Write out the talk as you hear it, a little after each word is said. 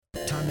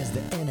Time is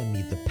the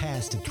enemy, the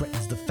past, it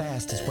threatens the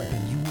fastest weapon.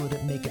 You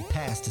wouldn't make it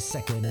past a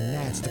second, and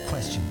that's the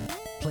question.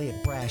 Play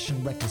it brash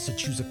and reckless, or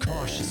choose a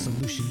cautious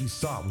solution you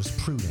thought was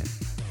prudent.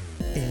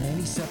 In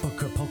any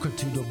sepulcher,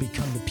 pulchritude will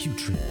become the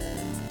putrid.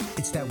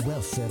 It's that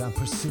wealth that I'm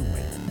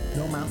pursuing.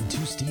 No mountain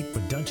too steep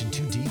or dungeon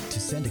too deep to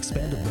send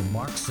expendable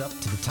marks up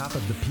to the top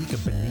of the peak or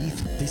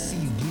beneath. They see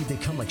you bleed, they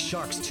come like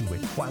sharks to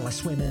it, while I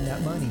swim in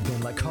that money bin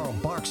like Carl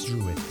Barks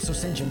drew it. So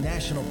send your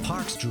national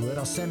parks druid,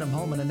 I'll send him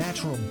home in a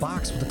natural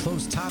box with a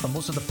closed top and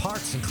most of the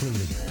parts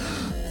included.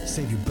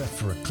 Save your breath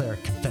for a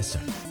cleric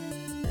confessor.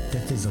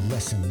 Death is a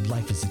lesson and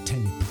life is a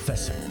tenured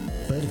professor.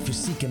 But if you're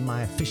seeking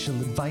my official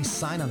advice,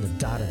 sign on the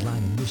dotted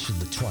line and initial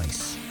it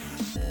twice.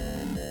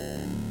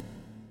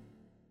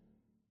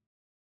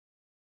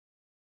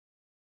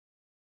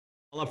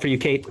 All up for you,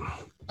 Kate.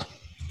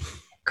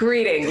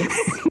 Greetings.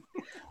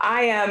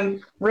 I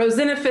am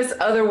Rosinophus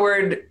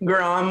Otherword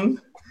Grom,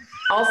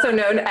 also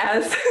known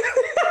as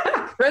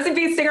Rosie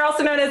B. Stinger,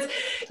 also known as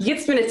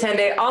Yitzman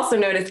Attende, also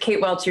known as Kate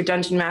Welch, your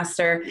Dungeon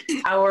Master.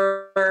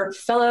 Our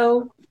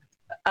fellow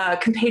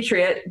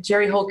compatriot,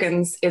 Jerry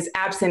Holkins, is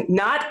absent,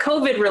 not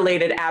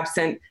COVID-related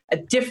absent, a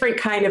different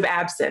kind of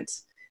absent.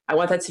 I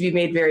want that to be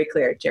made very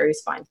clear. Jerry's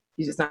fine.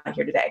 He's just not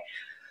here today.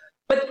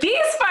 But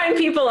these fine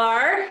people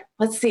are,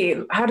 let's see,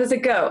 how does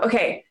it go?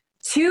 Okay,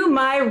 to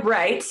my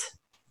right,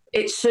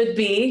 it should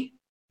be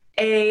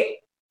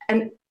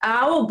an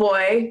owl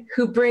boy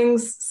who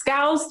brings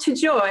scows to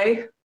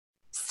joy.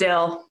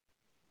 Still.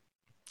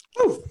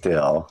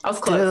 Still. I was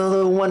close.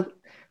 Still the one.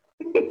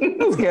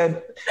 That's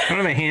good. I don't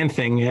have a hand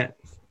thing yet.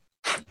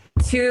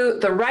 To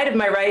the right of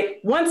my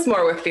right, once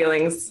more with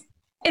feelings,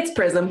 it's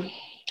Prism.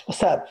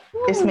 What's up?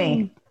 It's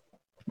me.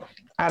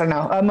 I don't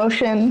know.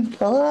 Emotion.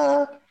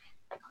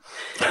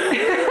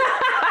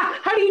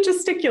 How do you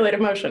gesticulate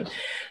emotion?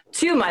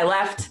 To my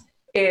left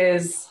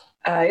is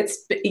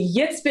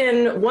it's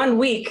been 1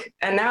 week,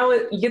 and now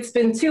it's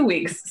been 2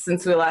 weeks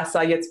since we last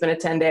saw Yitzman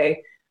Attende.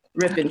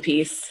 Rip in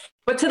peace.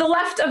 But to the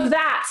left of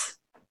that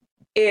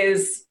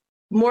is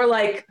more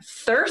like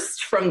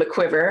thirst from the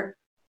quiver.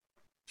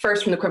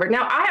 First from the quiver.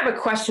 Now, I have a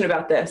question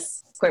about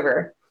this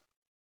quiver.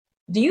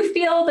 Do you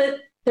feel that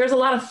there's a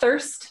lot of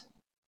thirst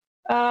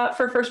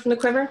for first from the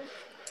quiver?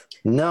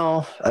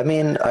 No, I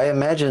mean, I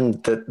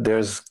imagine that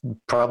there's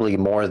probably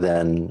more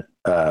than,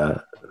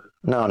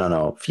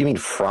 no. If you mean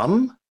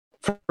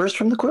first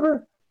from the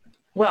quiver?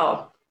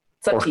 Well,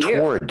 it's up or to you.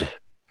 Toward?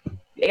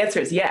 The answer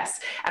is yes.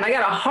 And I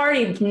got a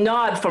hearty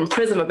nod from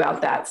Prism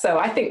about that. So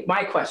I think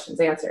my question's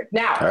answered.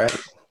 Now. All right,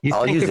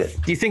 I'll use it.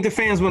 Do you think the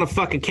fans want to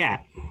fuck a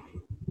cat?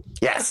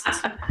 Yes.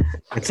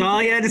 That's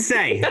all you had to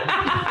say.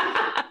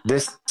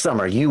 This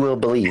summer, you will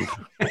believe.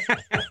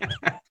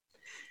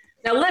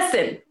 Now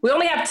listen, we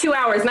only have 2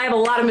 hours and I have a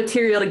lot of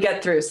material to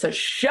get through, so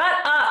shut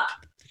up.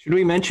 Should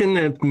we mention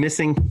the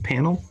missing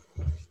panel?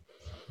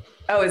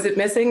 Oh, is it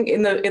missing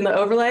in the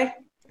overlay?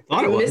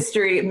 Thought it was.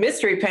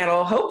 Mystery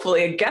panel.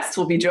 Hopefully a guest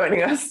will be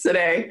joining us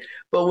today,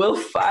 but we'll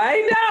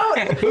find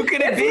out. Who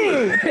could it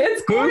be?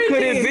 It's quarantine. Who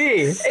could it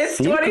be? It's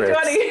Secrets.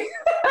 2020.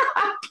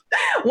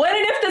 When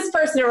and if this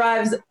person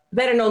arrives,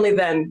 then and only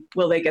then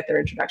will they get their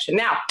introduction.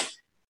 Now,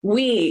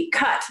 we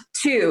cut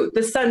to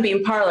the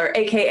Sunbeam Parlor,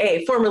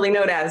 aka formerly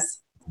known as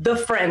the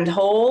Friend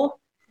Hole.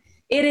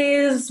 It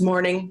is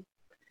morning.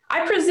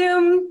 I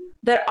presume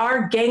that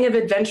our gang of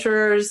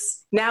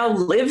adventurers now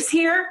lives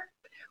here.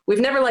 We've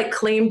never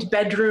claimed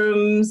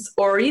bedrooms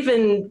or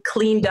even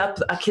cleaned up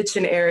a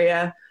kitchen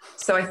area.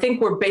 So I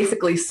think we're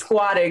basically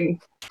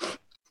squatting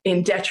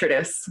in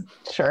detritus.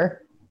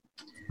 Sure.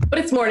 But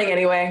it's morning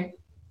anyway.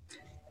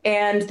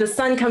 And the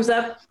sun comes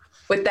up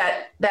with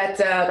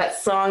that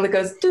song that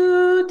goes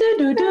do do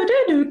do do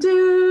do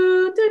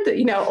do do,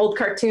 you know, old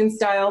cartoon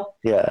style.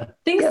 Yeah.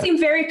 Things seem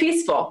very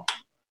peaceful.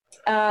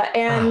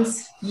 And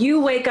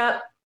you wake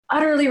up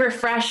utterly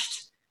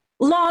refreshed.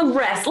 Long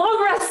rests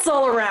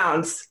all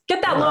around.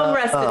 Get that long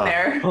rest in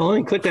there. Oh, let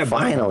me click that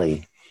button.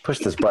 Finally. Push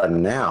this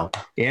button now.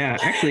 Yeah,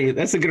 actually,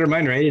 that's a good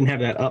reminder. I didn't have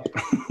that up.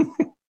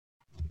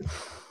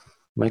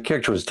 My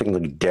character was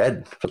technically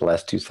dead for the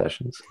last 2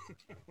 sessions.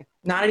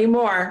 Not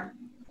anymore.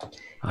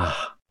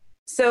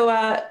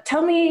 So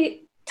tell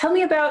me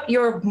about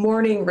your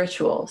morning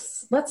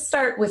rituals. Let's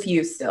start with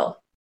you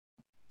still.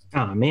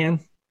 Oh, man.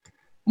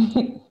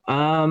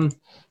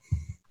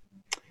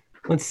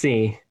 Let's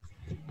see.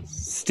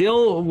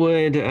 Still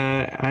would,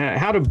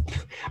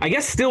 I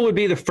guess Still would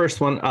be the first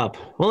one up.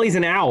 Well, he's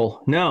an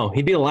owl. No,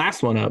 he'd be the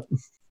last one up.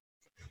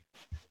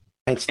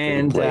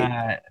 And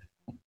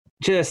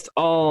just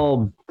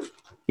all,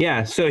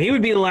 yeah, so he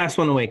would be the last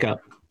one to wake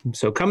up.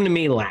 So come to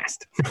me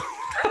last.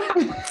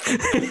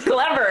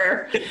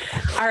 Clever.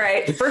 All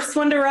right, first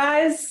one to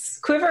rise,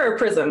 Quiver or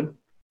Prism?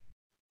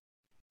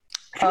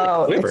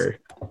 Oh, Quiver.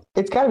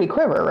 It's got to be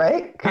Quiver,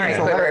 right? All right,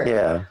 Quiver.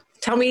 Yeah.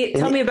 Tell me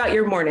about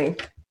your morning.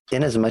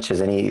 In as much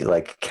as any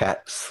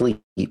cat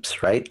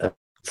sleeps, right?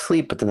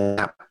 Sleep, but then the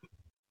nap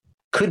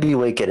could be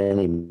awake at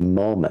any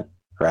moment,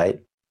 right?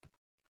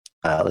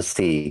 Let's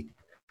see.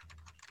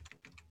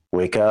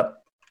 Wake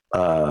up,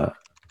 or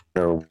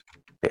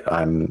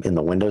I'm in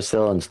the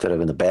windowsill instead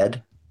of in the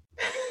bed,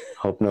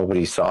 Hope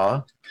nobody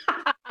saw.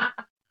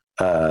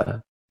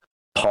 Pause.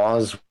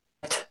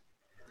 What?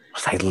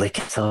 Was I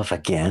licking myself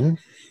again?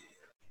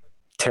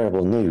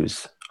 Terrible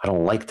news. I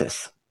don't like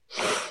this.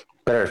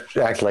 Better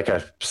act like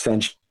a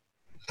sentient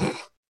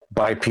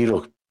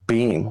bipedal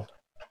being,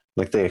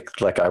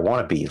 like I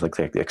want to be, like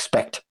they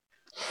expect.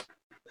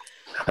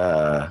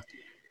 And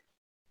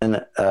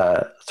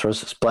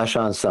throws a splash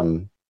on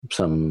some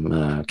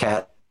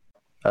cat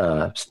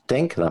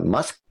stink,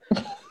 musk.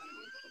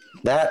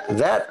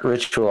 That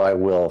ritual I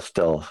will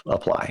still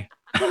apply.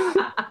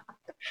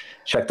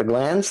 Check the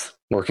glands,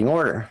 working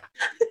order.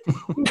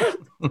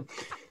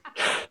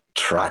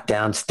 Trot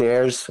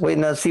downstairs. Wait,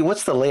 now see,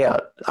 what's the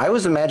layout? I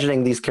was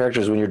imagining these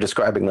characters when you're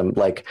describing them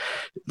like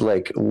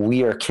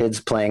we are kids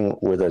playing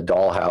with a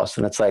dollhouse,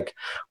 and it's like,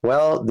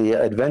 well, the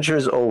adventure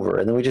is over,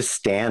 and then we just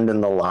stand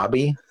in the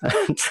lobby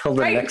until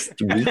the next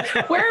week.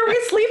 Where are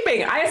we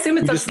sleeping? I assume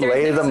it's just upstairs.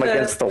 lay them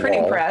against the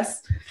printing wall.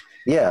 Press.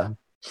 Yeah.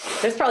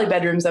 There's probably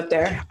bedrooms up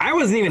there. I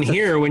wasn't even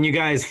here when you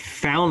guys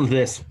found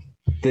this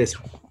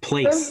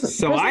place,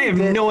 so I have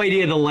no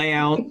idea the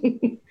layout.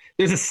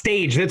 There's a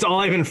stage. That's all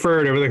I've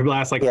inferred over the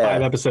last 5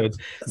 episodes.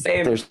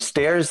 Same. There's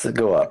stairs that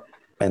go up,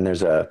 and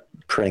there's a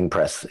printing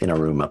press in a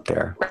room up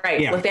there.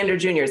 Right. Yeah. Lathander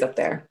Jr.'s up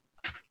there.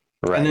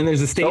 Right. And then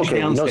there's a stage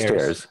downstairs. No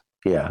stairs.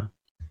 Yeah.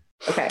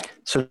 Okay.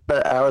 So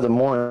the hour of the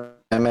morning,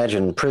 I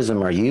imagine,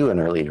 Prism, are you an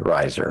early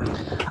riser?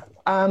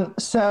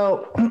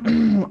 So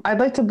I'd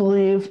like to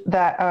believe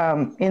that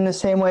in the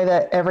same way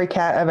that every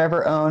cat I've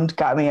ever owned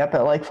got me up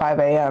at like 5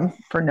 a.m.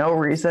 for no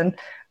reason,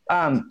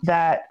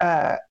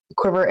 that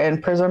Quiver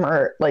and Prism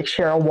are like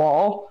share a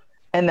wall,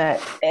 and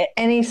that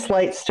any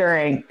slight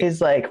stirring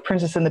is like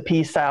Princess and the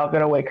Pea style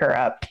going to wake her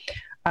up.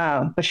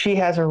 But she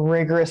has a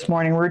rigorous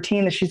morning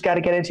routine that she's got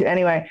to get into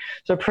anyway.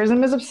 So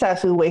Prism is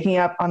obsessed with waking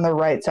up on the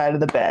right side of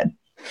the bed.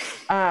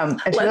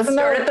 And she Let's doesn't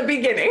start know, at the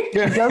beginning. she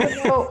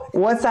doesn't know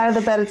what side of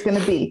the bed it's going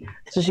to be.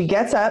 So she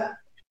gets up,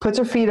 puts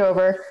her feet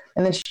over,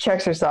 and then she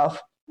checks herself.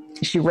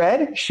 Is she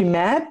red? Is she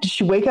mad? Did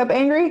she wake up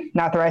angry?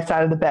 Not the right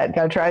side of the bed.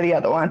 Got to try the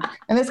other one.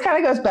 And this kind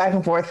of goes back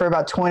and forth for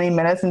about 20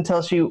 minutes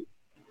until she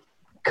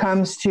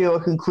comes to a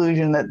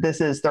conclusion that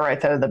this is the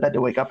right side of the bed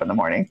to wake up in the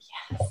morning.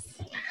 Yes.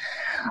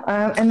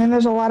 And then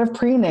there's a lot of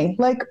preening,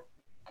 like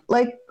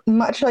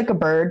much like a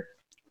bird.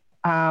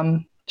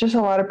 Just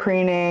a lot of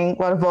preening,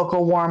 a lot of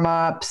vocal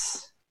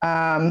warm-ups.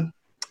 I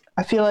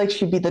feel like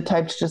she'd be the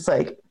type to just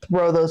like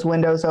throw those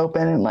windows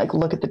open and like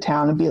look at the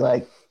town and be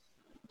like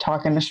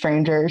talking to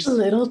strangers.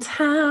 Little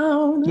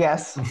town.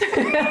 Yes.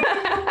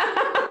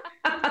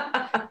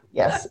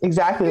 Yes,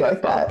 exactly. Beautiful.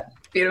 Like that.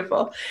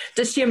 Beautiful.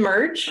 Does she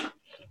emerge?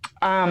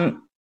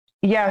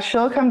 Yeah,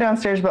 she'll come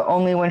downstairs, but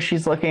only when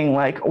she's looking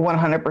like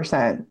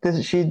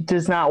 100%. She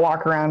does not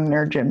walk around in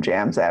her gym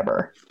jams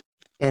ever.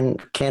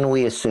 And can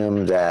we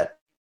assume that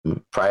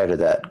prior to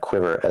that,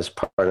 Quiver, as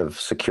part of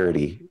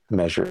security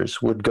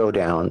measures, would go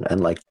down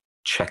and like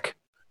check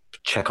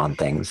on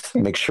things,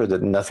 make sure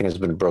that nothing has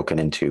been broken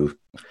into,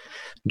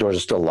 doors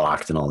are still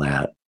locked and all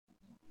that?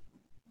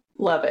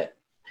 Love it.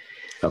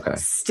 Okay.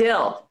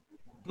 Still.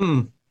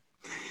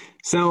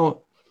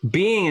 So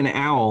being an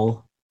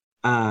owl,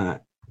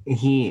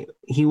 he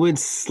would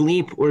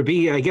sleep or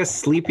be, I guess,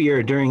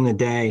 sleepier during the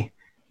day.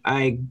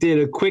 I did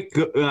a quick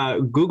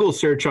Google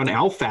search on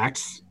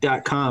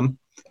owlfacts.com.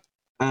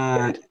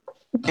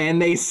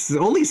 And they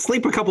only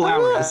sleep a couple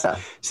hours.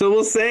 So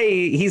we'll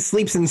say he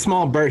sleeps in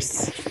small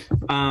bursts.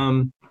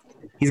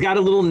 He's got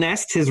a little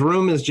nest. His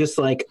room is just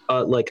like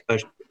a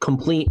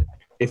complete,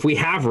 if we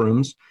have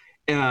rooms,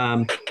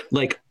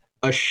 like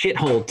a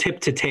shithole tip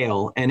to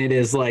tail. And it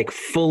is like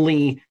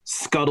fully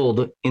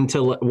scuttled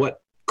into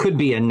what could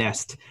be a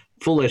nest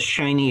full of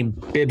shiny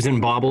bibs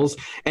and baubles.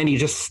 And he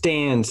just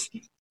stands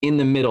in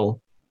the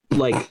middle,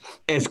 like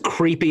as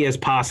creepy as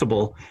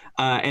possible.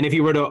 And if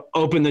you were to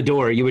open the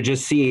door, you would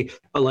just see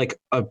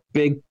a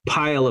big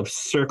pile of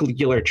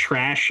circular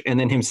trash, and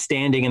then him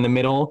standing in the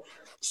middle,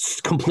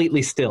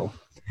 completely still,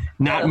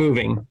 not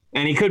moving.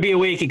 And he could be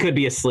awake, he could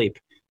be asleep.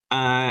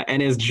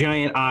 And his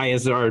giant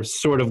eyes are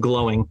sort of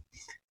glowing.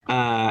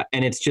 And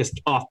it's just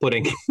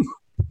off-putting.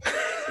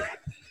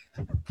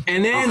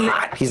 And then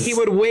he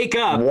would wake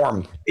up.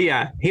 Warm.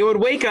 Yeah, he would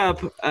wake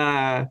up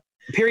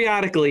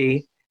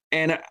periodically.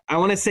 And I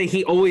want to say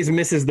he always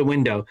misses the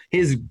window.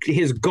 His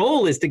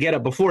goal is to get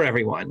up before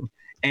everyone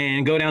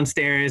and go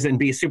downstairs and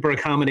be super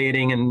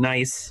accommodating and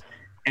nice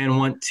and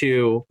want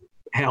to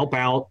help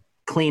out,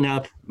 clean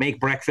up, make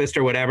breakfast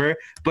or whatever.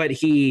 But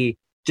he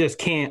just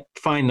can't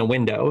find the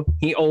window.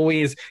 He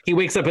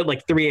wakes up at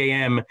like 3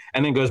 a.m.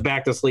 and then goes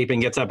back to sleep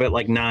and gets up at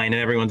like 9 and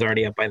everyone's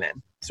already up by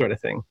then, sort of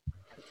thing.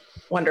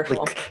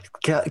 Wonderful.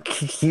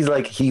 He's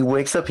like, he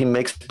wakes up, he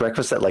makes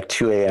breakfast at like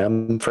 2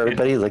 a.m. for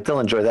everybody. Like, they'll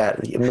enjoy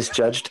that.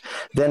 Misjudged.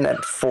 Then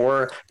at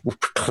 4,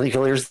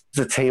 clears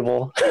the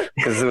table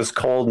because it was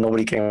cold.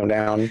 Nobody came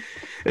down. And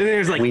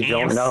there's like we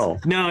ants. don't know.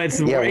 No,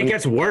 it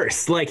gets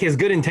worse. Like, his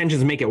good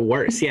intentions make it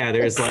worse. Yeah,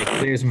 there's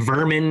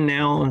vermin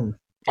now.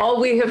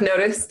 All we have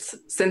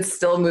noticed since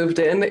Still moved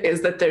in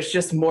is that there's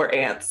just more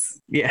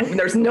ants. Yeah.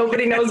 There's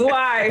nobody knows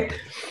why.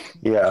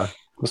 Yeah.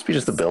 Must be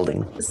just the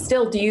building.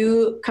 Still, do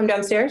you come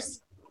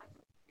downstairs?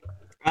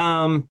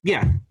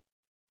 Yeah.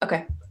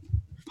 Okay.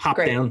 Hop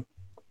Great. down.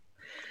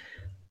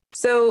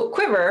 So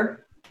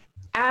Quiver,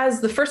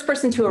 as the first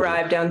person to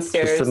arrive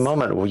downstairs. Just a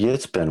moment. Well,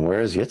 Yitzbin,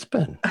 where is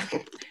Yitzbin?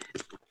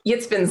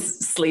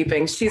 Yitzbin's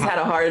sleeping. She's had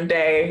a hard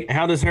day.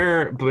 How does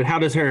her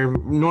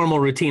normal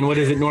routine, what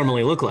does it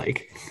normally look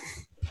like?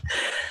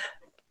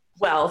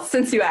 Well,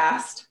 since you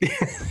asked,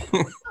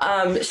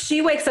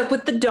 she wakes up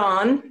with the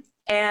dawn,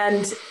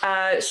 and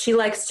she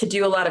likes to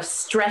do a lot of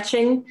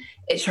stretching.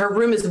 Her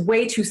room is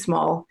way too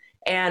small,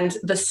 and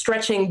the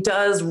stretching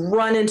does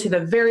run into the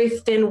very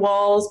thin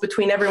walls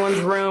between everyone's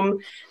room.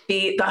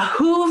 The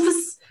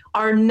hooves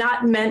are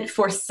not meant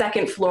for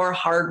second floor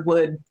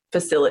hardwood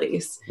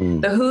facilities.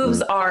 The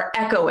hooves are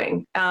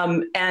echoing,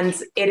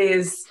 and it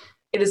is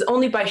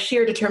only by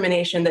sheer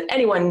determination that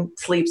anyone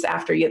sleeps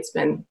after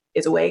Yitzbin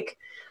is awake.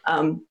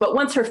 But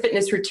once her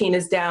fitness routine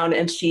is down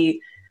and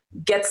she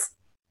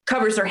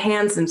covers her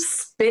hands and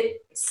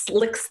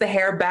slicks the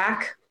hair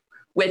back,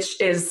 which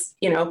is,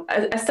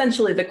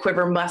 essentially the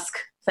Quiver Musk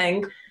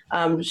thing.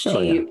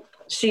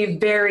 She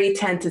very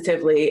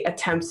tentatively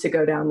attempts to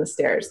go down the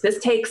stairs. This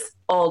takes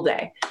all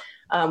day,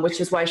 which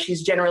is why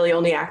she's generally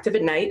only active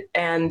at night,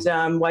 and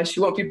why she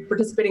won't be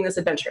participating in this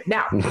adventure.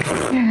 Now,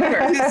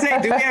 I was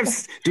gonna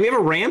say, do we have a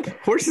ramp?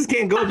 Horses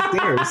can't go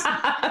upstairs.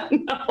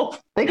 No,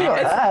 They go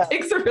up. it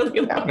takes a really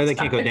long time. Or they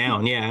can't go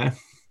down. Yeah.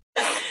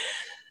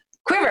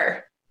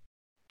 Quiver,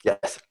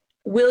 Yes.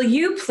 will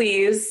you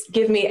please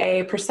give me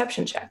a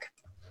perception check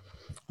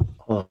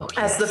Oh,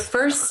 as the yes.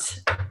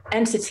 first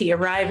entity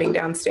arriving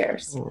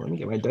downstairs? Oh, let me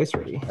get my dice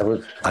ready.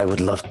 I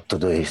would love to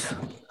do this.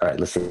 All right,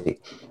 let's see.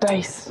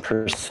 Dice.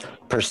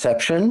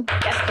 Perception.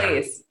 Yes,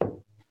 please.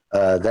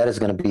 That is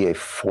going to be a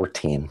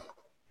 14.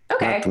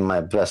 Okay. Not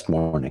my best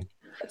morning.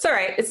 It's all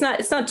right. It's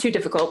not too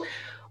difficult.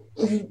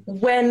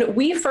 When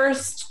we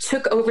first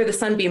took over the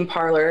Sunbeam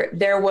Parlor,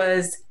 there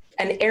was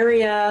an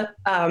area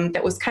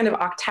that was kind of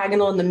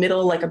octagonal in the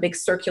middle, like a big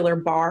circular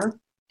bar.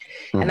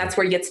 And that's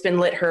where Yitzbin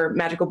lit her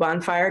magical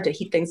bonfire to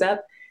heat things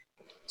up.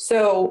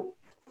 So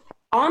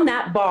on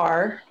that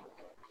bar,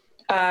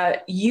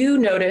 you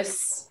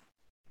notice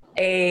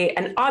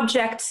an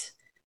object,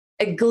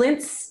 a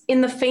glimpse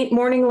in the faint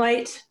morning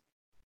light,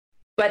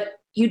 but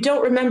you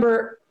don't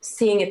remember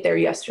seeing it there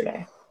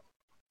yesterday.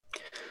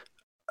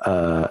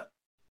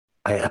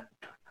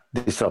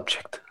 This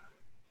object.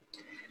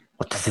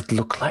 What does it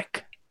look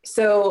like?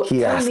 So He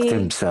tell asked me-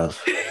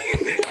 himself.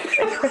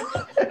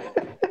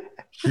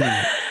 He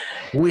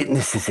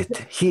witnesses it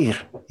here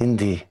in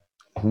the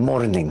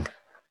morning,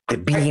 the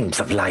beams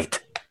of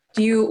light.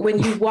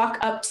 when you walk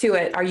up to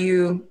it,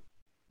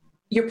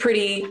 you're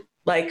pretty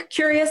like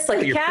curious,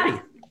 like a You're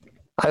cat?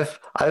 pretty.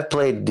 I've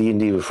played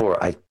D&D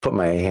before. I put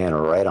my hand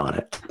right on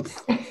it.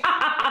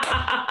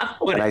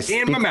 What And I a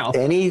jam in my speak mouth.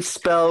 any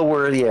spell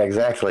word. Yeah,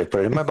 exactly.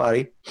 Put it in my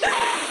body.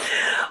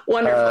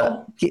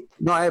 Wonderful.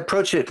 No, I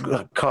approach it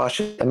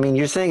cautious. I mean,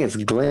 you're saying it's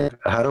glint.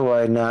 How do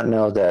I not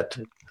know that?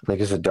 Like,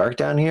 is it dark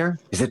down here?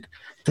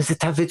 Does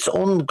it have its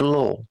own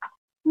glow?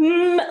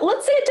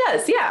 Let's say it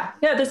does. Yeah.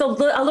 There's a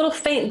little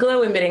faint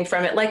glow emitting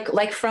from it,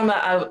 like from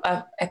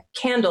a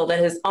candle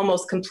that is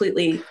almost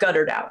completely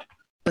guttered out.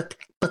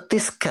 But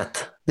this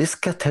cat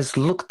has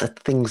looked at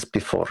things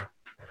before.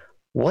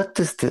 What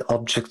does the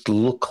object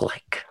look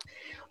like?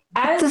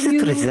 What does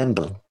it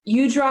resemble?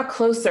 You draw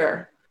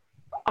closer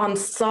on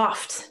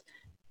soft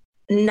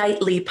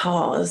nightly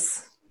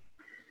paws.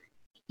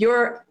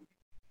 Your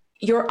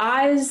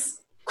eyes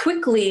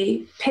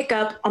quickly pick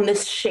up on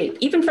this shape.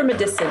 Even from a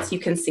distance, you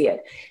can see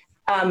it.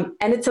 And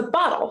it's a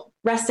bottle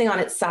resting on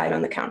its side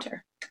on the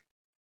counter.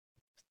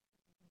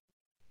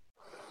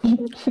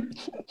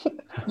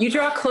 You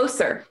draw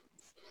closer.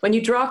 When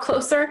you draw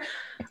closer,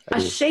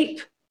 a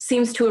shape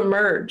seems to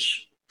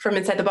emerge from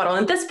inside the bottle.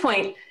 And at this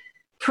point,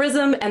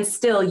 Prism and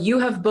Still, you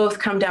have both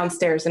come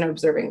downstairs and are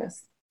observing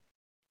this.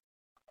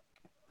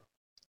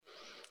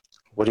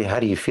 How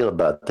do you feel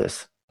about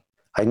this?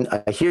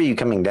 I hear you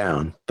coming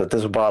down, but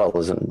this bottle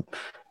isn't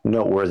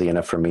noteworthy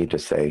enough for me to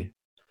say,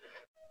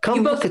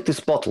 come look at this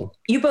bottle.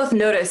 You both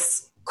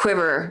notice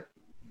Quiver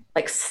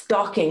like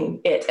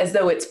stalking it as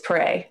though it's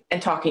prey and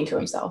talking to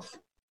himself.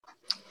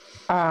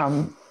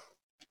 Well,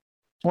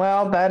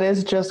 that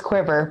is just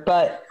Quiver,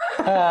 but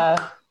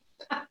I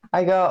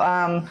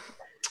go,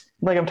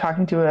 like I'm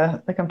talking to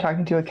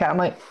a cat. I'm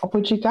like,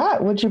 what you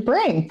got? What'd you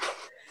bring?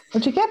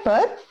 What'd you get,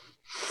 bud?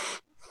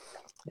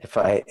 If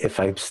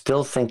I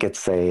still think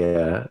it's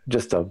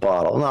just a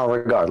bottle, no,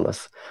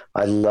 regardless,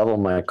 I level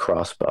my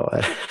crossbow.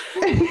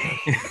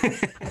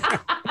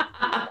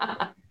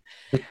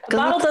 The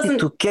bottle doesn't. Be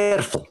too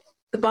careful.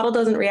 The bottle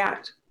doesn't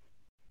react.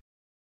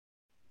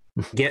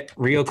 Get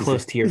real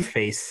close to your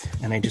face,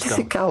 and I just He's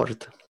go, a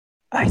coward.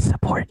 I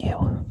support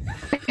you.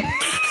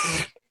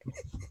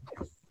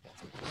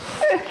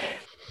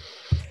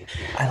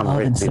 I love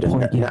and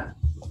support you.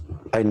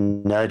 I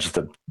nudge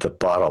the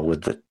bottle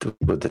with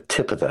the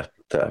tip of the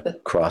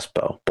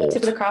crossbow bolt.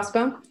 Tip of the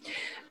crossbow.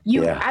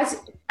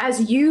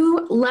 As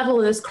you level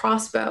this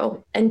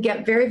crossbow and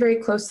get very, very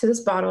close to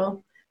this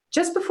bottle,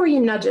 just before you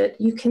nudge it,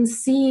 you can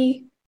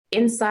see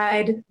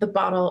inside the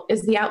bottle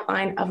is the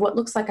outline of what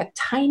looks like a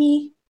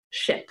tiny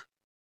ship,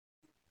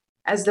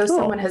 as though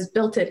someone has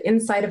built it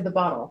inside of the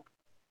bottle.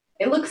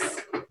 It looks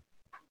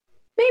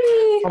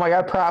maybe Oh my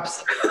God,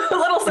 props. a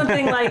little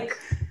something like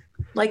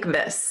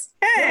this.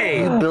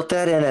 Hey, You built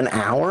that in an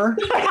hour?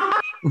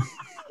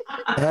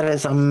 That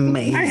is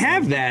amazing. I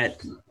have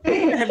that. I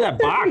have that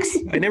box.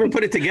 I never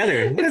put it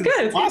together. It's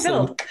good. It's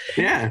awesome. built.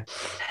 Yeah.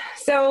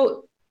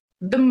 So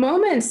the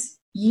moment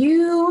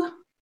you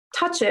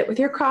touch it with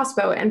your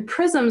crossbow and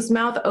Prism's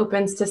mouth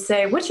opens to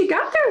say, "What you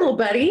got there, little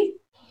buddy?"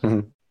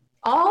 Mhm.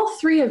 All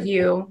three of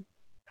you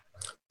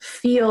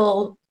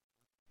feel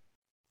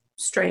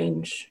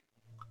strange.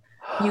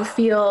 You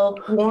feel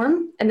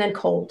warm and then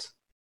cold.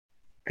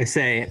 I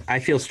say, I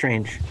feel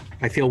strange.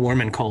 I feel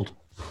warm and cold.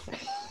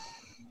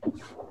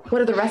 What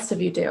do the rest of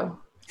you do?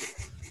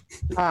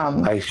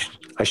 I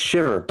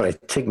shiver, but I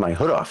take my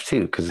hood off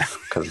too because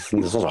it's a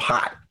little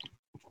hot.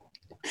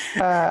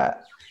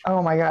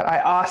 Oh my God,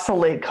 I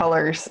oscillate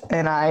colors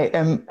and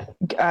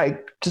I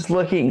just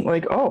looking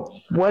like, oh,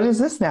 what is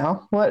this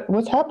now?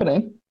 What's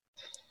happening?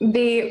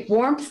 The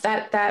warmth,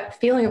 that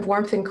feeling of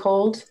warmth and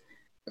cold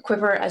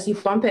quiver as you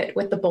bump it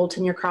with the bolt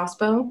in your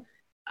crossbow,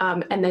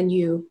 and then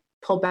you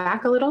pull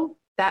back a little,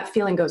 that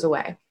feeling goes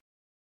away.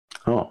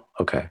 Oh,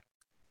 okay.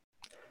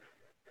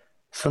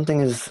 Something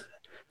is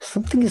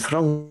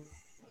wrong.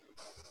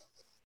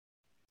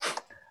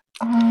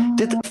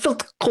 I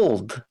felt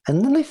cold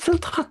and then I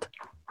felt hot.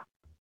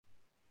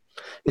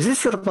 Is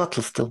this your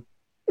bottle still?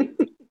 I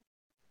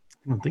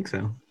don't think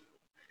so.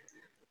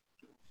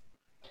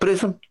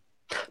 Prism?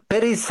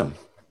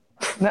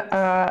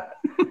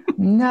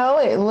 No,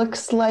 it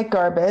looks like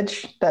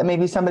garbage that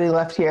maybe somebody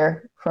left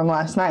here from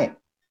last night.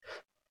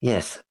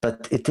 Yes,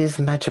 but it is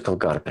magical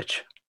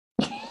garbage.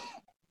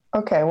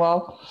 Okay,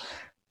 well,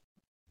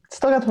 it's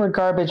still got the word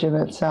garbage in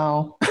it,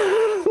 so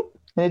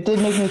and it did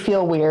make me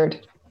feel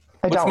weird.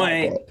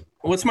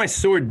 What's my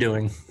sword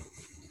doing?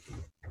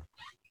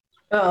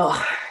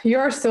 Oh,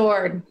 your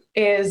sword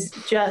is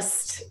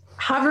just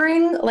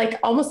hovering, like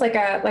almost like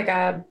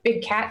a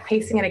big cat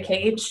pacing in a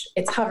cage.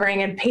 It's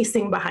hovering and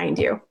pacing behind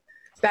you,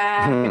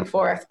 back and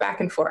forth, back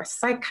and forth.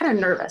 It's like kind of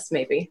nervous,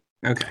 maybe.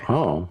 Okay.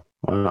 Oh,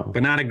 wow.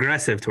 But not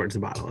aggressive towards the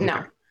bottle. Okay.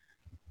 No.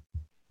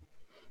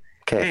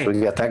 Okay, Hey. so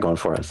we got that going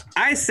for us.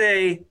 I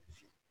say,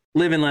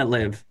 live and let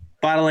live.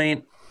 Bottle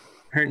ain't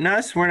hurting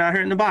us. We're not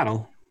hurting the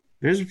bottle.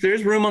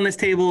 There's room on this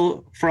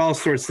table for all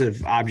sorts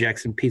of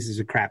objects and pieces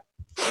of crap.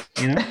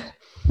 You know?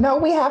 No,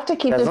 we have to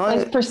keep As this long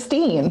place as-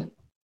 pristine.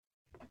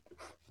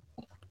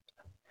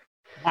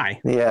 Why?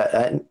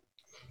 Yeah,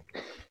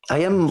 I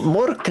am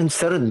more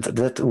concerned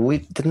that we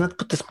did not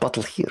put this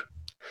bottle here.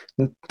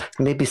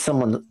 Maybe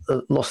someone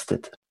lost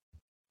it.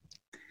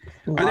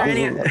 Are there I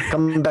any? will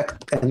come back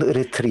and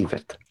retrieve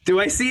it. Do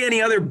I see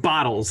any other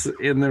bottles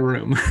in the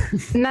room?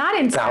 Not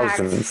intact.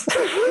 Thousands.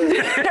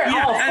 They're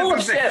all Yeah, full of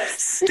that's what I'm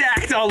ships. saying.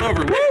 Stacked all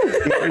over.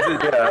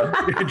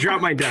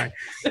 Drop my die.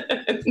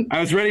 I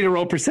was ready to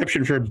roll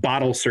perception for a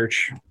bottle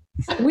search.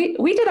 We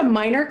did a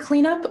minor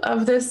cleanup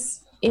of this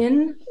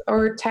inn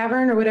or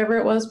tavern or whatever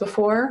it was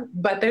before,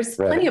 but there's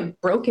Right. plenty of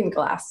broken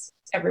glass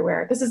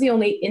everywhere. This is the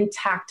only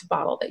intact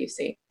bottle that you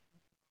see.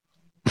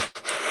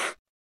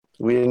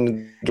 We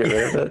didn't get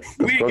rid of it.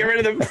 We didn't get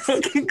rid of the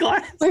fucking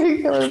glass.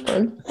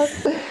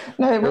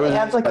 No, it really was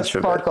adds like a much of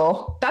it.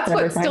 sparkle. That's and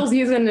what everything. Still's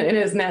using in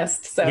his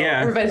nest, so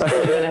Yeah. everybody's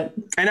doing it.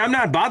 And I'm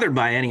not bothered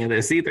by any of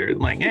this either.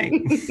 Like, hey,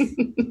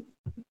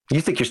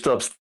 You think you're still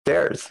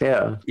upstairs?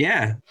 Yeah.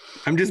 yeah,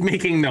 I'm just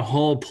making the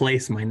whole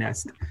place my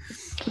nest.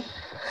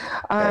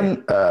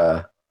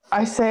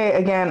 I say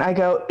again, I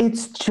go,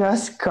 it's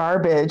just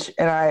garbage.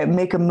 And I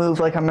make a move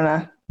like I'm going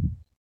to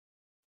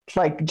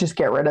like just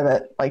get rid of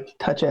it, like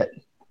touch it.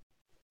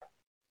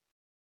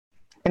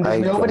 And does I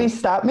nobody don't-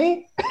 stop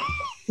me?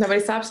 Nobody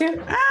stops you?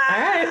 All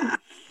right.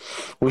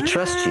 We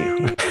trust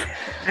you.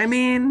 I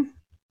mean,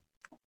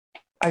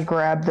 I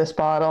grab this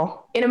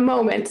bottle. In a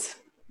moment,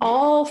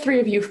 all three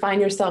of you find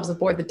yourselves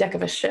aboard the deck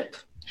of a ship.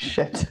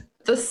 Shit.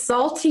 The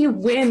salty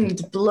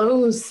wind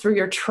blows through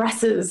your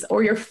tresses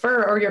or your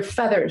fur or your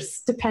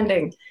feathers,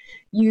 depending.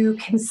 You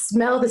can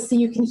smell the sea,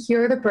 you can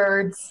hear the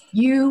birds.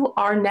 You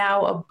are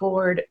now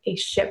aboard a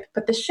ship,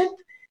 but the ship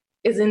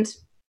isn't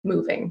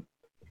moving.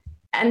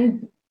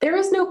 And there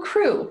is no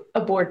crew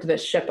aboard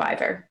this ship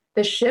either.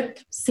 The ship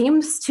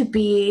seems to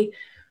be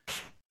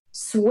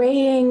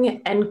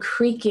swaying and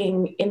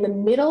creaking in the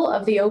middle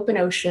of the open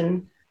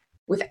ocean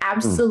with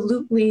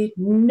absolutely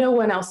no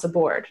one else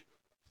aboard.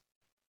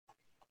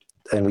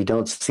 And we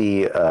don't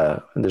see,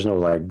 there's no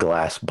like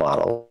glass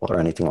bottle or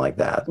anything like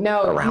that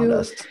No, around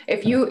us.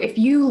 if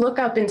you look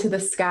up into the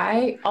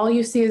sky, all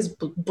you see is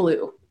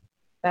blue.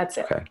 That's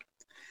it. Okay.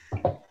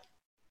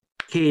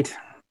 Kate,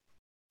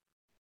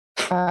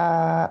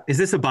 is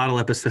this a bottle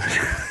episode?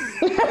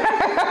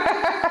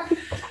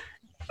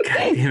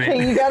 God damn Hey,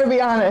 it. you got to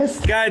be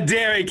honest. God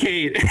damn it,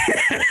 Kate.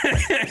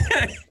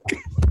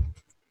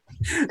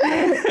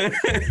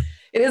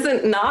 It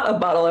isn't not a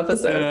bottle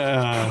episode.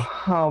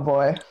 Oh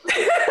boy.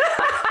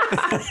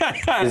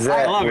 Is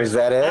that was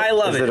that it? I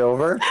love Is it. it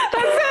over? That's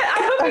it.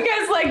 I hope you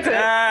guys liked it.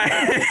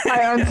 I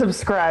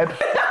unsubscribe.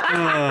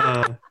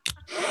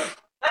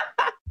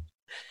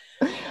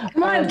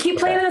 Come on, keep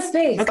playing in the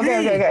space.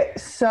 Okay.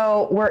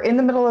 So we're in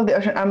the middle of the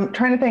ocean. I'm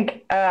trying to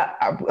think.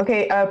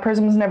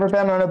 Prism's never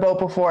been on a boat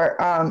before.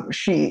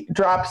 She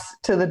drops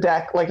to the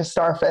deck like a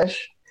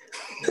starfish.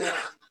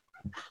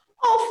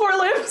 All four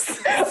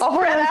limbs. All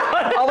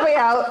the way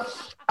out.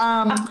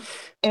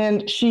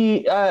 And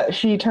she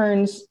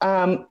turns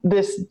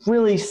this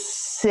really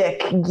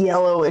sick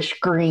yellowish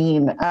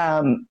green,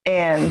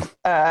 and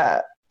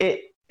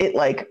it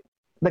like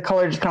the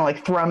color just kind of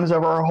like thrums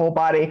over her whole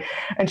body,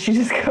 and she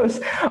just goes,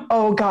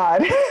 "Oh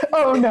God,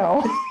 oh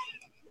no."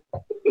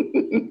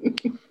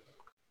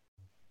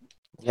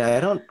 Yeah, I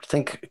don't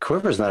think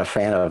Quiver's not a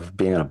fan of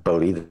being on a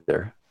boat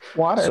either.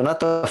 Water. So not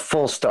the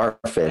full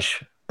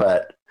starfish,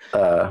 but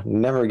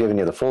never giving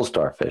you the full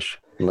starfish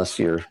unless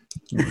you're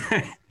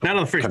Not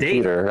on the first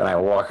computer and I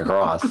walk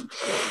across.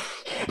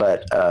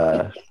 But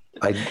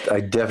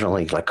I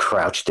definitely like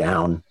crouch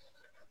down,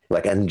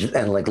 like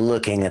and like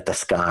looking at the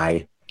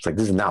sky. It's like,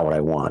 this is not what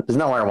I want. This is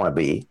not where I want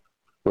to be.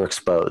 We're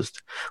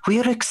exposed. We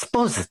are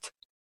exposed.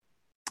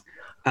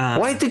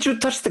 Why did you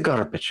touch the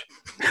garbage?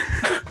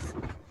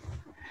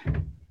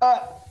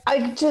 I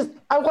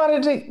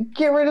wanted to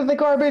get rid of the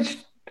garbage.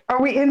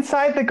 Are we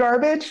inside the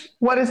garbage?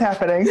 What is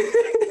happening?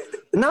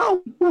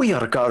 No, we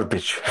are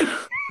garbage.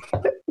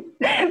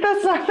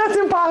 That's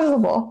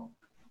impossible.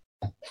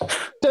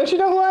 Don't you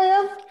know who I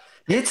am?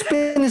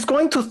 Yitzbin is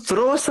going to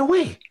throw us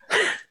away.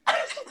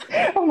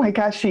 Oh my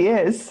gosh, she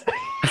is.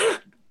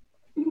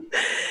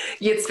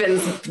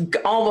 Yitzbin's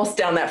almost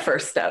down that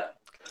first step.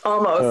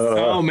 Almost.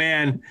 Oh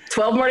man.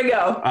 12 more to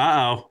go.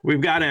 Uh-oh.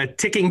 We've got a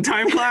ticking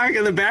time clock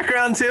in the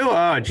background too.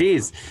 Oh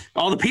geez.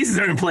 All the pieces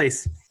are in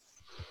place.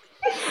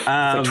 It's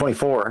like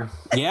 24.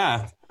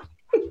 Yeah.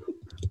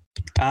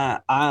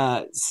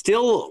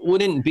 Still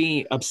wouldn't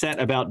be upset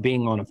about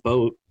being on a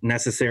boat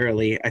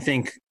necessarily. I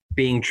think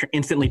being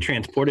instantly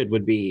transported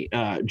would be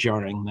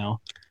jarring though.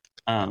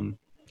 And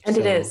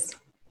it is.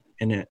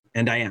 And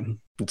I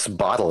am. It's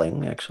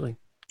bottling, actually.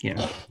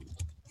 Yeah.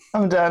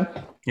 I'm done.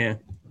 Yeah.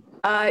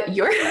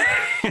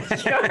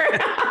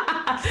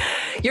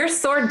 Your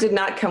sword did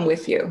not come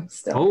with you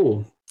still.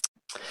 Oh.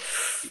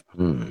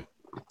 Hmm.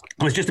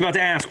 I was just about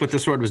to ask what the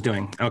sword was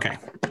doing. Okay.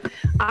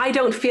 I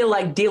don't feel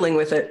like dealing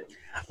with it.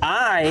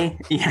 I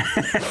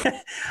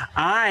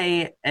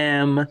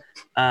am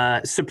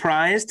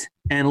surprised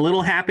and a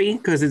little happy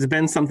because it's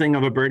been something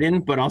of a burden,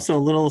 but also a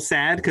little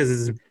sad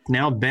because it's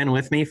now been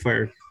with me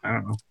for, I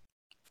don't know,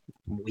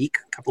 a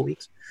couple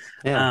weeks.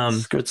 Yeah,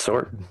 it's a good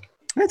sword.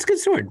 It's a good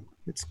sword.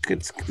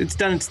 It's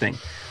done its thing.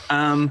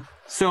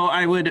 So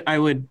I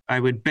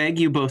would beg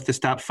you both to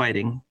stop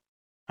fighting.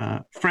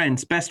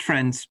 Friends, best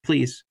friends,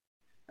 please.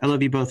 I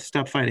love you both.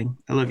 Stop fighting.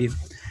 I love you.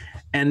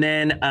 And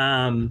then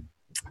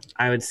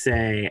I would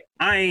say,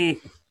 I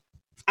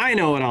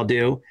know what I'll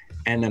do,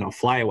 and then I'll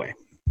fly away.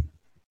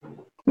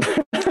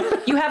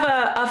 You have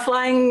a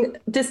flying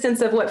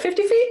distance of what,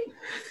 50 feet?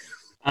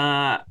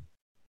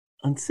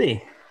 Let's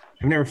see.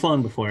 I've never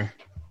flown before.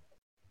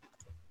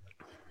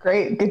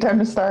 Great. Good time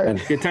to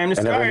start. Good time to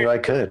start. I never knew I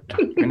could.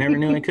 I never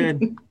knew I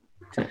could.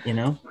 You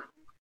know?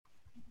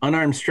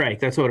 Unarmed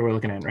strike. That's what we're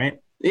looking at, right?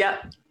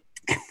 Yep.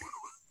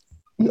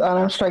 You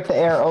unarmed strike the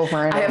air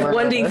over and I over.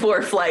 have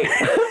 1d4 flight.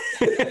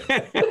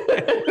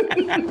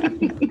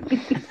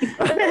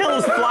 What the hell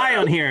is fly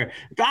on here?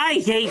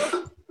 I hate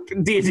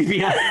D&D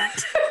Beyond.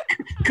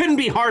 Couldn't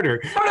be harder.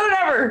 Harder than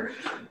ever.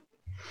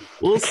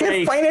 We'll I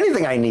can't find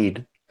anything I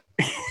need.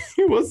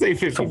 We'll say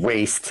 50. It's a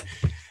waste.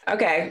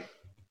 Okay.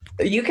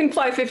 You can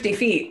fly 50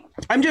 feet.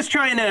 I'm just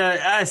trying to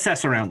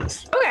assess around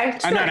this. Okay. Sure.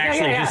 I'm not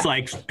actually Yeah. just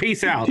like,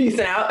 peace out. Peace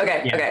out.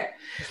 Okay. Yeah. Okay.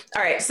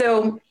 All right.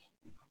 So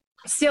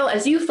still,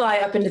 as you fly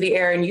up into the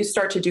air and you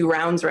start to do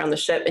rounds around the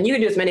ship, and you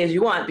can do as many as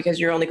you want because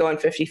you're only going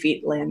 50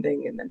 feet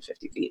landing and then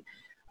 50 feet.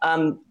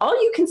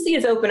 All you can see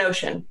is open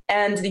ocean,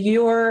 and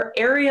your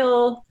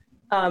aerial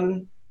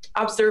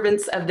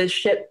observance of this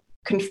ship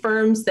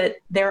confirms that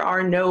there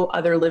are no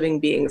other living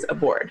beings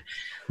aboard.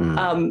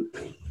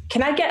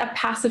 Can I get a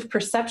passive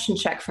perception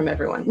check from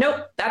everyone?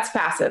 Nope, that's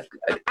passive.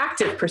 An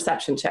active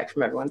perception check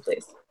from everyone,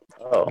 please.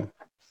 Oh,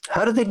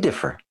 how do they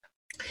differ?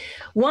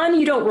 One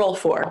you don't roll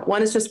for.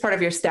 One is just part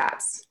of your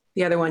stats.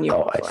 The other one you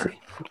roll for.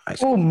 I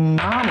see. Oh,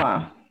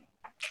 mama.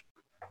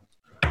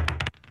 All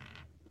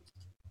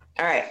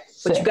right,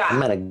 what you got?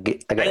 I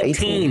got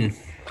 18.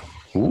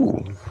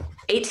 Ooh.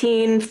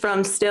 18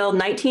 from still,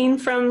 19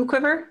 from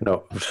Quiver?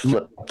 No,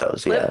 flip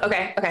those, Flip?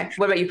 yeah. Okay.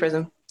 What about you,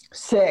 Prism?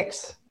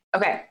 6.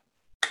 Okay.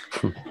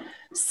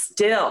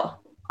 Still,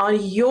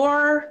 on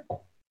your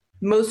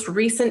most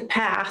recent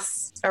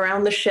pass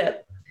around the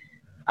ship,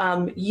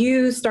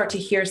 you start to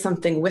hear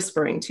something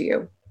whispering to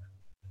you.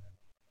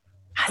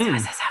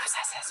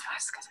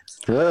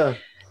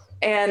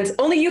 And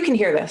only you can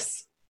hear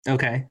this.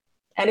 Okay.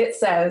 And it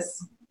says,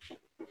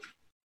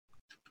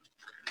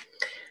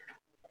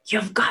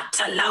 "You've got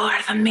to lower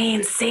the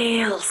main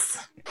sails."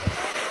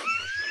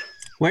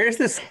 Where's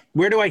this?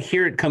 Where do I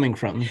hear it coming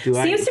from?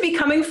 Seems to be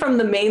coming from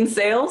the main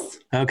sails.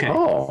 Okay.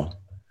 Oh.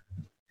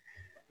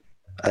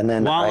 And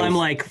then while I'm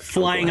like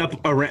flying up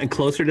around,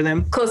 closer to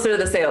them, closer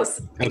to the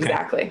sails. Okay.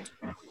 Exactly.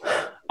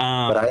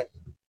 But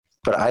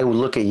I would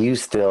look at you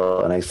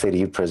still, and I say to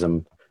you,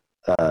 Prism,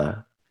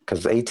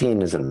 because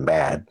 18 isn't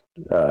bad.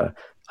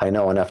 I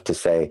know enough to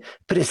say,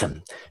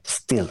 Prism,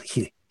 still,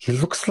 he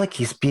looks like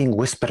he's being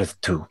whispered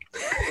to.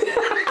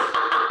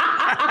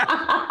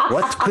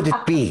 What could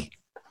it be?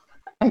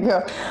 I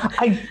go,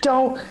 I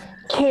don't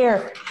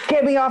care.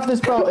 Get me off this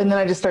boat. And then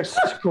I just start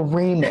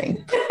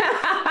screaming.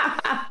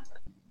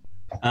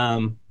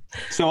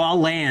 So I'll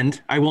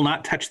land. I will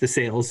not touch the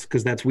sails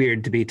because that's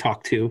weird to be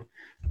talked to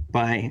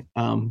by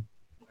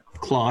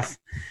cloth.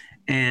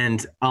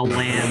 And I'll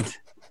land,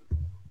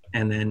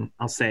 and then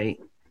I'll say,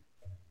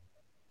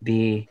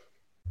 the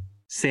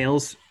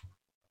sails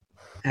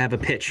have a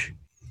pitch,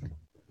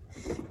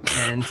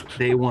 and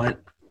they want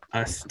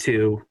us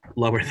to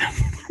lower them.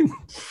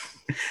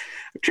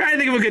 I'm trying to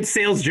think of a good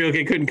sales joke.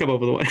 I couldn't come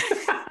up with one.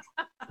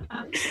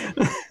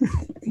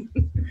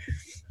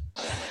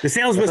 The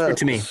sales whispered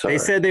to me. Sorry. They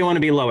said they want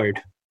to be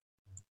lowered.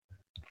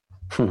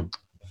 But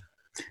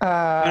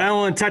I don't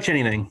want to touch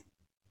anything.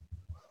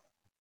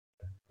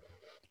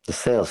 The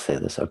sails say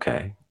this,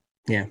 okay.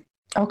 Yeah.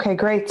 Okay,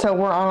 great. So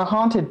we're on a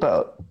haunted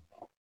boat.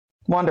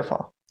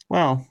 Wonderful.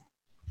 Well,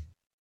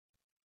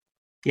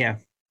 yeah.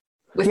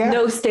 With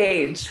no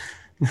stage.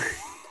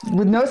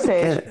 With no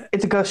stage,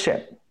 it's a ghost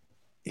ship.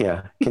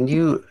 Yeah. Can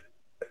you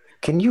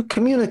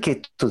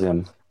communicate to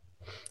them?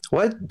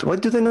 Why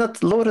do they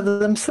not lower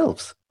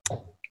themselves?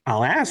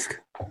 I'll ask.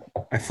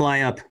 I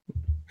fly up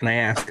and I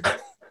ask.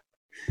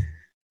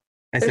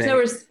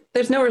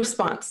 There's no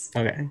response.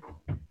 Okay.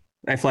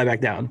 I fly back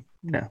down.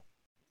 No.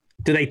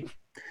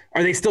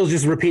 Are they still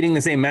just repeating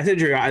the same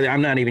message, or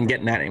I'm not even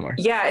getting that anymore?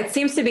 Yeah, it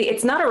seems to be.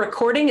 It's not a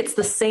recording. It's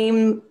the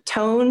same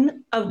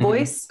tone of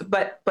voice,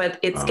 but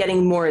it's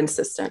getting more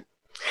insistent.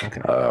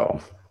 Okay.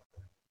 Oh.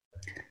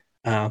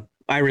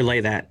 I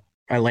relay that.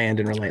 I land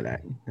and relay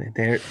that.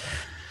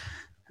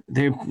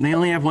 They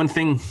only have one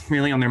thing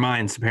really on their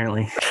minds,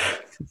 apparently.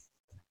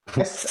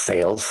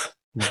 Sails.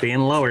 Being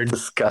lowered.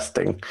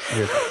 Disgusting.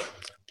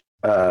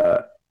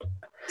 Yeah.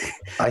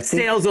 I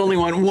think Sales only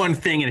want one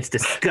thing, and it's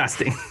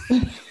disgusting.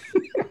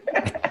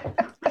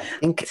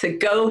 To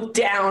go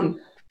down.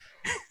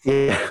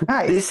 Yeah,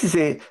 Nice.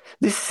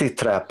 This is a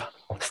trap.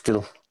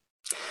 Still,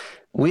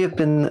 we have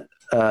been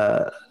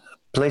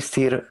placed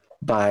here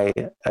by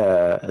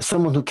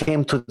someone who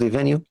came to the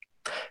venue,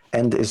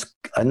 and is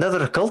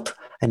another cult,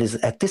 and is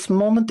at this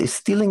moment is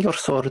stealing your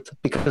sword.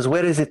 Because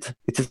where is it?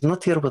 It is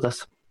not here with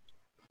us.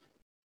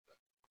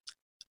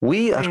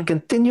 We are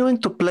continuing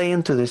to play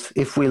into this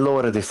if we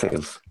lower the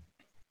sails.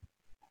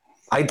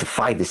 I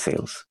defy the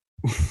sails.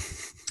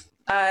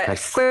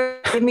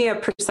 Square, give me a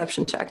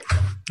perception check.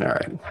 All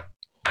right.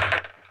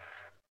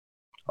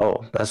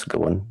 Oh, that's a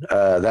good one.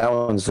 That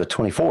one's a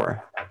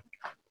 24.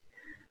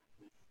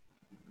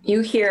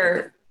 You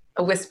hear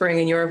a whispering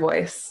in your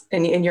voice,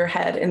 in your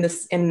head, in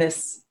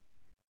this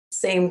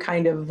same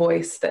kind of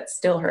voice that's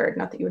still heard.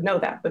 Not that you would know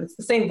that, but it's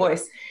the same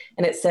voice,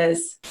 and it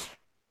says,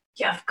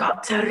 "You've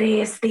got to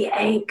raise the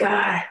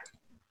anchor."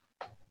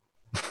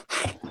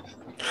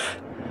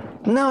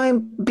 Now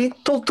I'm being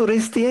told to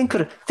raise the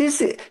anchor.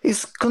 This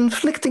is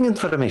conflicting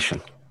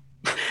information.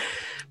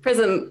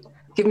 Prism,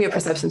 give me a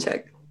perception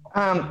check.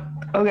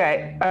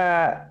 Okay.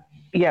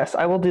 Yes,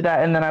 I will do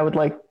that, and then I would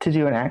like to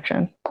do an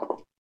action.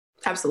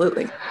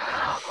 Absolutely.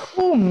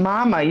 Oh,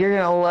 mama, you're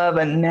gonna love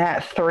a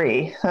nat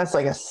 3. That's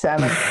like a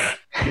 7.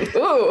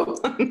 Ooh.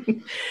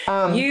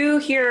 You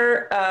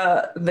hear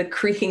the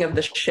creaking of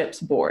the ship's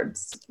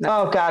boards.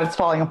 Oh God, it's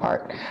falling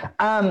apart.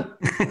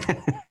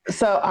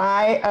 So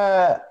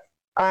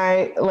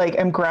I like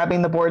am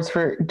grabbing the boards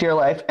for dear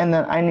life, and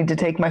then I need to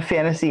take my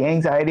fantasy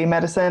anxiety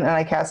medicine, and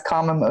I cast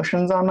calm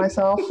emotions on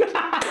myself.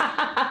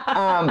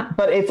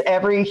 But it's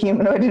every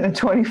humanoid in a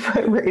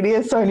 20-foot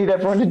radius, so I need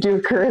everyone to do a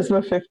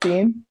charisma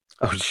 15.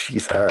 Oh,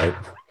 jeez. All right.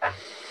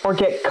 Or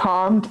get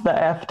calmed the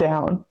F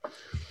down.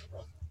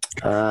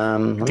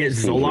 Get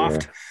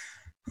Zoloft.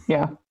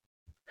 Yeah.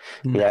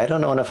 Yeah, I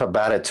don't know enough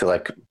about it to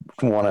like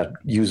want to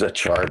use a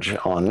charge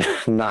on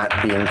not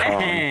being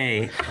calm.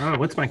 Hey. Oh,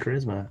 what's my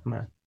charisma?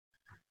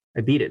 I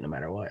beat it no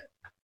matter what.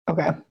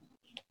 Okay.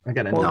 I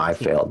got a No, I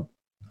failed.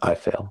 I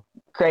fail.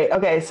 Great.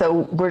 Okay,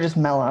 so we're just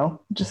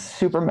mellow, just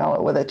super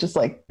mellow with it, just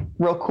like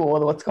real cool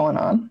with what's going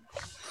on.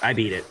 I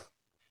beat it.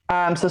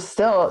 So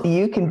still,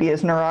 you can be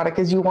as neurotic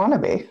as you want to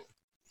be.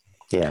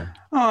 Yeah.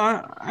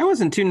 Oh, I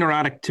wasn't too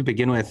neurotic to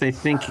begin with. I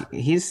think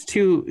he's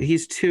too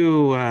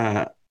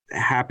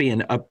happy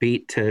and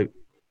upbeat to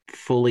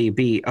fully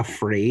be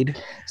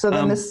afraid. So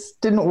then this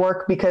didn't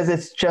work because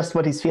it's just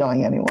what he's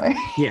feeling anyway.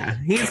 Yeah,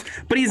 he's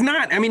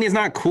not. I mean, he's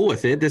not cool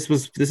with it. This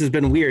has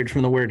been weird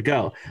from the word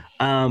go.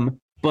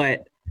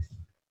 But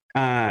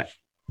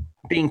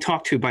being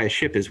talked to by a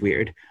ship is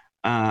weird.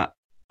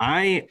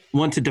 I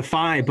want to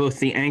defy both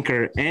the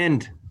anchor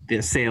and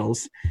the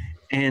sails.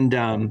 And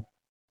are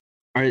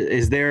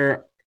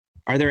there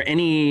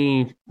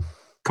any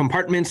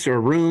compartments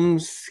or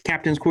rooms,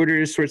 captain's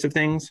quarters, sorts of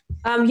things?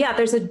 Yeah,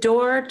 there's a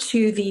door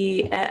to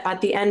the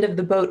at the end of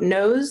the boat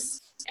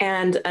nose,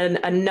 and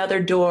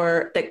another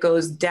door that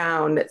goes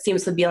down that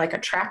seems to be like a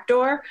trap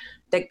door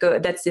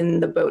that's in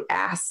the boat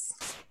ass.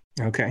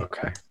 Okay.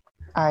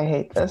 I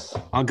hate this.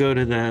 I'll go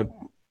to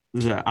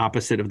the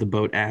opposite of the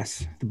boat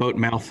ass, the boat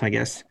mouth, I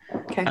guess.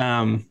 Okay.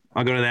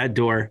 I'll go to that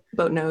door.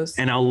 Boat nose.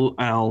 And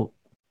I'll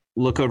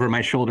look over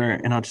my shoulder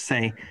and I'll just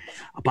say,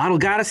 a bottle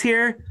got us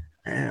here.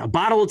 A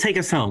bottle will take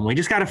us home. We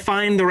just got to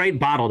find the right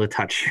bottle to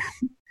touch.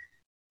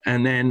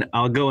 And then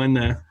I'll go in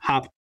the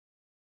hop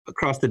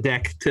across the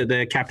deck to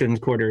the captain's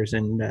quarters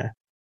and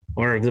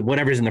or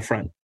whatever's in the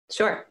front.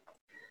 Sure.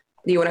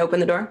 Do you want to open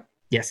the door?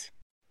 Yes.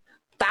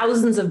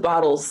 Thousands of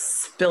bottles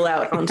spill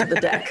out onto the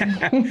deck.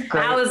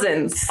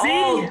 Thousands.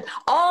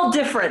 All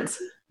different.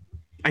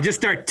 I just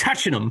start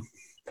touching them.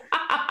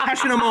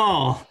 Touching them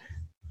all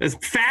as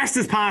fast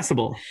as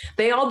possible.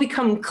 They all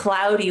become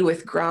cloudy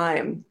with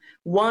grime,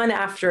 one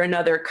after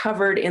another,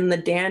 covered in the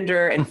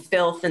dander and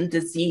filth and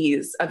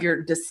disease of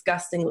your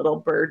disgusting little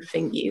bird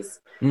fingies.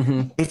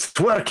 Mm-hmm. It's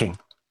working.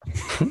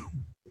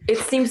 It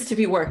seems to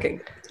be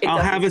working. I'll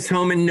have us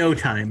home in no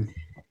time.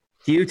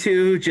 You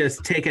two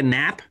just take a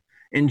nap.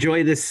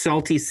 Enjoy this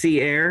salty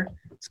sea air.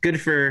 It's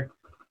good for,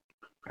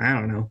 I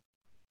don't know,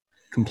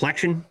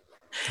 complexion.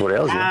 What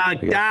else?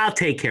 I'll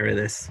take care of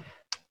this.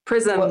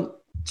 Prism,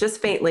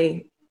 just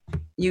faintly,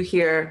 you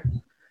hear,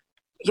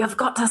 "You've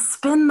got to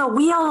spin the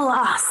wheel,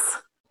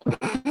 lass."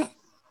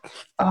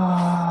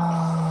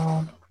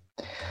 Oh.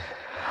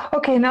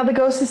 Okay, now the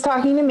ghost is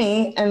talking to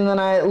me, and then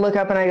I look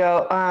up and I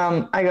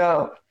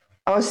go,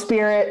 "Oh,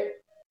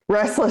 spirit,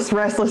 restless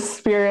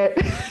spirit,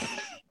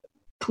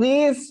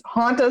 please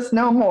haunt us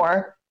no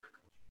more."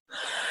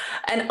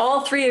 And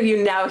all three of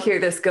you now hear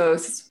this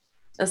ghost.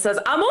 It says,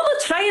 "I'm only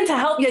trying to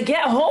help you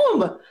get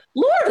home.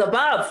 Lord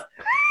above.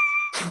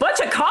 Bunch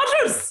of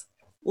codgers.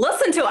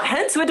 Listen to a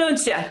hint, we don't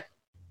you?"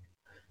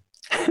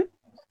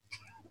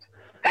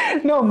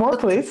 No more,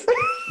 please.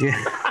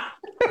 Yeah.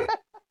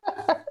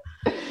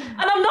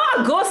 And I'm not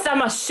a ghost,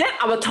 I'm a shit.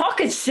 I'm a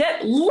talking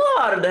shit.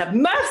 Lord have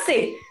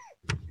mercy.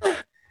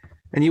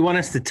 And you want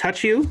us to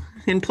touch you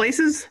in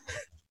places?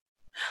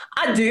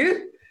 I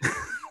do.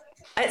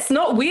 It's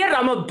not weird,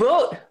 I'm a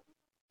boat.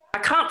 I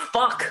can't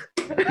fuck.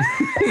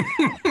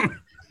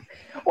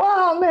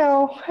 Wow,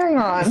 no, hang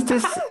on.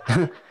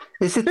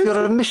 Is it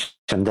your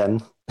mission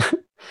then?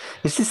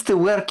 Is this the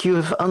work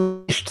you've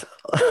unleashed?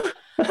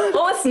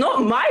 Oh, it's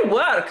not my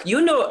work.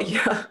 You know,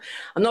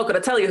 I'm not going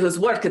to tell you whose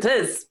work it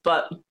is,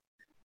 but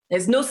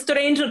it's no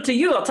stranger to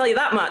you, I'll tell you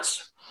that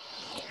much.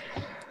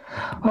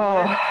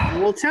 Oh,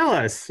 Well, tell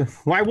us.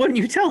 Why wouldn't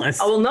you tell us?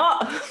 I will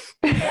not.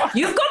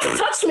 You've got to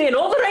touch me in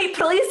all the right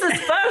places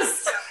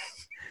first.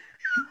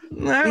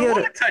 I don't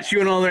want to touch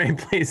you in all the right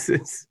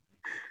places.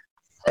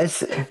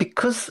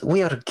 Because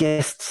we are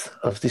guests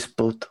of this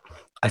boat,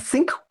 I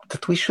think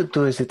that we should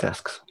do as it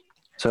asks.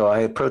 So I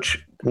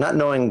approach, not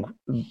knowing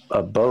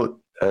a boat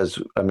as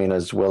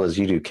well as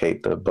you do,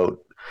 Kate, the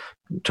boat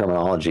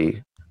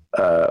terminology.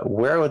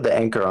 Where would the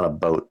anchor on a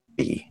boat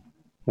be?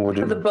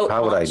 The boat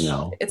how would I haunch.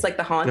 know? It's like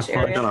the haunch The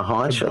area. On a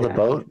haunch of the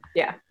boat?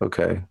 Yeah.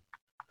 Okay.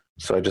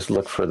 So I just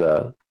look for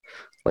the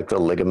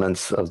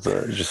ligaments of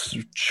just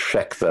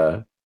check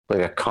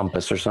like a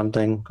compass or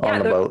something on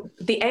the boat.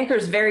 The anchor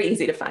is very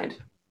easy to find.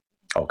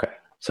 Okay.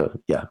 So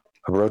yeah,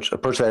 approach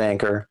that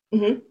anchor,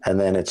 and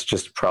then it's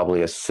just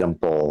probably a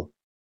simple,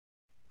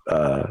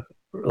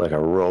 like a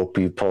rope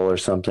you pull or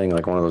something,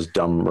 like one of those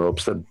dumb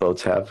ropes that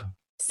boats have.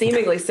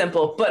 Seemingly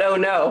simple, but oh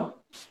no.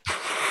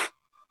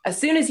 As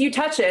soon as you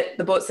touch it,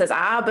 the boat says,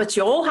 but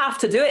you all have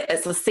to do it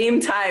at the same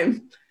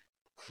time.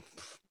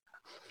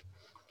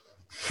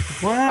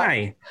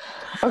 Why?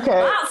 okay.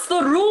 That's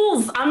the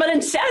rules. I'm an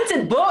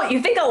enchanted boat.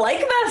 You think I like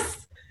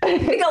this? You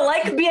think I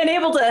like being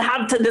able to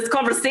have this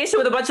conversation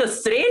with a bunch of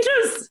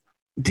strangers?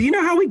 Do you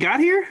know how we got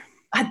here?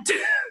 I do.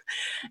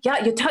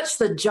 Yeah, you touch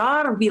the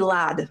jar, wee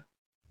lad.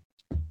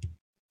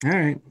 All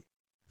right.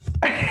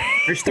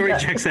 Her story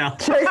checks out.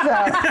 Checks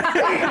out.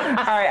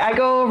 All right, I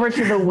go over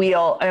to the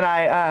wheel and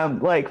I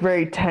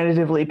very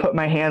tentatively put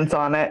my hands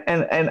on it,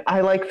 and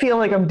I feel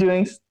like I'm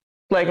doing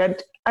I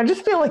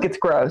just feel like it's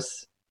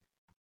gross.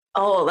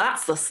 Oh,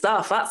 that's the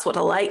stuff. That's what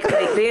I like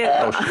right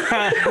there.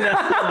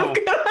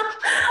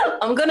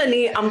 I'm gonna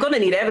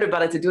need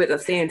everybody to do it at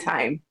the same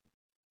time.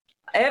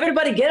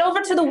 Everybody get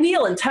over to the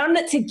wheel and turn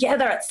it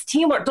together. It's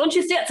teamwork. Don't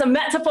you see it's a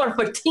metaphor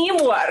for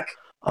teamwork?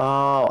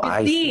 Oh,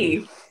 I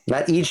see.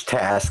 Not each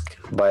task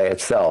by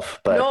itself,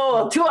 but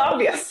no, too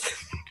obvious.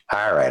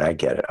 All right, I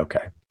get it.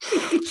 Okay.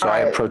 So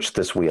I approach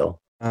this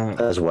wheel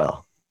as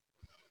well.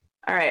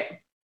 All right.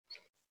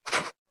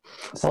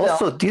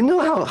 Also, do you know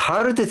how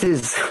hard it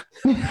is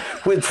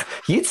with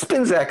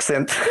Yitzpin's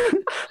accent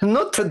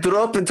not to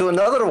drop into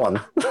another one?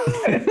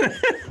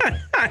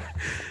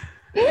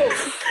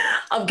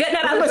 I'm getting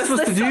it out What am I of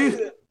supposed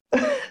the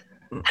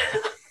to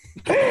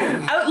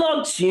system.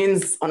 Outlawed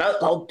tunes on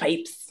outlawed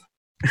pipes.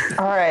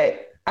 All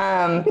right.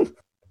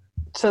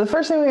 So the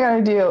first thing we got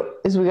to do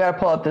is we got to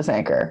pull up this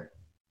anchor.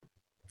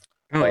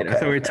 Oh, wait, I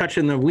thought we were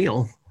touching the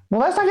wheel.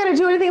 Well, that's not going to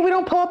do anything if we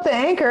don't pull up the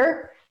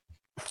anchor.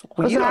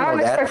 Well, you Listen, I don't don't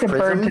know that, expect a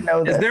bird to Prism.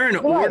 know this. Is there an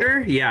What?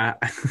 order? Yeah.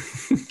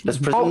 Does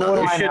Prism Oh, know what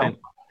do You I this? know? shouldn't.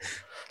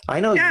 I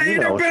know Yeah, you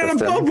you've know, never been on a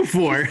Tristan. boat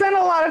before. Spend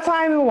a lot of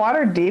time in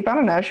water deep. I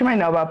don't know. She might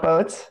know about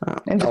boats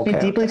and just be okay,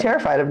 deeply okay.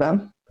 terrified of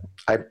them.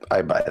 I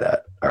buy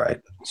that. All right.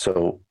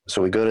 So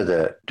we go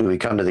to do we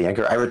come to the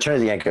anchor? I return to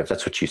the anchor if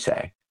that's what you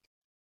say.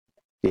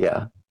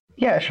 Yeah.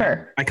 Yeah,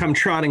 sure. I come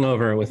trotting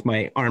over with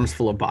my arms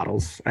full of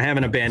bottles. I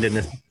haven't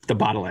abandoned the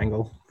bottle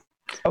angle.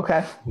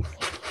 Okay.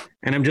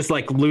 And I'm just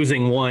like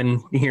losing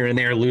one here and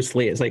there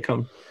loosely as I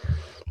come.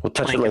 We'll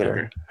touch it clanking later.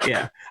 over.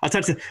 Yeah. I'll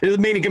touch it. It was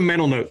made a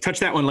mental note. Touch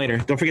that one later.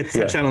 Don't forget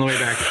to touch that on the way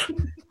back.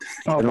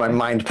 In my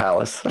mind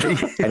palace. I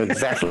know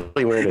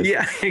exactly where it is.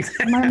 Yeah,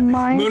 exactly. My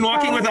mind.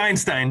 Moonwalking with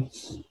Einstein.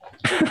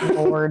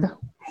 Lord.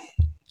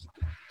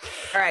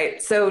 All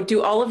right. So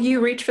do all of you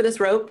reach for this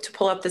rope to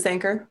pull up this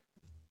anchor?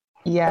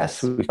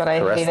 Yes, we but I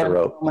caress hate the every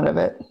rope. moment of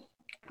it.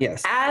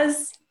 Yes.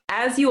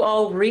 As you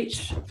all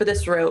reach for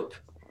this rope,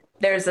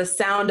 there's a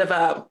sound of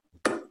a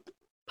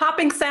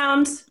popping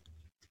sound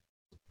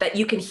that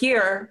you can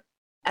hear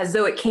as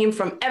though it came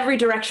from every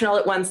direction all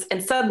at once,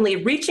 and suddenly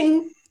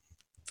reaching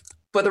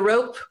for the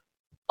rope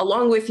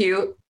along with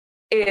you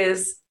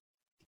is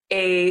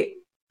a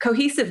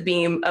cohesive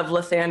beam of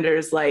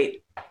Lathander's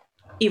light,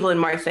 Evelyn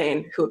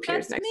Marthane, who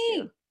appears That's next to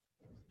you.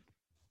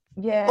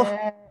 me.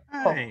 Yeah.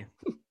 Hi.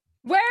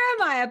 Where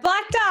am I? I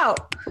blacked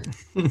out.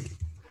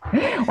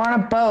 We're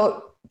on a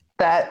boat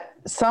that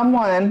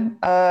someone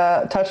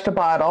touched a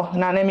bottle,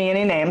 not naming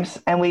any names,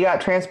 and we got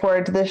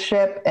transported to this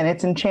ship, and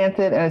it's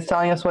enchanted, and it's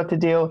telling us what to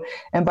do.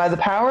 And by the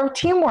power of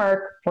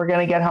teamwork, we're going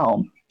to get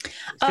home.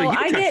 So you I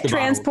touched get the bottle,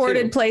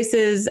 transported too.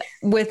 places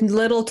with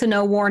little to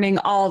no warning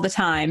all the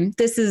time.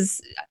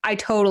 I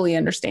totally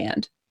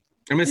understand.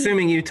 I'm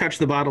assuming you touched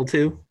the bottle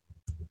too.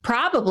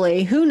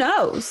 Probably. Who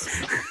knows?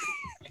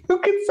 Who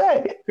can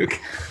say? Okay.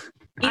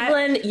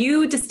 Evelyn,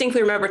 you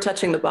distinctly remember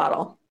touching the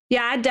bottle.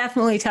 Yeah, I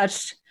definitely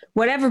touched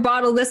whatever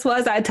bottle this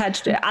was. I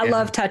touched it. I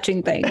love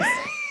touching things.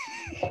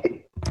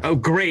 Oh,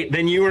 great.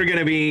 Then you were going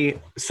to be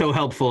so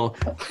helpful.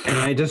 And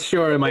I just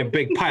show her my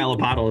big pile of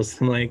bottles.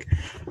 I'm like,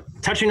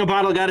 touching a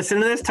bottle got us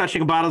into this.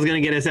 Touching a bottle is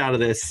going to get us out of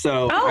this.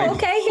 So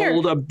okay, here.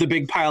 hold up the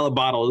big pile of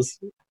bottles.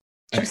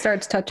 She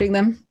starts touching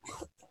them.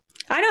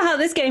 I know how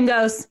this game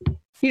goes.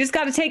 You just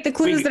got to take the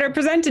clues that are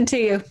presented to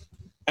you.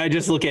 I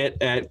just look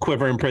at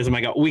Quiver and Prism.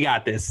 I go, we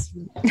got this.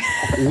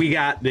 We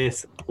got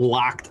this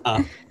locked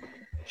up.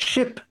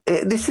 Ship,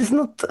 this is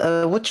not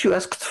what you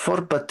asked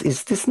for, but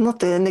is this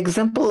not an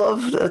example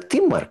of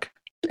teamwork?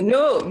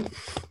 No,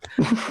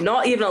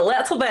 not even a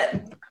little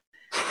bit.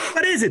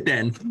 What is it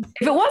then?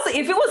 If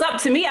it was up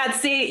to me, I'd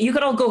say you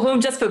could all go home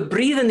just for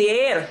breathing the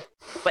air,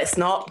 but it's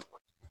not.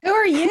 Who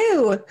are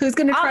you? Who's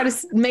going to try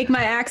to make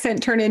my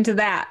accent turn into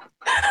that?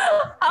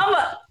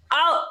 I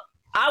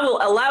will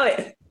allow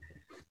it.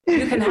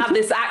 You can have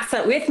this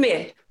accent with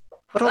me.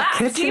 But I'll That's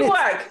catch it.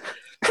 teamwork.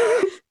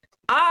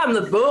 I'm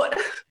the boat.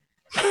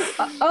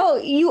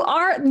 Oh, you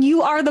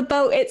are the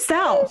boat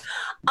itself.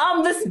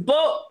 I'm this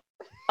boat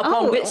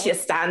upon which you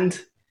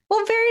stand.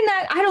 Well, very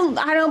nice.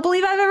 I don't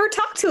believe I've ever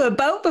talked to a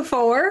boat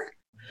before.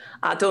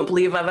 I don't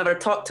believe I've ever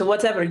talked to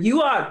whatever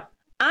you are.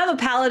 I'm a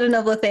paladin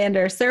of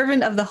Lathander,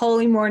 servant of the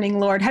Holy Morning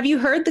Lord. Have you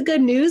heard the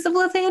good news of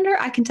Lathander?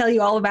 I can tell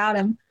you all about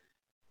him.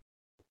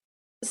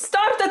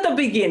 Start at the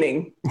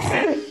beginning.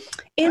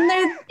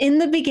 In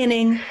the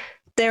beginning,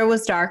 there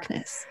was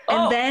darkness.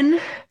 And then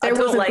there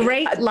was a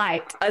great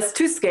light. It's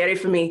too scary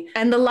for me.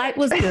 And the light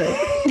was good.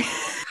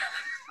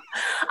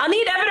 I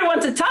need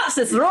everyone to touch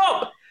this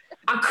rope.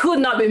 I could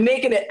not be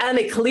making it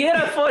any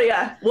clearer for you.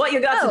 What you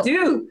got to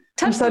do.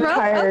 Touch the rope?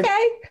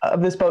 Okay.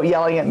 Of this boat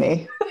yelling at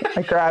me.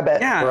 I grab it.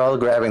 Yeah. We're all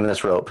grabbing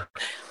this rope.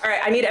 All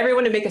right, I need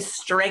everyone to make a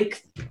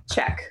strength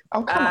check.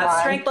 Oh, come on.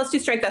 Strength. Let's do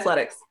strength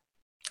athletics.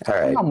 All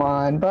right. Come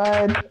on,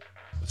 bud.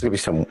 It's going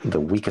to be the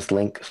weakest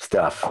link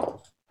stuff.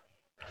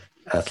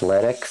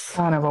 Athletics.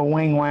 Son of a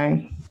wing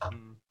wang.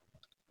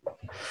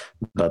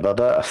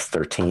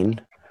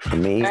 13 for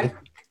me. Okay.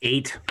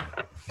 8.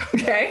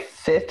 Okay.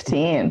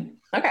 15.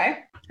 Okay.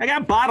 I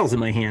got bottles in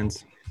my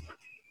hands.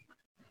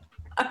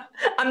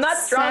 I'm not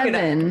strong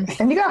enough. 7.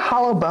 And you got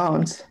hollow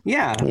bones.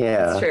 Yeah.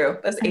 Yeah. That's true.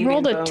 That's I avian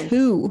rolled a bone.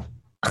 2.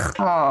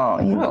 Oh,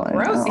 you Oh, don't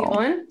gross, know.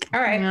 Evelyn.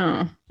 All right.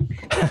 Yeah.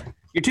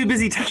 You're too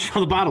busy touching all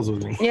the bottles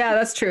with me. Yeah,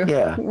 that's true.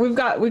 Yeah. We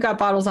got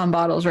bottles on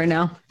bottles right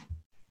now.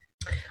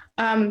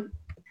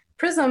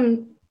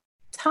 Prism,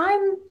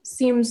 time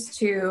seems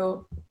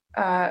to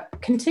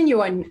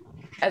continue on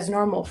as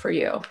normal for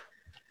you.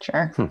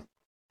 Sure.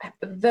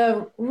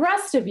 The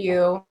rest of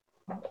you,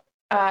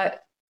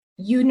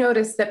 you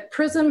notice that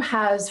Prism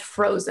has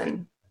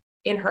frozen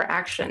in her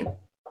action,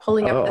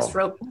 pulling up this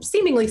rope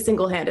seemingly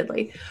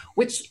single-handedly,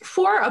 which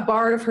for a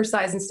bard of her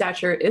size and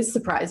stature is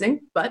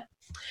surprising, but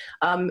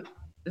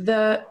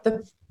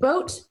the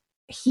boat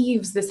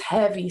heaves this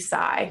heavy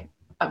sigh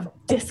of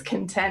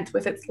discontent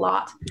with its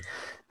lot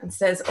and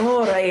says,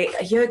 all right,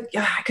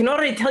 I can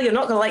already tell you're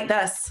not going to like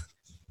this,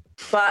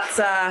 but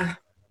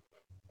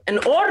in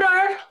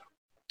order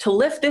to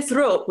lift this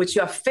rope, which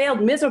you have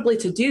failed miserably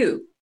to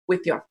do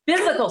with your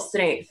physical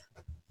strength,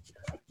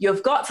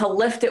 you've got to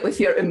lift it with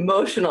your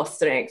emotional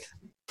strength.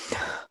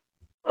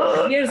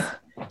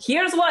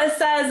 Here's what it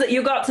says that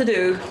you got to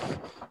do.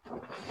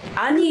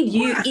 I need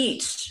you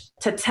each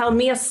to tell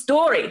me a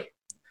story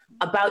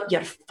about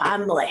your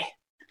family.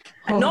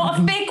 Not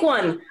a fake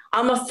one.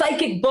 I'm a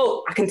psychic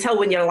boat. I can tell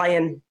when you're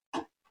lying.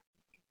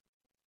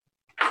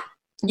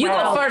 You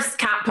go first,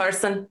 cat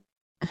person.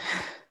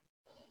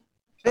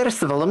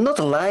 First of all, I'm not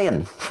a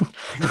lion.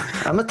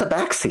 I'm a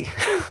tabaxi.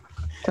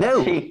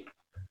 No.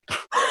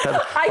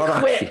 I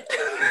quit.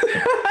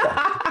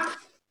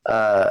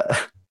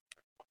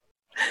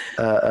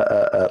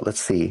 Let's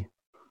see.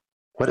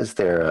 What is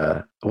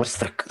there? What's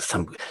there?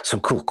 Some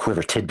cool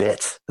quiver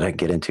tidbits that I can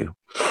get into.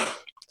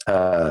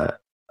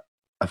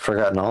 I've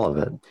forgotten all of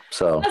it.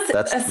 So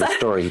that's the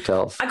story he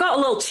tells. I got a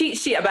little cheat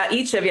sheet about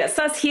each of you. It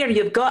says here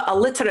you've got a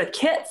litter of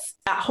kits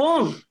at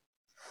home.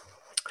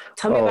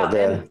 Tell me about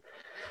them.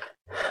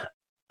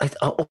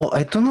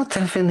 I do not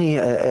have any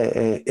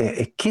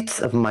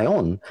kids of my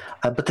own,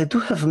 but I do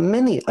have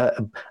many,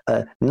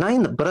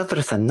 9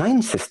 brothers and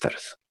 9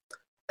 sisters.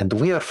 And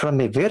we are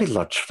from a very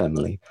large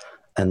family.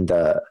 And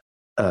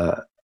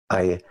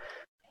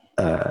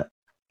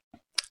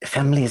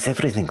family is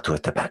everything to a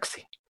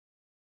tabaxi.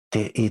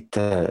 It's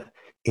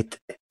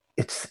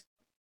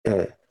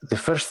the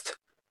first,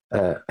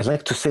 I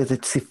like to say that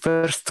it's the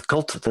first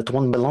cult that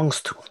one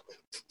belongs to.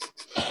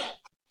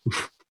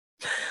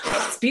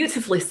 That's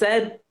beautifully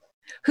said.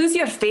 Who's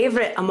your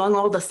favorite among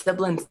all the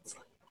siblings?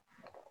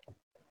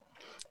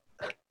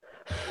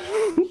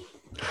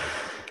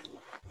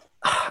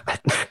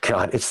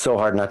 God, it's so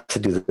hard not to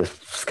do the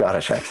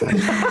Scottish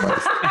accent.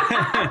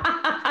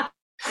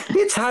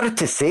 It's hard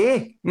to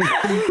say.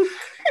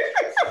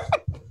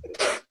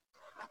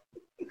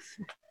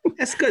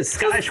 That's good.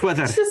 Scottish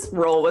weather. Just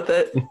roll with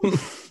it.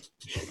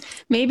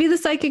 Maybe the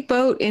psychic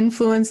boat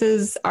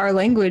influences our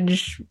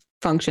language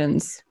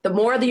functions. The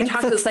more that you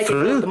talk to the psychic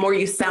boat, the more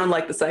you sound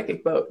like the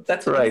psychic boat.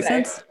 That's what right. Makes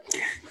sense.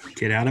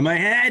 Get out of my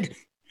head.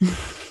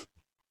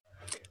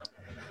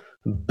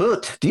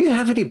 But do you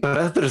have any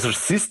brothers or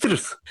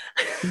sisters?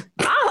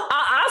 I'll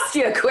ask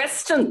you a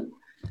question.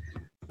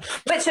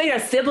 Which of your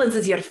siblings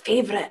is your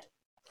favorite?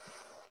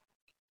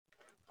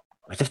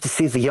 I'd have to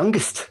say the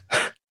youngest.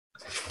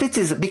 That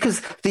is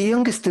because the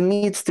youngest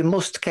needs the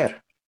most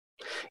care.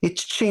 It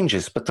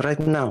changes, but right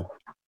now,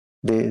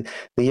 the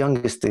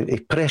youngest, a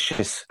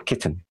precious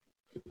kitten,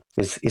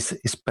 is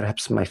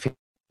perhaps my favorite.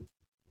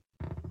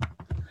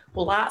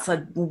 Well, that's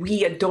a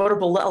wee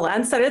adorable little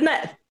answer, isn't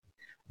it?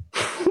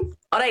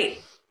 All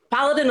right,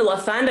 Paladin of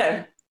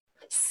Lathander.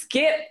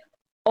 Skip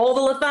all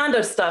the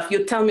Lathander stuff.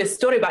 You tell me a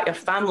story about your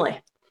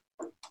family.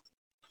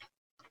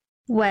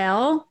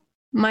 Well,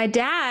 my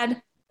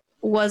dad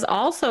was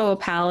also a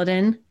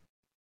paladin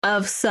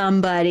of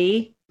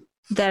somebody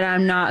that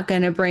I'm not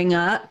going to bring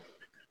up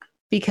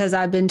because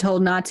I've been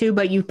told not to,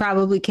 but you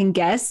probably can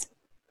guess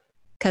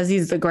because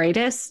he's the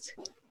greatest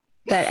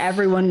that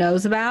everyone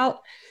knows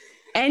about.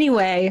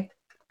 Anyway,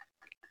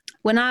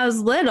 when I was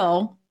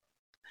little,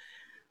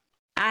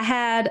 I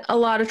had a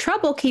lot of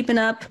trouble keeping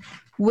up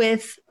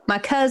with my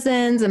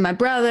cousins and my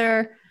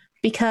brother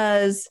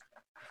because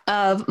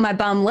of my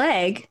bum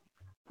leg.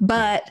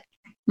 But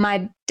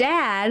my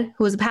dad,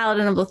 who was a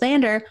paladin of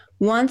Lathander,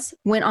 once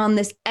went on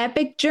this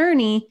epic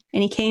journey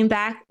and he came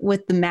back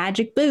with the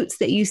magic boots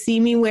that you see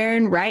me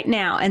wearing right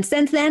now. And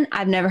since then,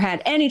 I've never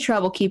had any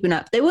trouble keeping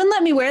up. They wouldn't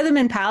let me wear them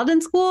in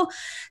paladin school,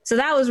 so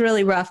that was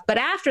really rough. But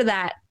after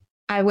that,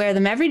 I wear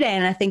them every day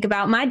and I think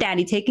about my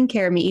daddy taking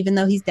care of me, even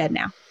though he's dead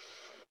now.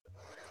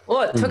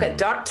 Oh, it took a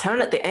dark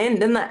turn at the end,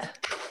 didn't it?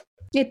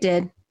 It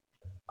did.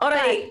 All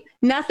right.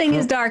 But nothing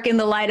is dark in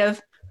the light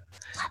of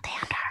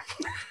Lathander.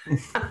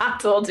 I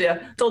told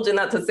you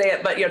not to say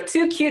it, but you're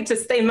too cute to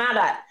stay mad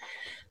at.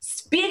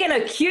 Speaking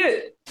of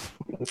cute,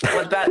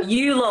 what about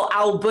you, little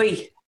owl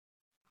boy?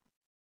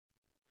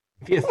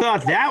 If you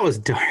thought that was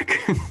dark.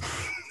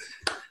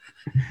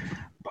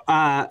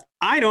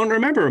 I don't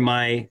remember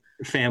my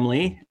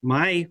family.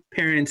 My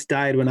parents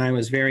died when I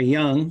was very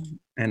young,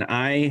 and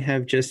I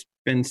have just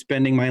been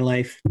spending my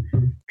life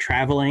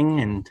traveling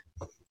and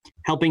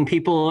helping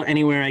people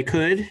anywhere I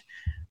could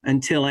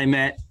until I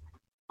met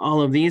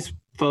all of these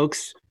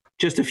folks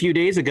just a few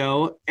days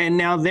ago, and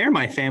now they're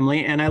my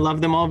family, and I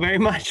love them all very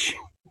much.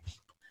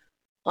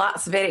 Well,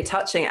 that's very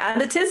touching,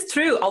 and it is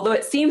true, although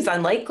it seems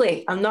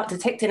unlikely. I'm not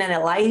detecting any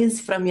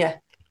lies from you.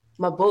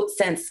 My boat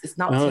sense is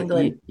not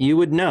tingling. You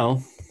would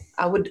know.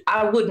 I would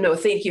know.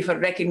 Thank you for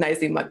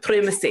recognizing my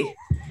primacy.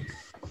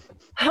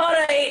 All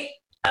right.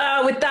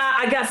 With that,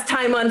 I guess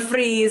time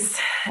unfreezes,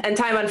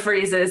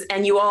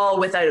 and you all,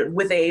 with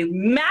a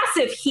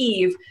massive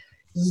heave,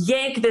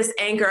 yank this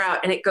anchor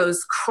out, and it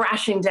goes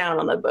crashing down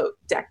on the boat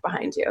deck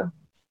behind you.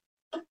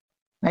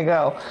 I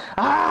go,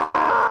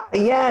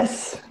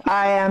 yes,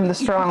 I am the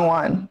strong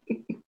one.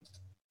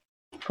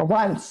 For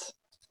once.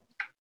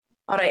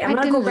 All right, I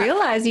didn't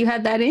realize you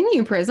had that in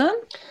you, Prism.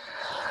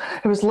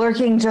 It was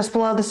lurking just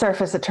below the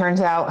surface, it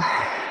turns out.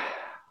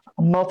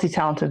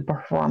 multi-talented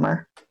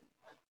performer.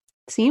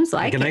 Seems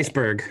Like like an it.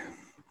 iceberg.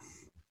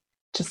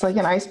 Just like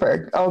an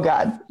iceberg. Oh,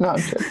 God. No,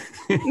 I'm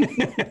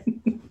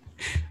kidding.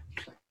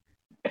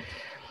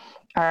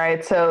 All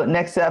right. So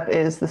next up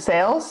is the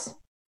sales.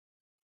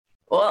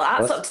 Well,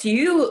 that's What? up to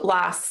you,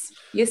 lass.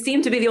 You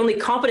seem to be the only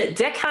competent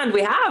deckhand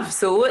we have.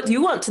 So what do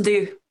you want to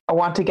do? I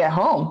want to get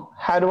home.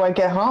 How do I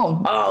get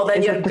home? Oh, then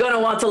Is you're it the- going to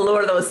want to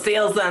lower those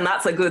sails then.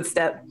 That's a good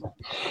step.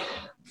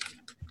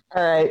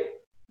 All right.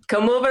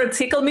 Come over and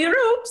tickle me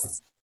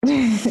ropes.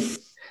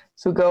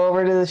 So go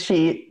over to the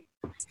sheet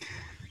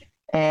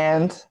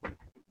and,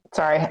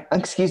 sorry,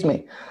 excuse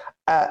me,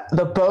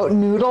 the boat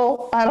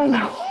noodle. I don't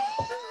know.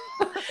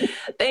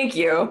 Thank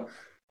you.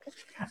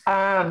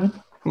 And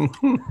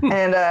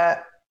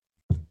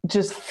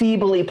just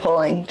feebly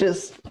pulling,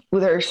 just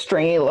with her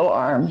stringy little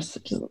arms.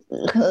 Just,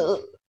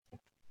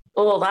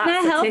 Oh, that's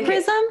Can I a help, ticket.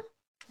 Prism?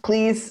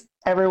 please,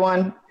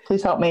 everyone,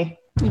 please help me.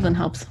 Evelyn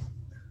helps.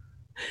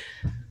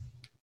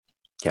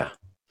 Yeah.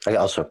 I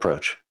also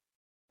approach.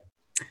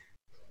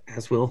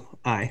 As will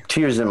I.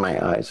 Tears in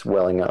my eyes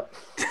welling up.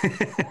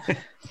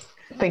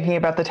 Thinking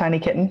about the tiny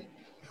kitten.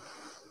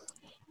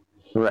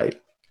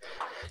 Right.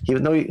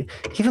 Even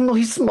though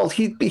he's small,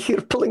 he'd be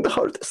here pulling the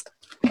hardest.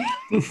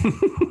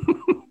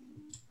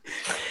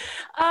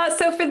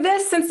 So for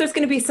this, since there's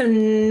going to be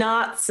some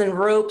knots and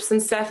ropes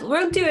and stuff,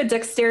 we'll do a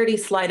dexterity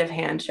sleight of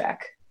hand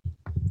check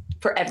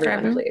for everyone,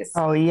 everyone? please.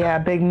 Oh, yeah,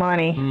 big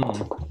money.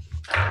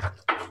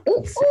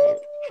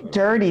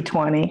 Dirty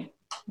 20.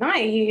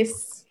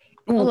 Nice.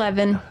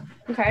 11.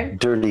 Okay.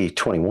 Dirty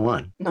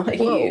 21. Nice.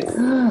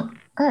 All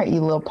right,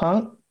 you little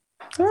punk.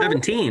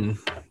 17.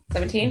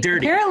 17.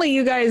 Dirty. Apparently,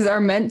 you guys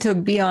are meant to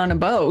be on a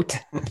boat.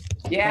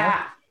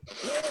 Yeah.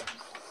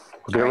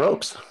 We'll get our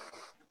ropes.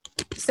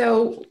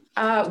 So,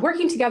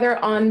 working together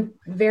on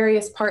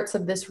various parts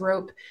of this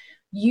rope,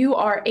 you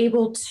are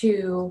able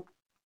to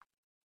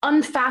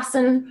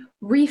unfasten,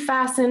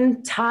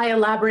 refasten, tie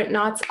elaborate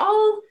knots.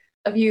 All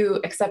of you,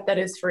 except that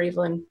is for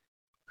Evelyn,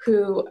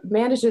 who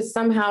manages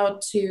somehow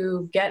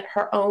to get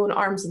her own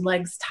arms and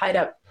legs tied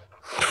up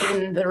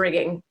in the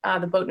rigging,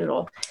 the boat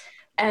noodle.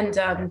 And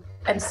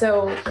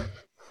so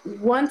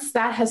once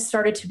that has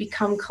started to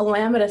become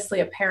calamitously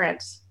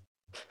apparent,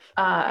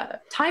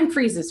 time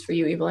freezes for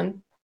you,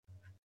 Evelyn.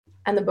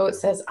 And the boat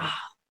says,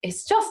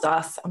 it's just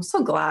us. I'm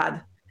so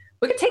glad.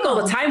 We can take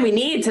all the time we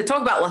need to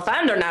talk about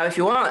Lathander now if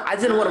you want. I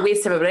didn't want to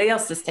waste everybody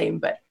else's time,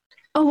 but...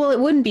 Oh, well, it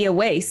wouldn't be a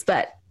waste,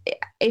 but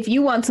if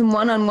you want some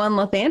one-on-one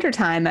Lathander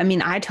time, I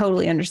mean, I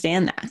totally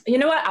understand that. You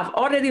know what? I've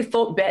already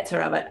thought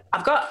better of it.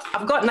 I've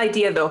got an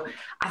idea, though.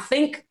 I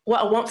think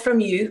what I want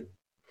from you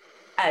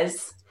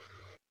is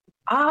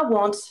I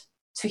want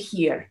to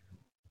hear,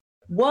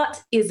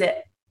 what is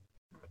it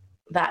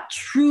that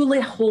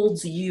truly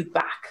holds you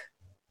back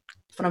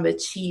from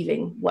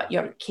achieving what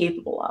you're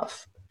capable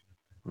of?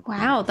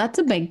 Wow, that's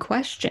a big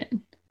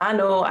question. I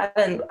know I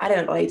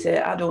didn't write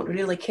it. I don't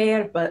really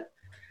care, but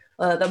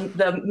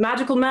the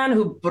magical man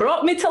who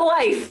brought me to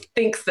life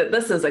thinks that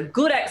this is a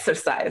good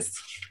exercise.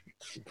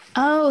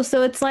 Oh,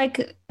 so it's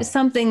like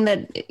something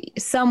that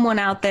someone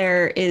out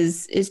there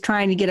is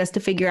trying to get us to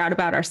figure out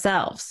about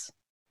ourselves.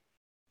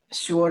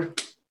 Sure.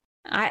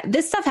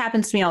 This stuff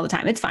happens to me all the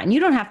time. It's fine. You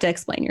don't have to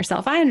explain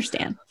yourself. I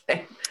understand.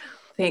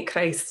 Thank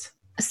Christ.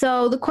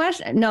 So the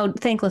question, no,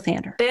 thank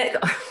Lathander.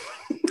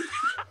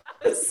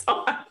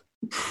 Sorry.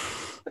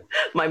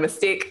 My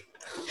mistake.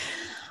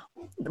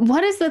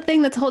 What is the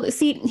thing that's holding?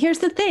 See, here's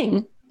the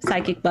thing,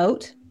 Psychic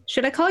Boat.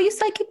 Should I call you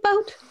Psychic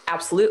Boat?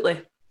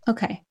 Absolutely.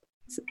 Okay.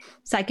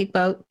 Psychic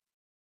Boat.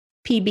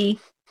 PB,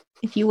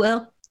 if you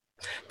will.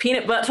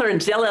 Peanut butter and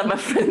jelly are my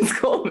friends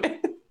call me.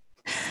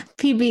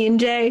 PB and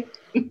J.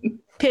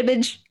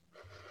 Pibbage.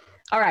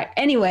 All right.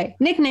 Anyway,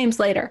 nicknames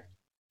later.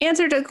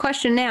 Answer to the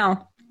question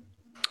now.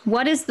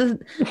 What is the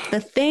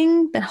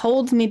thing that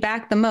holds me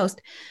back the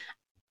most?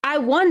 I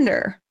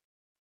wonder,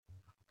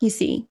 you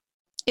see,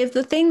 if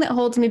the thing that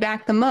holds me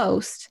back the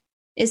most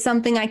is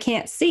something I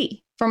can't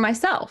see for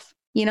myself,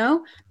 you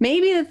know?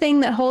 Maybe the thing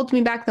that holds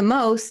me back the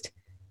most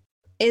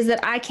is that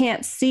I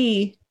can't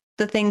see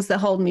the things that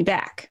hold me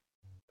back.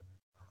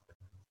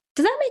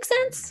 Does that make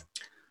sense?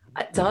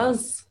 It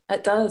does.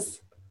 It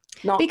does.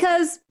 Not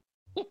Because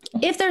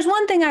if there's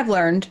one thing I've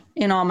learned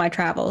in all my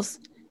travels,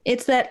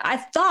 it's that I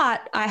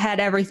thought I had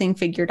everything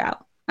figured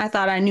out. I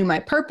thought I knew my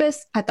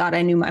purpose. I thought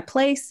I knew my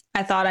place.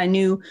 I thought I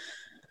knew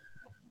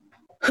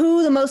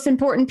who the most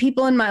important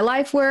people in my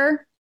life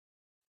were.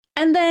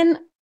 And then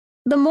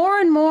the more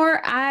and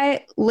more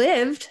I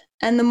lived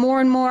and the more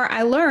and more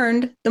I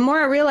learned, the more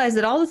I realized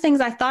that all the things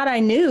I thought I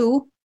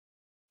knew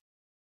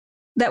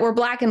that were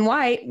black and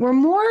white were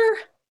more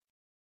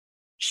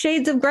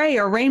shades of gray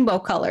or rainbow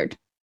colored,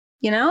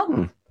 you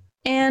know?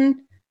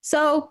 And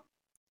so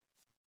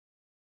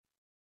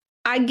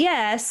I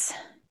guess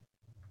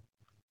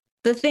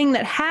the thing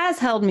that has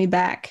held me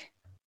back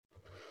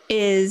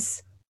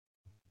is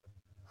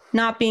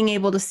not being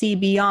able to see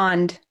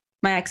beyond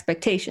my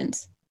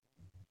expectations.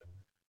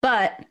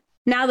 But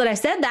now that I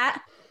said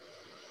that,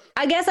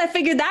 I guess I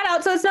figured that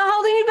out, so it's not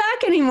holding me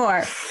back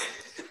anymore.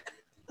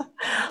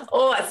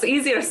 Oh, it's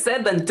easier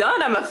said than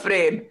done, I'm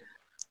afraid.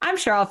 I'm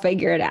sure I'll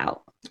figure it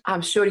out.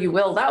 I'm sure you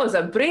will. That was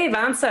a brave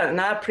answer, and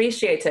I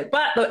appreciate it.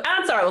 But the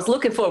answer I was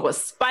looking for was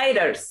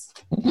spiders.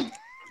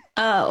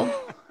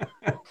 Oh.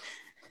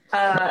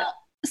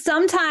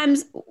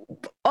 Sometimes,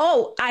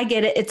 I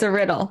get it. It's a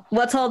riddle.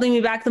 What's holding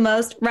me back the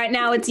most? Right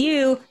now, it's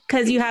you,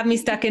 because you have me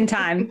stuck in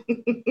time.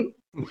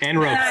 And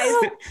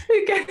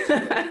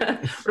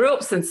ropes.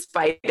 Ropes and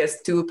spiders,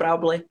 too,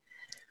 probably.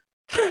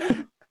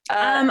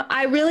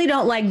 I really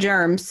don't like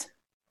germs.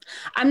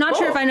 I'm not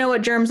sure if I know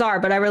what germs are,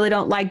 but I really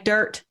don't like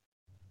dirt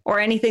or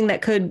anything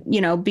that could,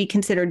 be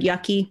considered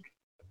yucky.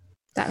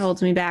 That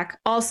holds me back.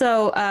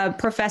 Also,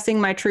 professing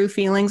my true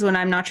feelings when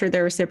I'm not sure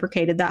they're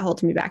reciprocated, that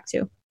holds me back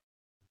too.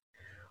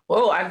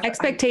 Whoa,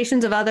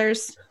 expectations of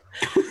others.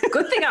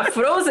 Good thing I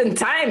froze in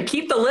time.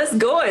 Keep the list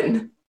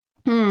going.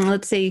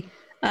 Let's see.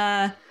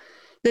 The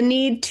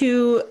need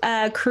to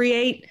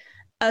create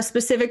a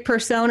specific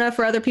persona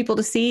for other people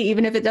to see,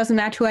 even if it doesn't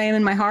match who I am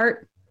in my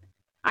heart.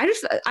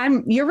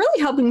 You're really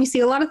helping me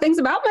see a lot of things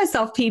about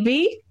myself,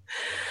 PB.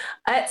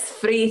 It's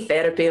free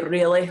therapy,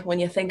 really, when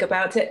you think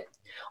about it.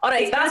 All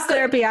right, that's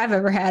therapy I've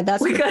ever had.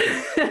 We got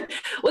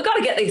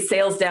to get these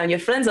sales down. Your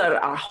friends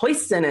are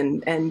hoisting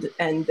and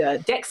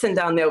Dexon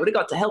down there. We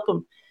got to help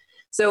them.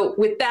 So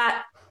with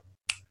that,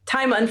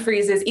 time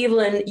unfreezes.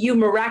 Evelyn, you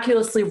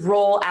miraculously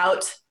roll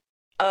out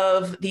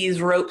of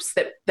these ropes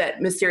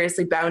that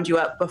mysteriously bound you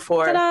up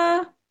before.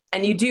 Ta-da!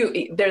 And you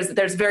do.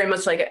 There's very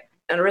much like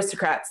an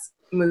aristocrat's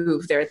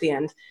move there at the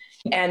end.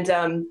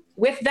 And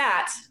with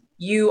that,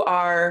 you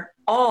are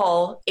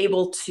all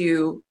able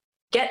to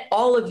get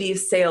all of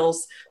these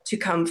sails to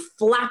come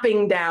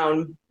flapping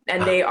down,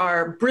 and they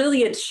are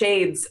brilliant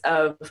shades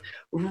of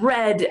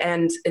red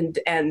and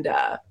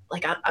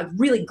like a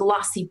really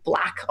glossy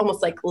black,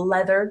 almost like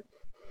leather.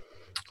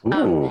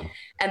 And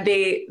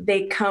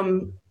they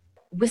come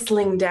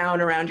whistling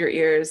down around your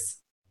ears,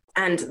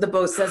 and the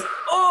boat says,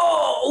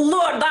 "Oh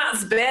Lord,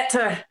 that's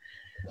better."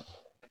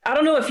 I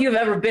don't know if you've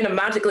ever been a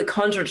magically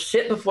conjured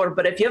ship before,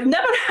 but if you've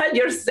never had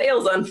your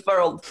sails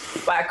unfurled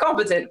by a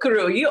competent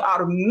crew, you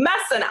are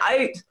messing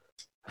out.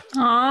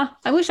 Aw,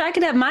 I wish I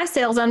could have my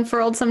sails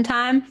unfurled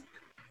sometime.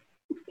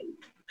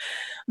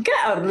 Get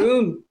a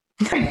room.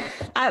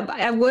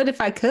 I would if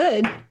I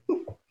could.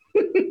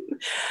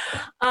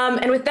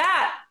 And with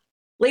that,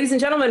 ladies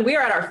and gentlemen, we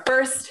are at our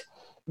first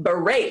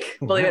break,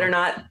 believe it or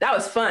not. That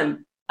was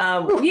fun.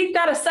 We've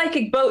got a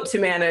psychic boat to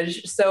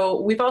manage,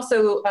 so we've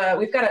also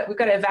we've got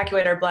to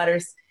evacuate our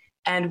bladders,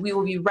 and we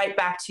will be right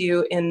back to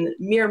you in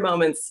mere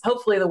moments.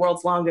 Hopefully, the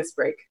world's longest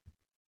break,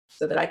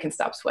 so that I can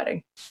stop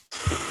sweating.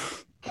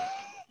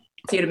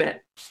 See you in a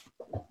minute.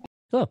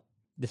 Hello,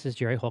 this is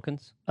Jerry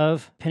Hawkins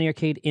of Penny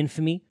Arcade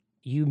Infamy.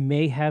 You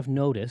may have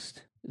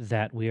noticed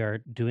that we are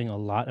doing a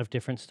lot of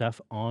different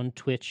stuff on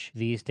Twitch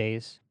these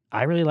days.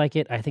 I really like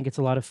it. I think it's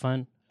a lot of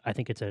fun. I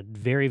think it's a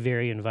very,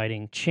 very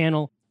inviting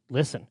channel.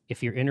 Listen,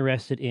 if you're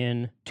interested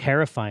in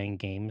terrifying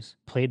games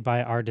played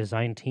by our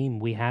design team,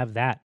 we have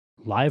that.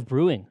 Live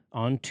brewing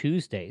on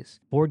Tuesdays,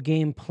 board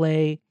game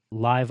play,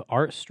 live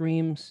art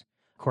streams.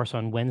 Of course,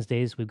 on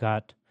Wednesdays, we've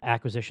got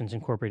Acquisitions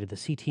Incorporated, the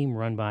C team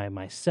run by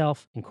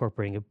myself,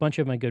 incorporating a bunch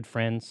of my good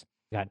friends.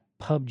 We got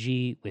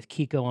PUBG with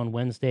Kiko on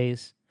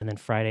Wednesdays. And then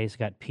Fridays,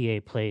 got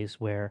PA Plays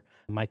where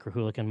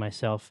Microhoolic and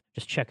myself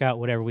just check out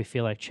whatever we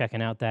feel like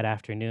checking out that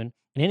afternoon.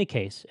 In any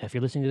case, if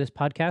you're listening to this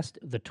podcast,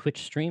 the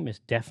Twitch stream is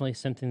definitely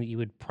something that you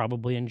would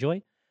probably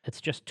enjoy. It's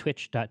just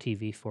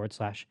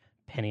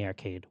twitch.tv/Penny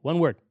Arcade. One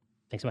word.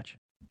 Thanks so much.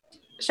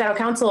 Shadow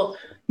Council,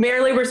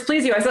 Mayor Labors,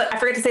 please you. I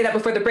forgot to say that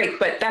before the break,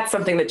 but that's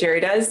something that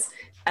Jerry does.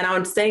 And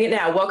I'm saying it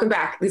now. Welcome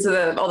back. These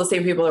are all the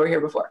same people that were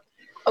here before.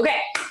 Okay.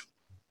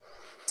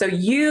 So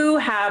you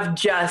have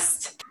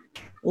just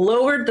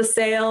lowered the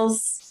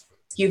sails.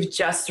 You've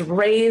just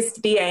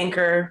raised the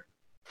anchor.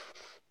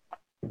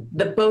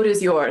 The boat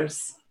is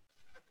yours.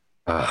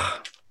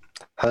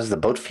 How's the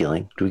boat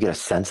feeling? Do we get a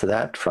sense of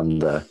that from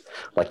the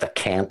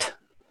cant?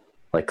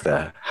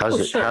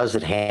 How's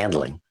it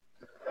handling?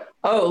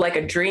 Oh, like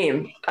a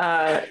dream.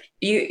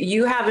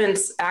 You haven't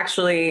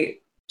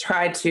actually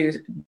tried to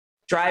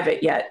drive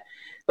it yet,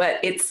 but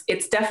it's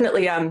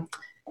definitely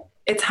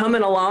it's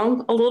humming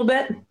along a little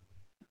bit.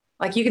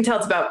 Like you can tell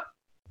it's about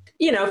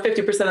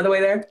 50% of the way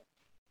there.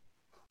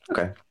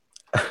 Okay.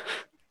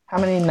 How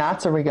many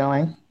knots are we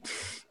going?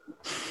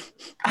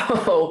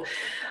 Oh,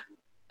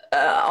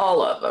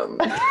 all of them.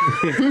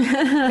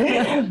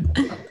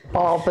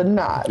 All the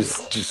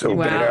knots. Just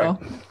Wow.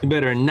 You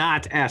better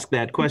not ask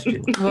that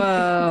question.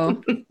 Whoa.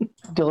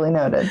 Duly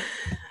noted.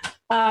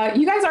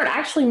 You guys aren't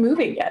actually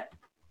moving yet.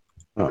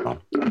 Uh-oh.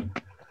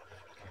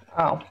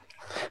 Oh.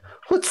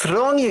 What's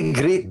wrong, you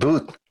great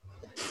boot?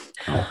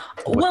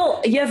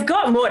 Well, you've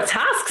got more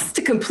tasks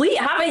to complete,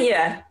 haven't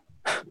you?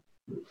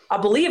 I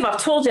believe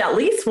I've told you at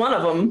least one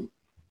of them.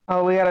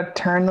 Oh, we gotta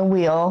turn the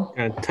wheel.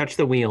 Touch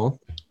the wheel.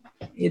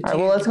 All right,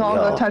 well, let's all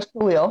go touch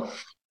the wheel.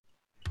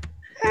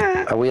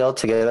 Are we all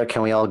together?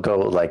 Can we all go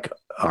like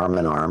arm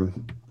in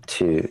arm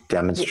to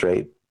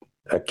demonstrate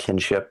a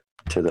kinship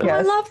to the?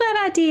 I love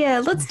that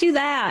idea. Let's do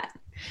that.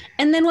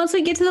 And then once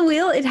we get to the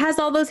wheel, it has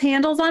all those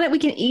handles on it. We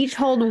can each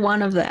hold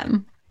one of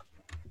them.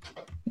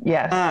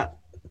 Yes.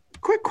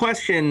 Quick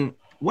question.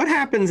 What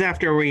happens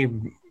after we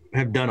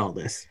have done all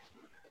this?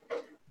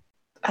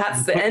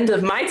 That's the end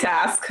of my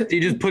task. Do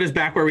you just put us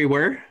back where we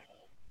were?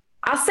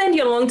 I'll send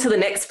you along to the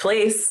next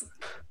place.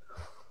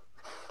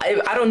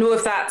 I don't know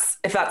if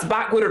that's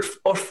backward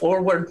or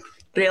forward,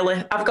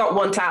 really. I've got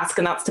one task,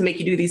 and that's to make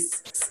you do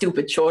these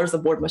stupid chores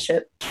aboard my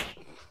ship.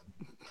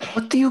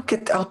 What do you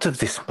get out of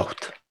this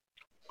boat?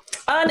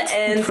 An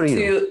end for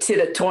you? to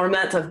the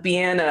torment of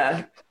being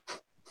a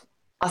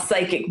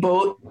psychic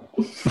boat.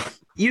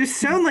 You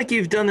sound like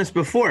you've done this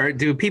before.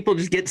 Do people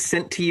just get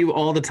sent to you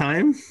all the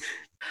time?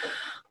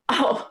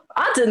 Oh,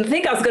 I didn't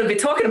think I was going to be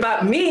talking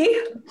about me.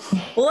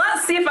 Well,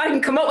 let's see if I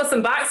can come up with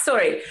some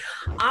backstory.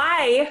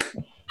 I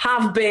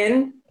have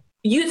been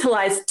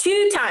utilized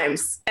 2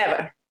 times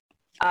ever.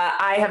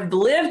 I have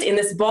lived in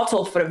this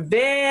bottle for a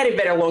very,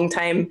 very long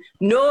time.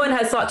 No one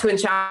has sought to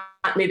enchant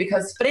me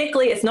because,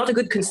 frankly, it's not a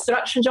good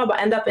construction job. I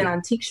end up in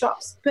antique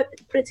shops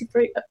pretty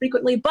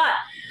frequently. But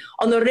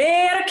on the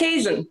rare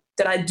occasion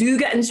that I do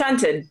get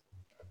enchanted,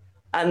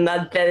 and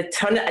it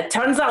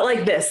turns out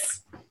like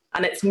this,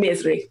 and it's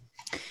misery.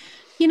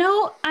 You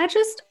know,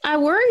 I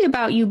worry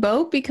about you,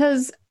 Bo,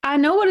 because I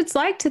know what it's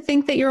like to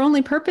think that your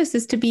only purpose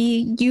is to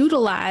be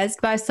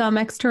utilized by some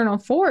external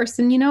force.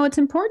 And, you know, it's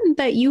important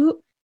that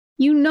you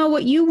know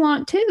what you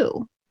want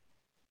too.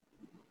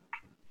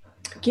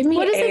 Give me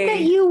what is it that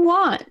you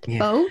want,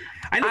 Bo?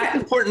 I think it's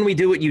important we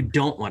do what you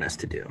don't want us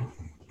to do.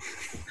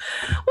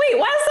 Wait,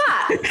 what's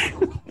that?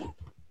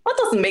 That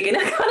doesn't make any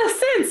kind of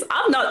sense.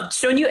 I've not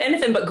shown you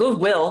anything but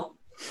goodwill.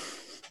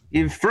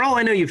 For all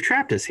I know, you've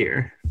trapped us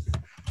here.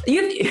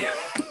 You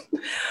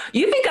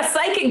think a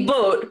psychic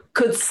boat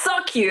could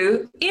suck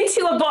you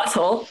into a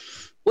bottle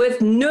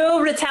with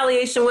no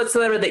retaliation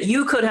whatsoever that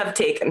you could have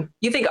taken?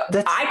 You think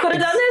I could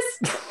have done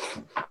this?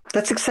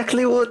 That's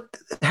exactly what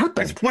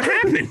happened. That's what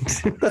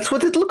happened. That's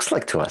what it looks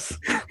like to us.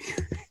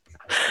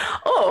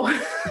 Oh,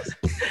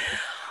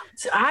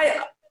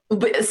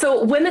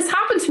 so when this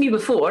happened to me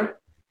before,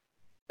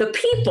 the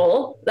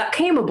people that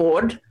came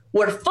aboard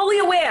were fully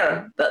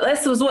aware that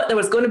this was what there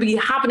was going to be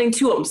happening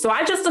to them. So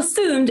I just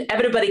assumed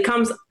everybody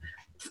comes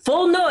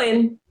full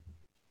knowing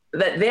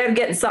that they're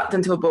getting sucked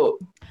into a boat.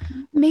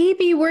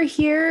 Maybe we're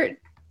here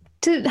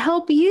to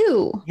help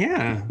you.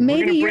 Yeah.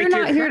 Maybe you're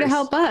not here to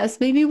help us.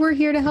 Maybe we're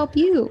here to help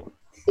you.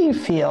 How do you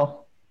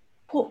feel?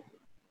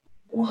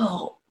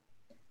 Well,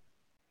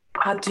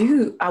 I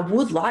do. I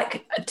would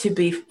like to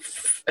be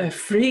a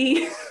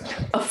free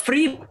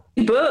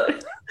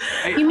boat.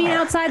 You mean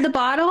outside the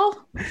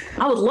bottle?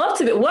 I would love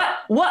to be.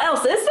 What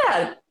else is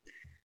there?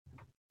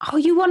 Oh,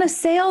 you want to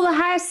sail the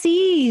high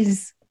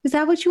seas? Is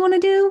that what you want to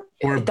do?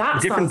 Or a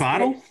different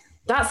bottle? Great.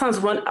 That sounds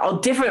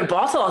different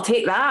bottle. I'll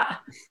take that.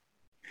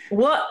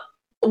 What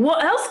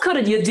else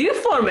could you do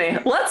for me?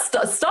 Let's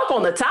stop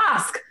on the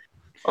task.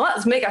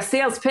 Let's make a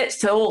sales pitch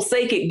to old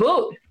psychic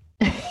boat.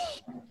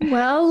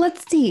 Well,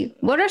 let's see.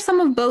 What are some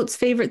of Boat's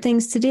favorite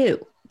things to do?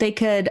 They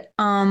could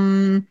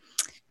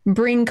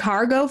bring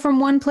cargo from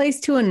one place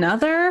to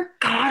another.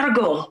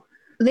 Cargo.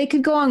 They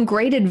could go on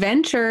great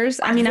adventures.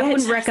 I mean, I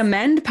wouldn't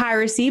recommend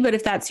piracy, but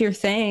if that's your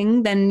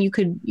thing, then you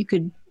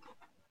could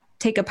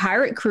take a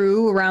pirate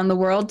crew around the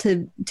world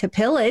to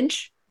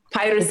pillage.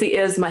 Piracy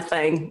is my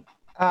thing.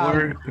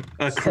 Or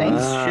a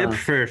cruise ship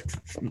for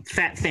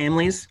fat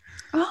families.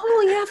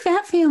 Oh, yeah,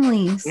 fat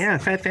families. Yeah,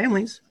 fat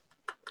families.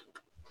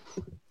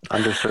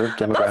 Underserved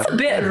demographic. That's a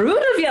bit rude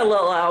of you,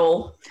 little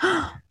owl.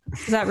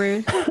 Is that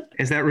rude?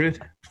 Is that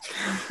rude?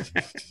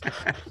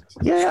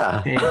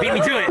 Yeah. Hey, beat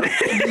me to it.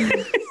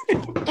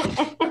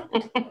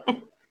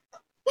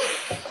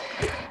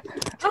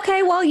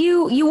 Okay, well,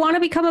 you want to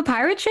become a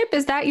pirate ship?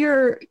 Is that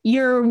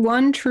your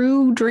one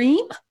true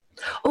dream?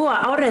 Oh,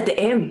 I already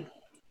am.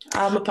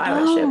 I'm a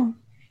pirate ship.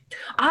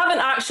 I haven't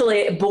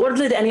actually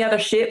boarded any other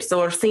ships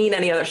or seen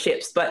any other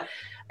ships, but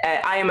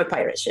I am a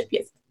pirate ship,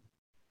 yes.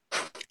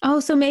 Oh,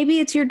 so maybe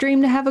it's your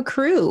dream to have a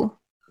crew.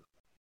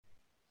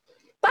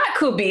 That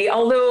could be,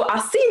 although I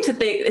seem to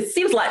think, it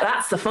seems like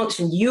that's the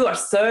function you are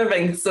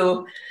serving,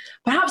 so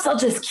perhaps I'll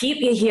just keep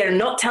you here and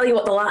not tell you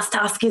what the last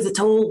task is at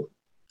all.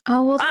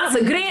 Oh, well, that's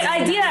a great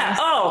idea.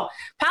 Oh,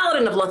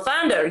 Paladin of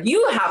Lathander,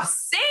 you have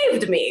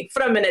saved me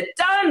from an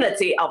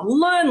eternity of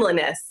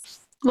loneliness.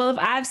 Well, if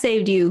I've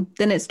saved you,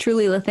 then it's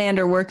truly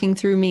Lathander working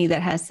through me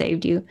that has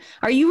saved you.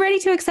 Are you ready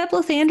to accept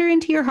Lathander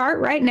into your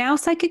heart right now,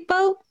 Psychic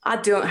Boat? I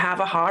don't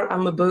have a heart.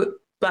 I'm a boat,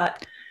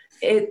 but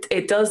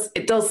it does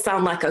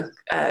sound like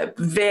a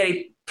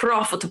very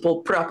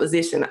profitable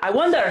proposition. I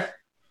wonder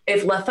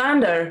if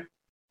Lathander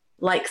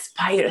likes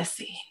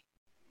piracy.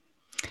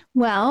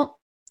 Well,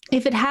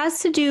 if it has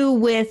to do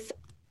with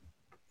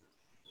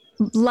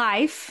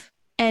life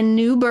and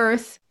new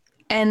birth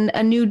and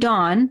a new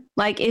dawn,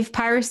 like if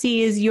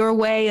piracy is your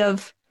way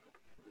of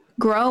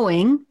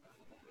growing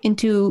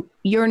into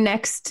your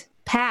next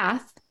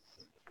path,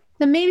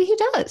 then maybe he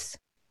does.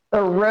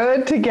 The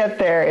road to get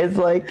there is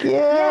like,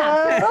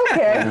 yeah.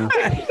 Okay.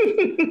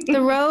 The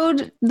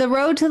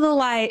road to the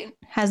light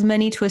has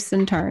many twists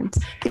and turns.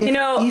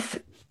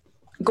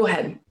 Go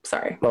ahead.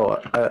 Sorry.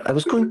 I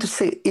was going to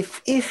say,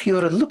 if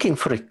you're looking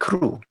for a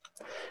crew,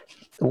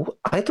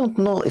 I don't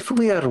know if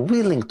we are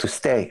willing to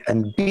stay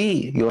and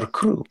be your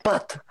crew,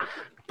 but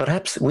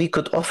perhaps we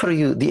could offer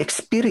you the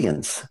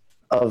experience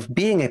of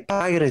being a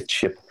pirate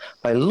ship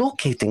by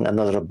locating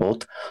another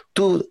boat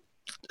to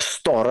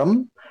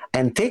storm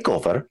and take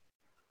over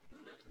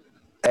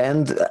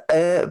and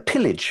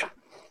pillage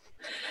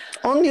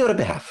on your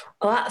behalf.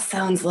 Well, that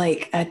sounds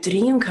like a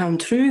dream come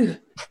true.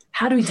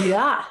 How do we do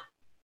that?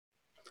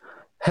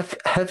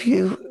 Have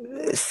you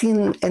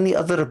seen any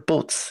other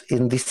boats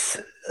in this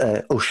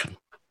ocean?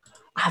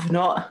 I have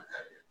not.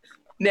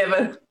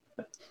 Never.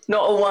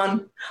 Not a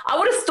one. I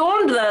would have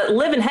stormed the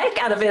living heck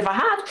out of it if I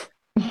had.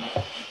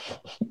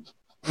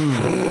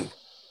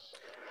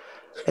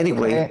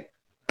 Anyway,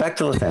 back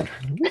to Lathander.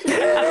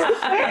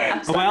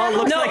 Well, it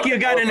looks like you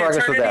got an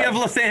eternity of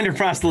Lathander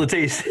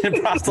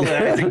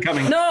proselytizing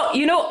coming. No,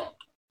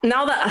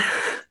 now that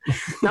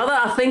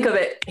I think of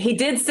it, he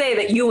did say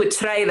that you would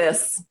try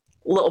this,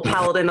 little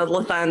paladin of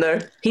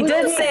Lathander. He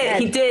did say it.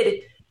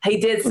 He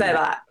did say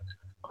that.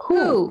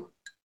 Who?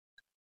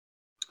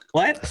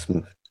 What?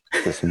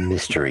 This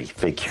mystery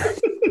figure.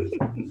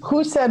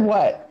 Who said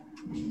what?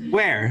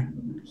 Where?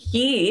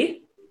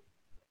 He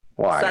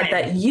Why? said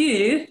that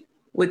you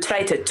would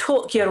try to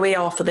talk your way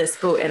off of this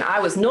boat, and I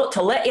was not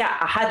to let you.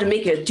 I had to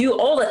make you do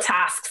all the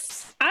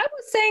tasks. I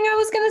was saying I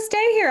was going to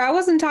stay here. I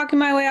wasn't talking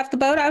my way off the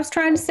boat. I was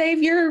trying to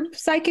save your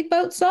psychic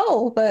boat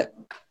soul, but...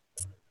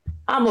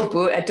 I'm a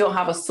boat. I don't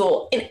have a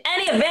soul. In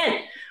any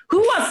event, who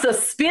wants to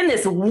spin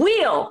this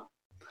wheel?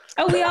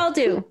 Oh, we all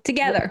do.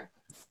 Together.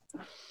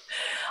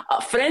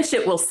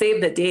 Friendship will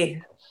save the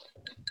day.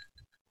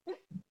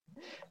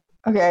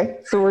 Okay,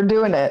 so we're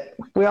doing it.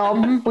 We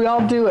all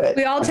do it.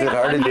 We all take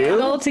hard to one do?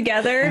 handle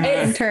together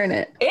and turn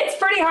it. It's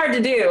pretty hard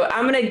to do.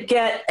 I'm going to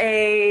get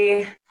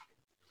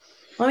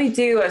let me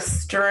do a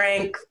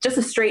straight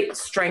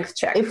strength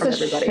check It's from a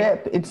everybody.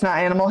 ship. It's not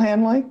animal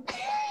handling.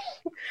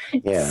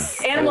 Yeah.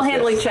 Animal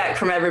handling check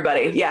from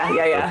everybody. Yeah.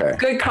 Okay.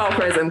 Good call,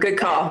 Prism. Good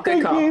call.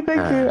 Thank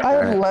you. I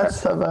have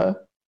less of a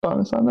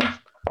bonus on this.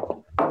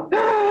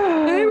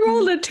 I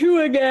rolled a 2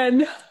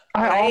 again.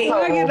 I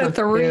I get a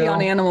 3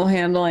 on animal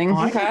handling.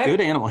 Okay.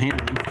 Good animal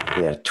handling.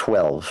 Yeah,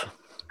 12.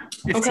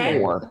 15.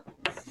 Okay.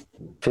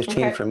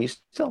 15 Okay. from you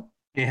still.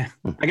 Yeah.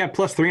 I got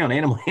 +3 on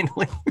animal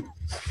handling.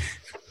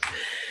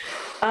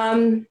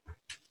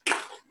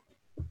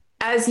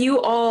 As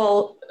you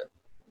all,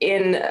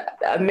 in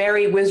a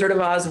merry Wizard of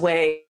Oz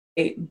way,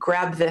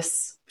 grab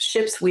this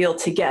ship's wheel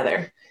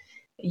together,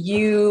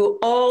 you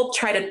all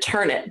try to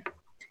turn it.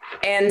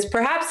 And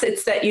perhaps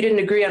it's that you didn't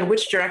agree on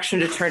which direction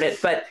to turn it,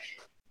 but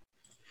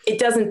it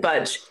doesn't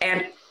budge.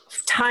 And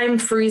time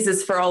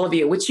freezes for all of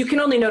you, which you can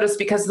only notice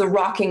because the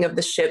rocking of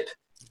the ship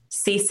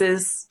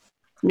ceases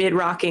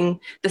mid-rocking.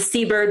 The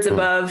seabirds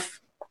above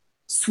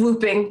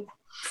swooping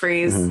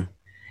freeze. Mm-hmm.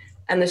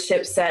 And the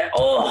ship said,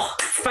 "Oh,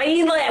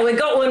 finally, we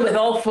got one with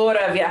all 4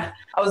 of you.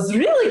 I was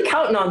really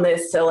counting on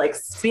this to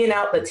spin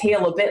out the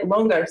tail a bit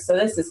longer, so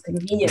this is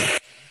convenient.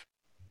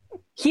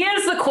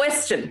 Here's the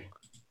question.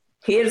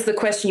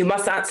 You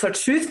must answer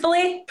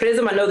truthfully.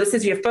 Prism, I know this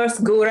is your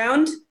first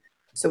go-around,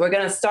 so we're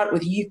going to start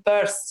with you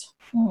first.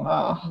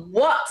 Wow.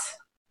 What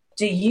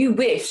do you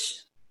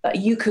wish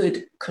that you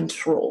could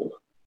control?"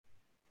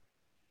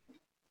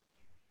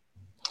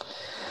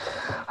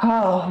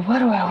 Oh, what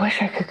do I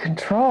wish I could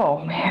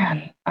control,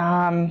 man?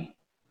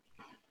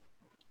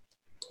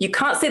 You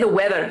can't say the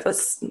weather.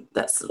 That's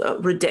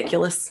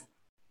ridiculous.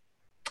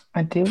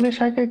 I do wish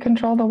I could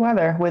control the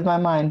weather with my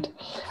mind.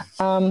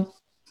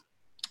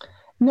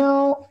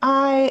 No,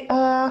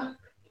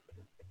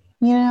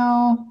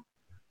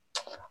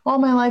 all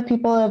my life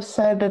people have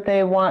said that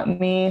they want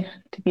me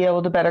to be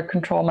able to better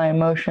control my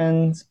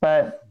emotions,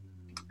 but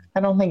I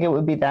don't think it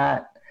would be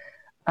that.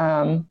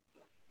 I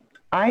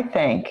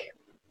think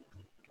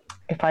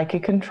if I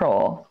could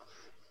control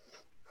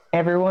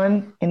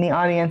everyone in the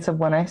audience of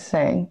when I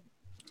sing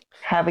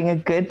having a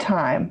good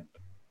time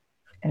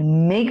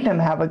and make them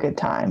have a good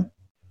time,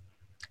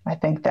 I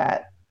think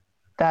that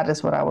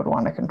is what I would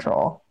want to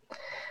control.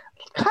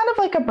 Kind of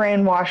like a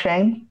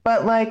brainwashing,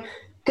 but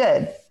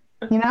good,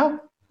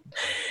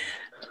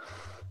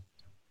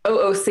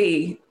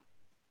 OOC,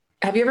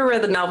 have you ever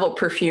read the novel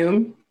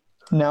Perfume?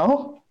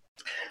 No.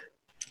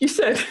 You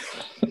said.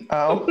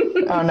 Oh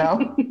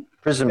no.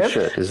 Prism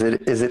should. Is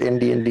it in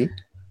D&D?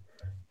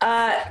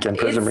 Can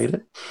Prism read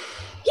it?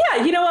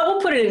 Yeah, you know what?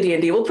 We'll put it in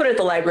D&D. We'll put it at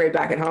the library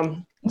back at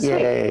home.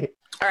 Yay.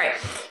 All right.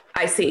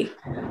 I see.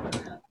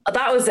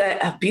 That was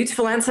a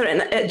beautiful answer,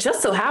 and it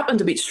just so happened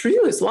to be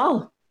true as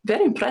well.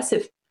 Very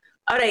impressive.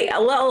 All right, a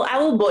little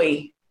owl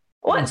boy.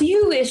 What do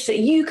you wish that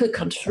you could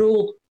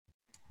control?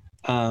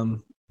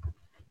 Holding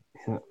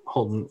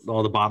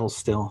all the bottles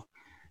still,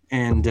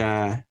 and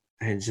I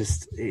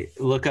just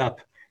look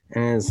up,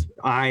 and his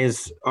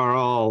eyes are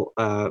all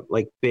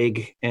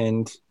big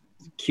and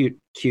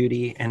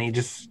cutie, and he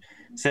just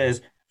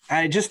says,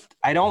 I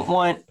don't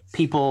want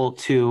people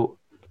to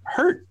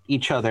hurt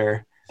each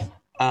other.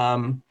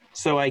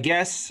 So I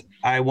guess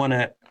I want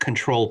to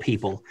control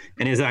people.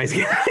 And his eyes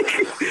get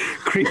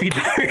creepy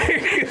dark.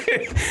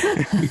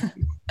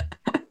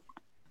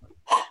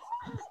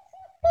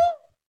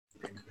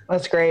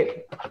 That's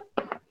great.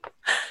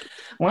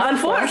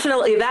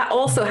 Unfortunately, that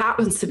also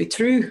happens to be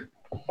true.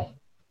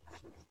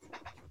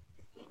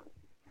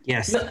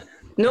 Yes.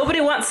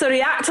 Nobody wants to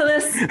react to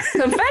this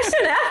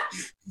confession, eh?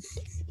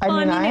 I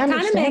mean, it kind of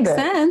understand makes it.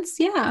 sense.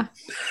 Yeah.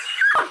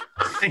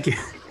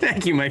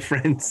 Thank you, my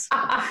friends.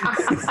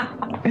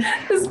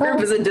 This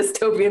group is a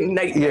dystopian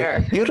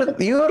nightmare.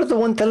 You're the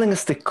one telling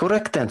us the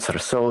correct answer,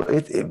 so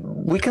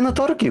we cannot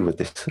argue with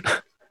this.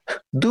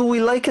 Do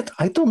we like it?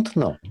 I don't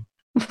know.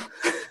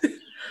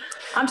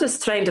 I'm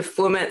just trying to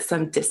foment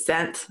some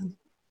dissent.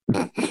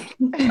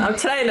 I'm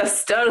trying to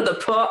stir the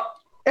pot.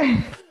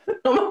 I'm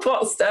a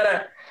pot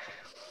stirrer.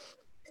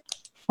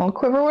 Well,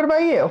 Quiver, what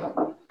about you?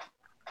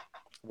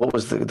 What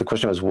was the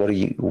question? Was what do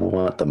you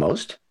want the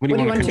most? What do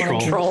you want to control?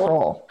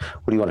 control?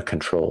 What do you want to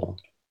control?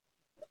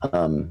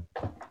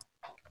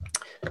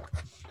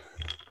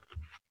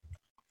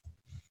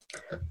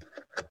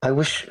 I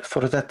wish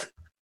for that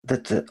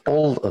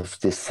all of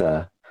this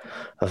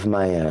of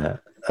my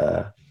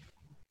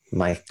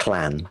my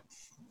clan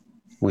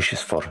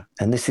wishes for,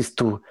 and this is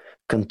to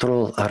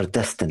control our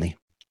destiny,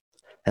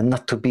 and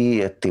not to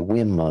be at the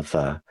whim of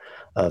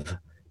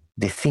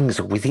the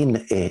things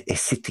within a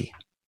city,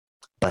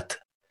 but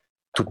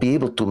to be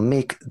able to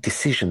make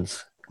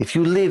decisions. If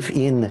you live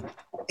in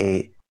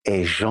a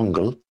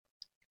jungle,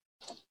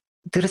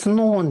 there is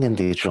no one in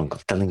the jungle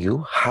telling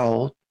you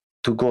how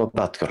to go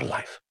about your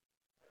life.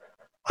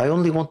 I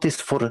only want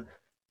this for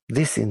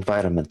this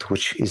environment,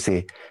 which is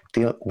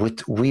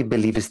what we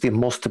believe is the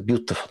most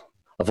beautiful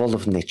of all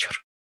of nature,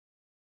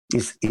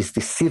 is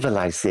the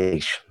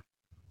civilization.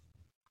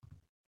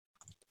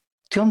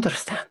 Do you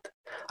understand?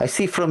 I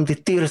see from the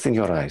tears in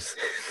your eyes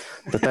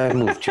that I have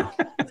moved you.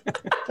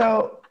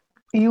 So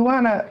you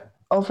want to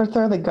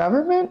overthrow the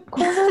government,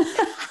 Quiver?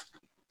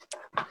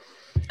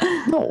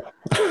 No.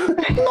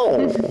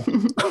 No.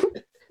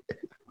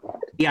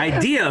 The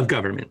idea of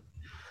government.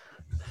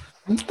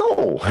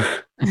 No.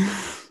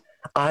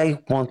 I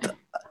want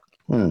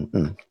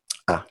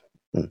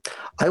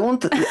I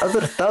want the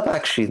other tab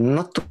actually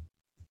not to.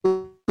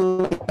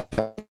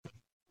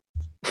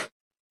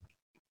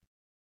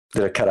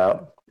 Did I cut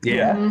out?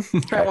 Yeah.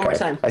 Try one more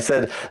time. I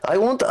said I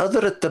want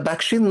other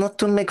tabaxi not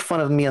to make fun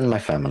of me and my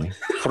family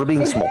for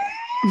being small.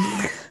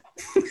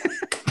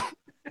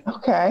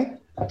 Okay.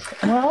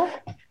 Well,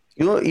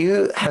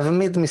 You have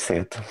made me say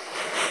it.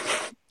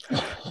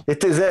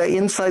 It is an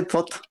inside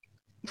thought.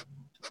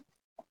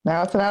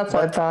 now it's an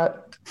outside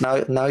thought.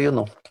 Now you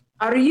know.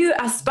 Are you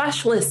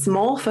especially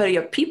small for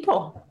your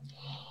people?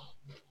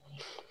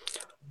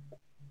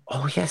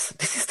 Oh yes,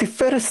 this is the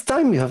first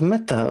time you have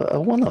met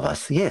one of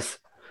us. Yes,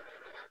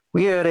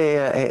 we are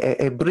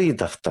a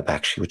breed of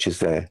tabaxi, which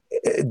is a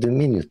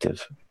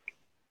diminutive.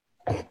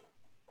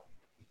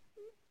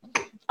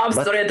 I'm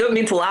sorry, I don't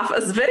mean to laugh.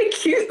 It's very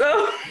cute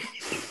though.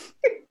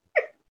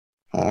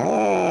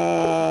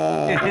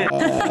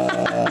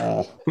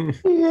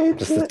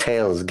 Just the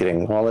tail is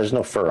getting, well, there's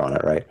no fur on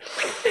it, right?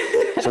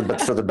 So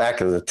the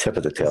back of the tip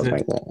of the tail is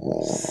like,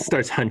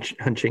 Starts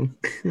hunching.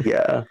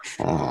 yeah.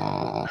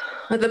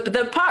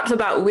 The part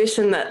about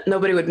wishing that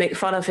nobody would make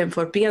fun of him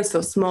for being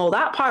so small,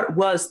 that part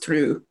was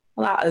true.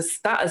 That is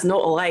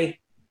not a lie.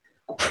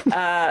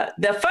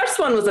 The first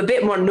one was a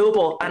bit more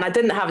noble, and I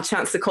didn't have a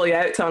chance to call you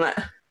out on it.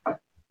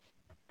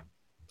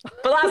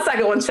 But that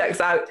second one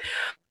checks out.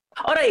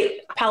 All right,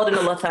 Paladin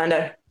of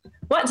Lathander,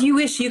 what do you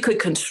wish you could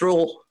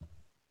control?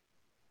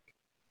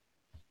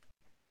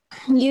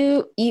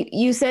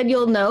 You said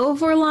you'll know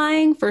if we're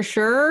lying for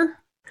sure.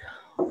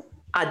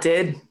 I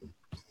did.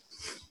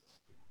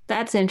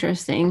 That's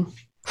interesting.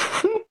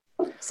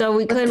 So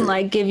we couldn't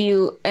like give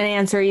you an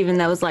answer even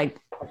that was like,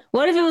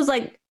 what if it was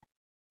like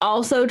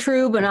also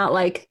true, but not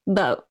like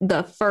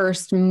the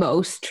first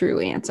most true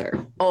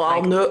answer? Oh,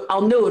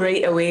 I'll know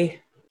right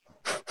away.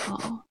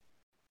 Oh.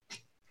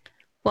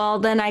 Well,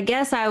 then I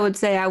guess I would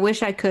say I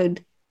wish I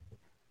could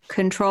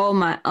control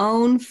my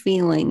own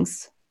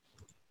feelings.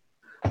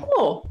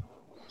 Oh,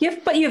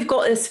 but you've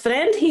got this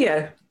friend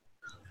here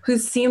who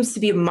seems to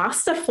be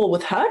masterful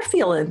with her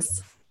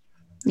feelings.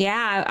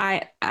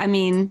 Yeah, I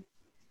mean,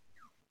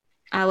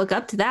 I look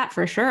up to that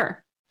for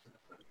sure.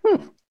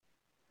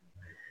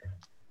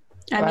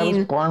 I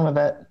was born with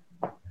it.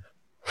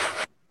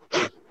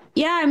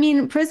 Yeah, I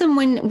mean, Prism,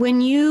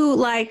 when you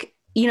like,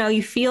 you know,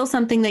 you feel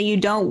something that you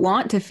don't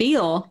want to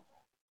feel,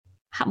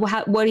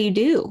 what do you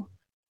do?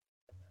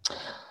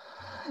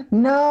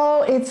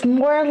 No, it's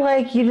more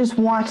like you just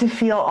want to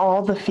feel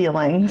all the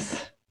feelings.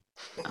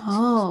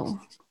 Oh.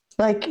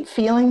 Like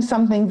feeling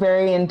something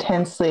very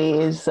intensely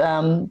is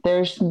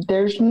there's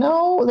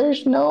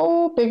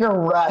no bigger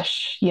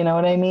rush, you know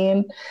what I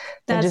mean?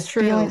 Than That's just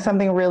true. feeling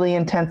something really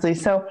intensely.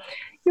 So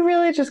you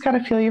really just gotta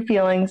feel your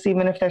feelings,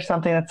 even if there's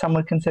something that some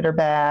would consider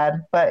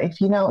bad. But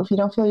if you don't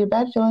feel your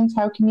bad feelings,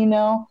 how can you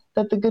know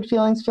that the good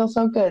feelings feel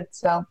so good?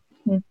 So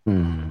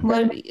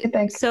What,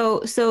 Thanks.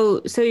 so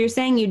you're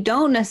saying you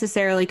don't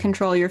necessarily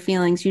control your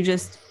feelings. You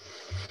just,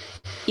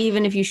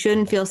 even if you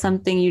shouldn't feel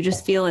something, you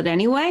just feel it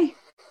anyway?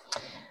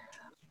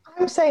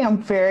 I'm saying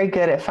I'm very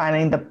good at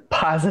finding the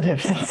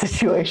positives in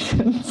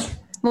situations.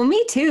 Well,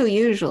 me too,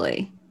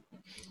 usually.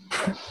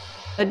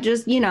 But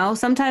just,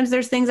 sometimes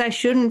there's things I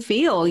shouldn't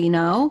feel,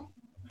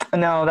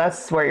 No,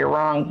 that's where you're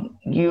wrong.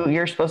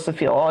 You're supposed to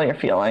feel all your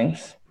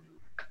feelings.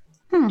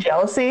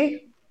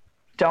 Jealousy?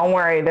 Don't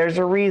worry, there's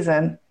a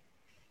reason.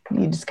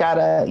 You just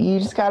gotta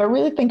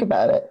really think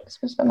about it.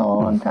 Spend a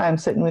long time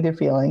sitting with your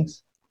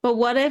feelings. But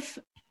what if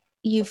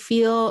you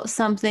feel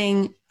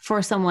something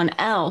for someone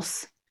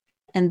else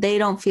and they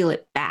don't feel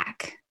it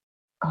back?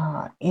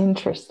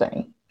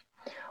 Interesting.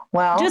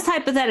 Well, just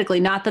hypothetically,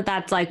 not that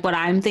that's like what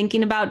I'm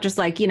thinking about, just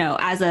like,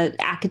 as an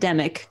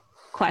academic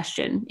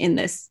question in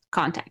this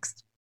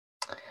context.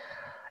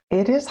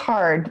 It is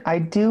hard. I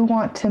do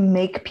want to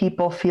make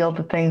people feel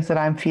the things that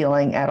I'm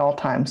feeling at all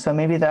times. So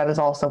maybe that is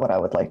also what I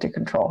would like to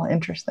control.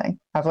 Interesting.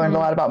 I've learned a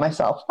lot about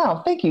myself.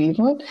 Oh, thank you,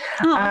 Evelyn.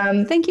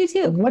 Thank you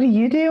too. What do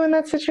you do in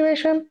that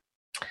situation?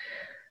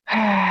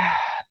 I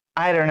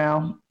don't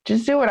know.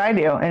 Just do what I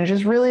do and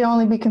just really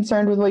only be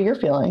concerned with what you're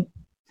feeling.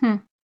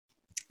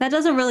 That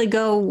doesn't really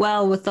go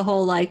well with the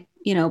whole,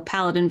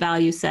 paladin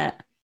value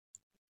set.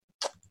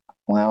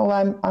 Well,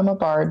 I'm a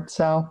bard,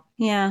 so.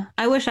 Yeah.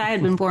 I wish I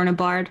had been born a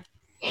bard.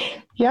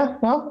 Yeah,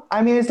 well,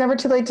 I mean, it's never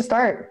too late to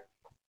start.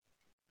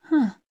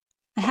 I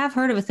have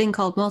heard of a thing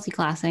called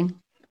multiclassing.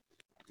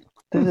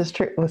 This is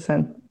true.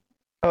 Listen.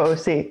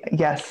 OOC,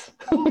 yes.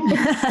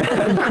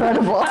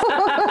 Incredible.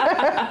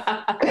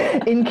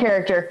 In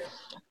character.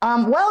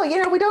 Well,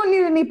 we don't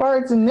need any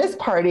bards in this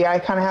party. I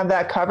kind of have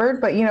that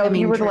covered. But, if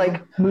you were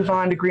to move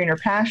on to greener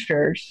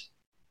pastures.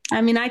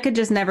 I mean, I could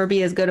just never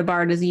be as good a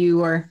bard as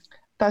you or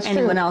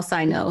anyone else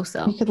I know.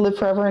 So you could live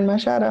forever in my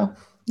shadow.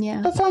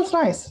 Yeah. That sounds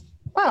nice.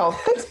 Wow.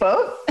 Thanks,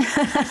 Boat.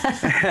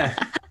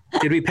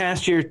 Did we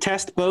pass your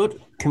test,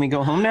 Boat? Can we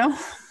go home now?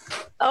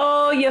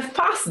 Oh, you've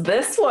passed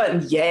this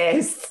one.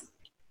 Yes.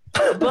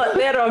 But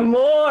there are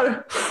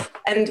more.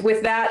 And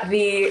with that,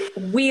 the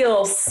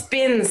wheel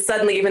spins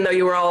suddenly, even though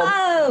you were all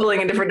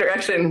pulling in different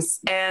directions.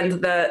 And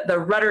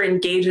the rudder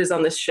engages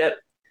on the ship.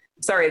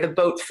 Sorry, the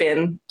boat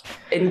fin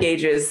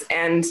engages.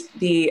 And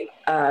the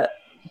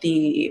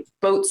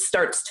boat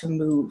starts to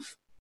move.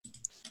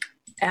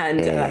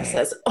 And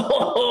says,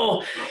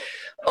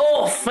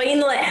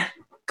 finally.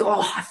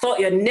 God, I thought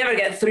you'd never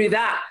get through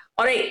that.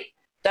 All right,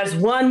 there's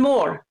one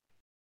more.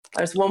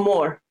 It's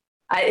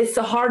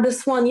the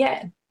hardest one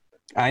yet.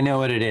 I know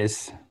what it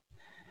is.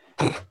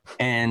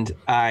 And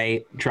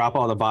I drop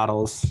all the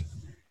bottles.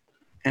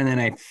 And then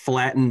I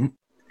flatten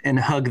and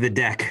hug the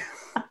deck.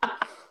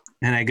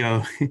 And I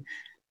go,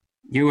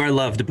 you are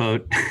loved,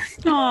 Boat.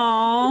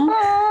 Aww.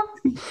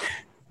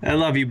 I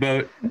love you,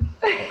 Boat.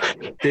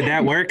 Did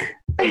that work?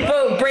 The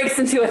boat breaks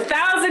into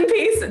 1,000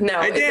 pieces. No,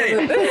 I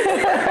did.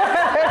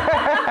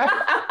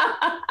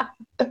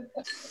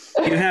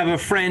 You have a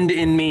friend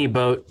in me,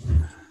 Boat.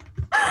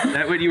 Is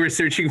that what you were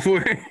searching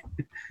for?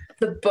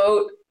 The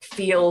boat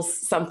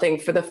feels something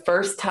for the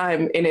first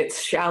time in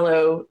its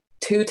shallow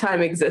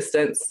 2-time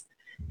existence.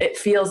 It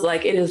feels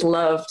like it is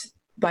loved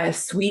by a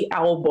sweet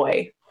owl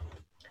boy.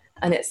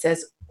 And it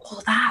says,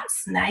 oh,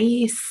 that's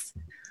nice.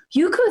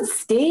 You could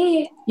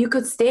stay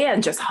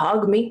and just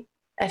hug me.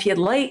 If you'd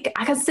like,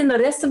 I can send the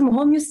rest of them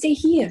home. You stay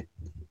here.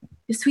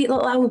 You sweet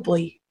little owl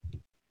boy.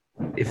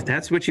 If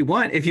that's what you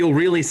want, if you'll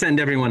really send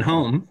everyone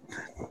home.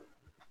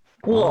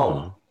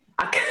 Well,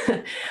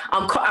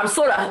 I'm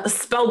sort of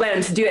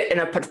spellbound to do it in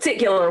a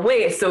particular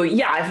way. So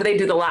yeah, if they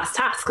do the last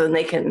task, then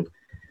they can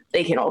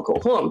all go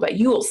home. But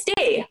you will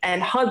stay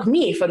and hug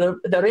me for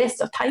the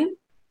rest of time.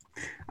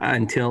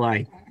 Until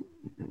I,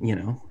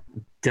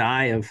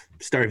 die of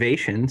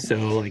starvation. So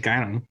I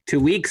don't know, 2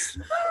 weeks.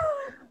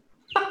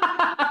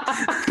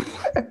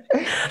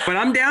 But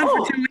I'm down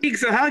for 2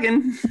 weeks of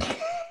hugging.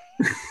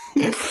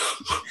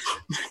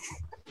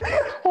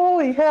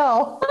 Holy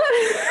hell.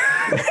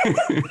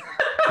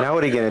 Now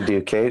what are you going to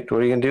do, Kate?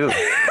 What are you going to do?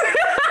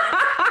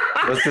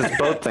 What's this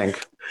boat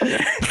think?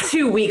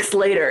 2 weeks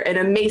later, an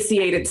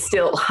emaciated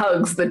stilt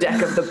hugs the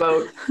deck of the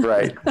boat.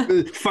 Right.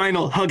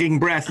 Final hugging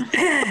breath.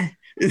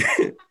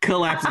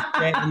 Collapses.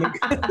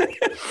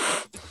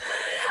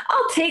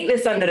 I'll take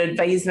this under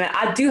advisement.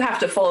 I do have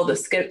to follow the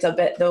script a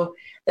bit, though.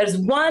 There's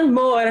one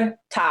more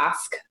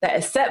task that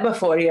is set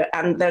before you,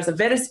 and there's a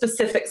very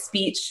specific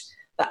speech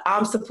that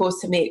I'm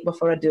supposed to make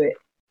before I do it.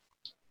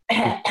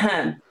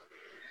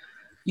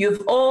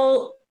 You've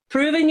all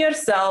proven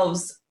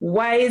yourselves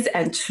wise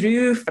and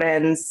true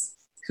friends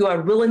who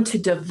are willing to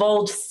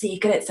divulge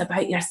secrets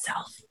about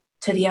yourself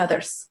to the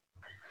others.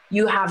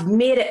 You have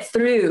made it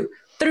through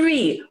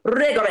 3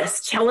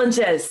 rigorous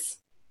challenges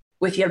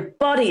with your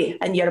body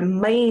and your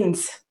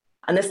mind.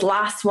 And this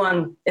last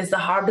one is the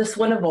hardest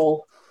one of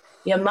all.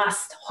 You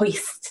must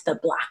hoist the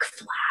black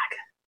flag.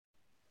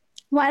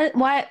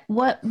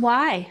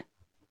 Why?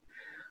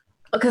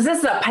 Because this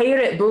is a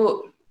pirate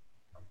boat.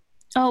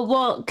 Oh,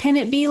 well, can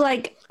it be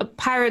like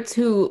pirates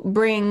who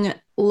bring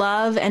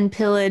love and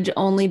pillage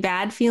only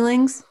bad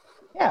feelings?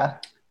 Yeah.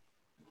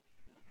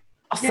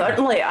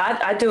 Certainly,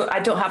 I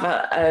don't have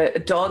a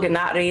dog in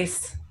that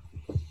race.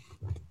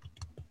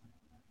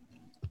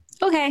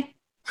 Okay.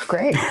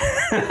 Great.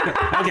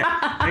 Okay,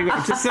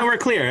 just so we're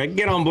clear,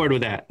 get on board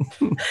with that.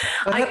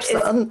 Perhaps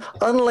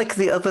unlike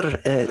the other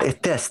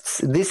tests,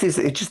 this is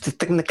just a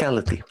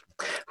technicality.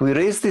 We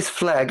raise this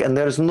flag and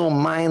there's no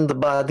mind,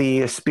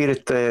 body,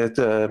 spirit,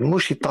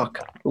 mushy talk.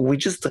 We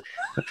just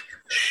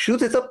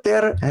shoot it up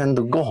there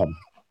and go home.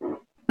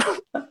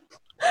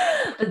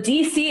 The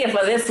DC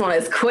for this one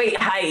is quite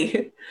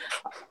high.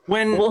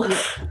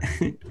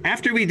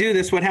 After we do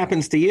this, what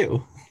happens to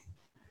you?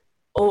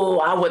 Oh,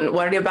 I wouldn't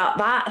worry about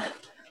that.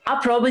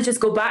 I'll probably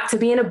just go back to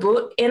being a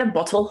boat in a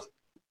bottle.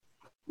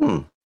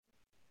 Do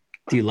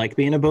you like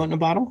being a boat in a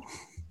bottle?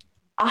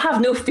 I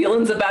have no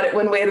feelings about it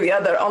one way or the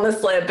other,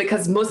 honestly,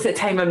 because most of the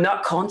time I'm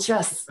not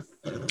conscious.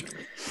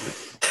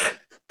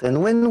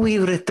 Then when we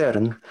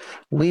return,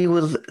 we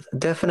will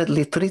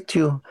definitely treat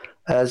you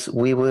as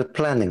we were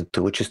planning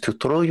to, which is to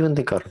throw you in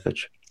the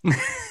garbage.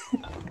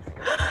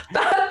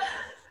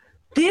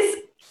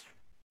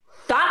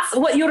 That's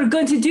what you're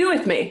going to do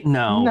with me.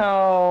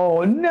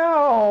 No.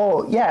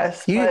 No.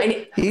 Yes. You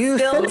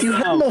said you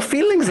had no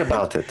feelings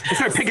about it.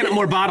 Start picking up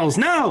more bottles.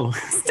 No.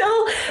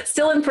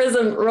 Still in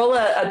prison. Roll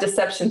a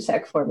deception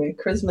check for me.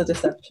 Charisma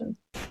deception.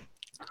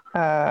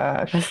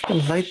 I've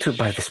been lied to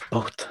by this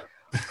boat.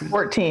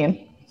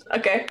 14.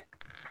 Okay.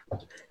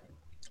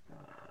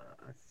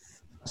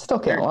 Still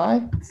can't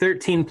lie.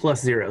 13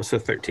 plus 0, so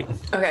 13.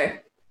 Okay.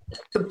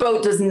 The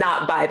boat does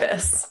not buy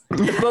this.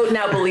 The boat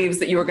now believes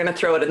that you were going to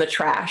throw it in the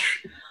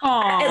trash.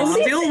 Aww.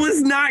 Still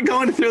was not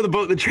going to throw the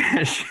boat in the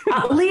trash.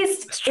 At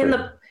least in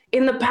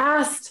the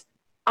past,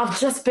 I've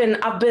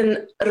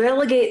been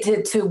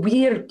relegated to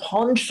weird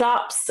pawn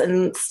shops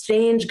and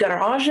strange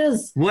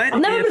garages.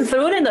 I've never been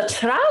thrown in the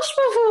trash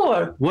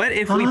before. What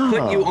if we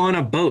put you on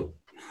a boat?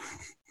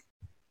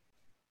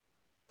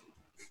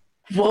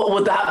 What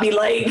would that be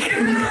like?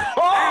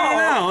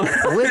 I don't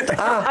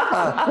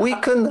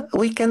know.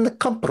 We can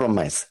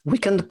compromise. We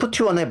can put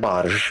you on a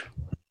barge.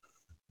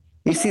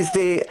 This is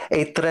a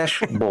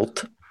trash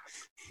boat.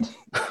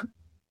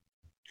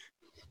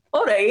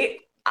 All right.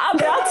 I'll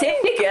take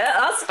it.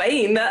 That's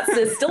fine.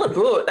 It's still a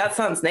boat. That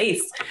sounds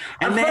nice.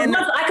 And then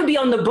I could be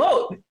on the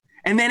boat.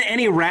 And then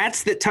any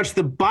rats that touch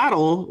the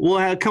bottle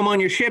will come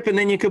on your ship, and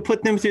then you could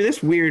put them through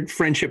this weird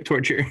friendship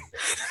torture.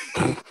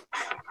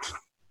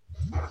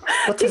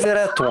 What does the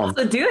rat want?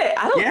 To do it.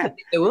 I don't think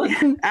they would.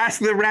 Ask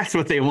the rats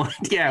what they want.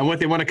 Yeah, what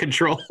they want to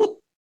control.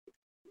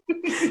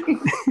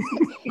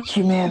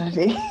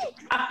 Humanity.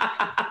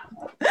 I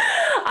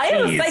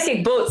have a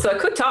psychic boat, so I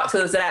could talk to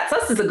those rats.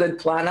 This is a good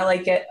plan. I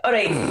like it. All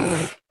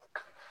right.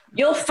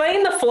 You'll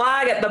find the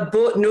flag at the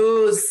boat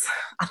nose,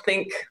 I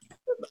think.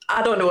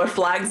 I don't know where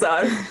flags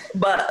are,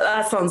 but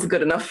that sounds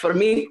good enough for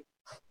me.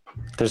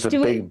 There's a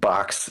big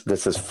box that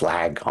says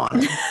flag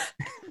on it.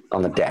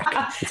 On the deck.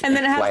 And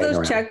then it has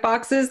those check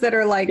boxes that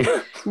are like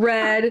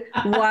red,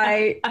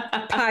 white,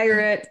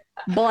 pirate,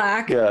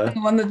 black. Yeah.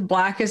 The one that's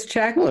black is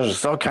checked. Well,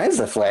 there's all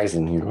kinds of flags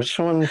in here. Which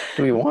one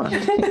do we want?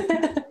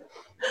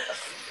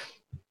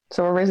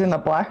 So we're raising the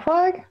black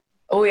flag?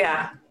 Oh,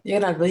 yeah. You're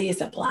going to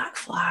raise a black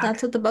flag.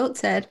 That's what the boat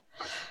said.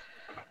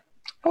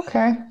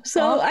 Okay.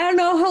 So, I don't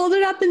know, hold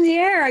it up in the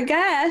air, I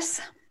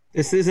guess.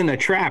 This isn't a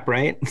trap,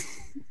 right?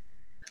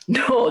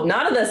 No,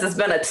 none of this has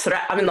been a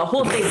trap. I mean, the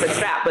whole thing's a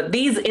trap, but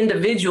these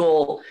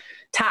individual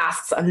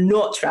tasks are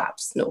not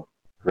traps. No.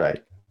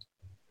 Right.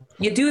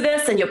 You do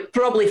this and you're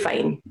probably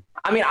fine.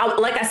 I mean,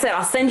 like I said,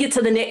 I'll send you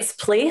to the next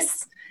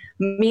place.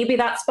 Maybe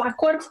that's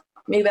backward.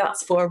 Maybe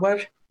that's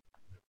forward.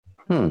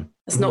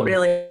 It's not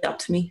really up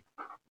to me.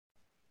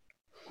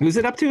 Who's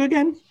it up to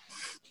again?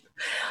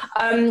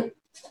 I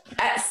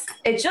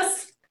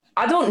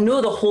don't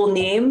know the whole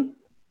name.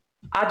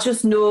 I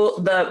just know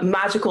the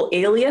magical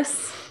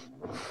alias.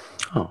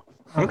 Oh,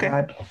 okay.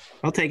 God.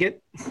 I'll take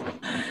it.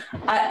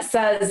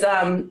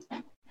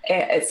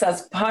 It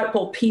says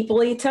purple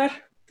people eater.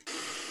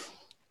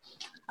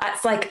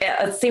 It's like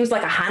it seems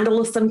like a handle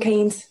of some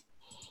kind.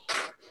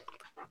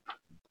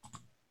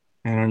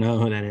 I don't know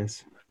who that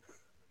is.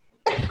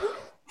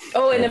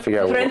 Oh, and in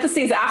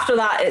parentheses after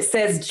that it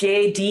says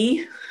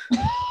JD.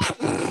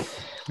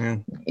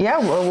 Yeah,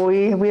 well,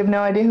 we have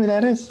no idea who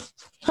that is.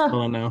 Huh.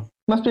 Oh no.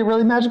 Must be a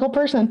really magical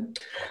person.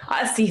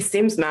 I see.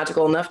 Seems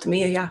magical enough to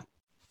me. Yeah.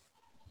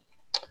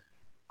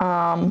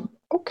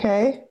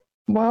 Okay.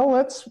 Well,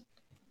 let's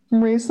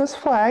raise this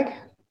flag.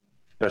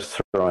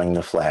 Just throwing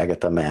the flag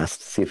at the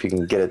mast. See if you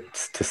can get it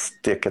to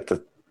stick at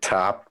the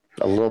top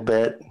a little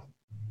bit.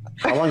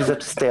 How long does it have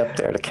to stay up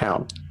there to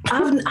count?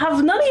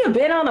 Have none of you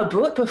been on a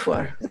boat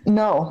before?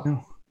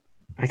 No.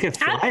 I could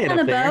fly I it was on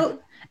up a there.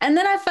 boat, and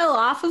then I fell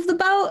off of the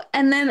boat,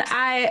 and then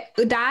I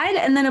died,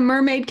 and then a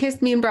mermaid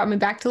kissed me and brought me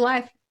back to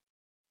life.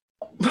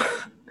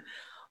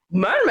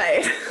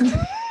 Mermaid?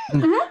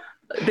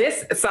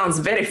 This sounds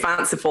very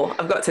fanciful,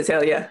 I've got to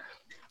tell you.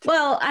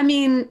 Well, I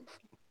mean,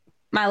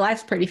 my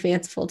life's pretty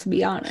fanciful, to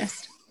be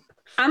honest.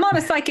 I'm on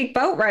a psychic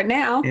boat right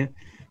now. Yeah.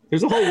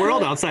 There's a whole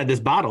world outside this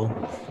bottle.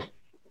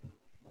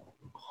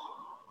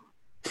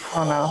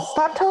 Oh no.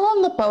 Stop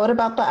telling the boat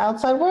about the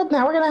outside world.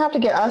 Now we're going to have to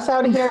get us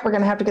out of here. We're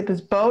going to have to get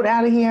this boat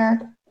out of here.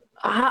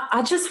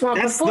 I just want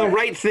That's the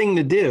right thing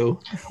to do.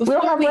 We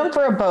don't have room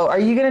for a boat. Are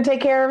you going to take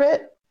care of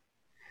it?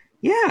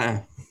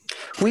 Yeah.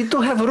 We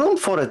do have room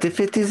for it if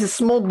it is a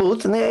small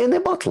boat in a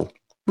bottle.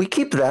 We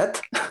keep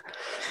that.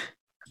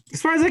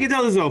 As far as I can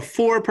tell, this is a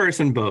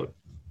 4-person boat.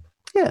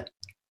 Yeah.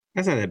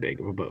 That's not that big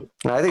of a boat.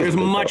 No, I think There's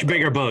it's a big much boat.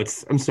 bigger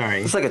boats. I'm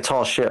sorry. It's like a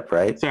tall ship,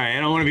 right? Sorry, I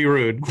don't want to be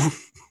rude.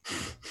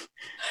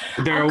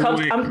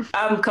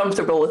 I'm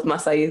comfortable with my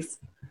size.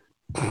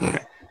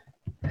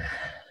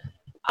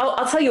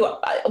 I'll tell you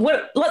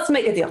what. Let's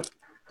make a deal.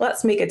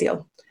 Let's make a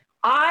deal.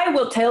 I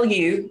will tell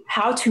you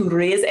how to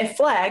raise a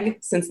flag,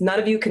 since none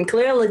of you can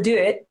clearly do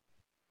it,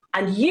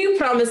 and you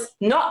promise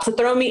not to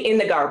throw me in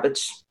the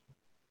garbage.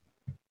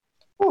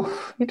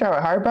 Oof, you talk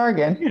about hard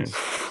bargain. Yeah.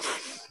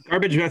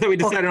 Garbage. I thought we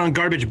decided on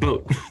garbage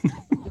boat.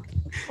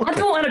 I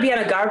don't want to be on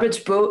a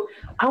garbage boat.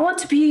 I want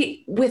to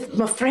be with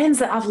my friends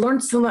that I've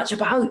learned so much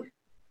about.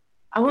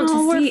 I want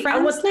to we're see.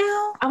 friends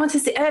now? I want to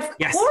see. Of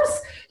Yes.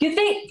 course, you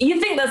think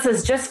this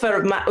is just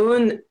for my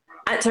own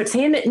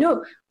entertainment?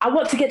 No, I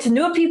want to get to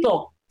know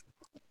people.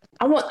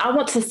 I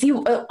want to see,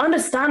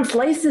 understand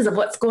slices of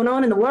what's going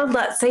on in the world.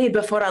 Let's say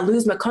before I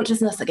lose my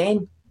consciousness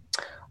again.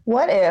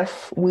 What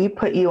if we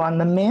put you on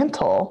the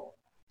mantle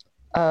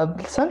of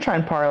the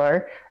Sunshine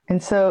Parlor,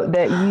 and so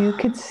that you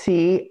could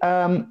see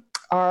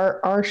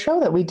our show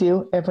that we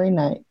do every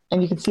night,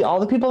 and you can see all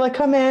the people that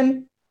come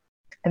in,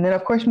 and then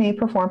of course me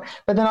perform,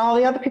 but then all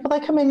the other people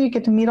that come in, you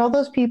get to meet all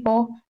those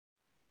people,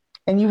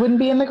 and you wouldn't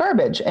be in the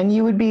garbage, and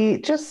you would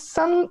be just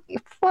some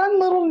fun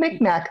little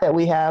knickknack that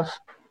we have.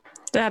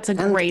 That's a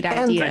great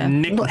idea.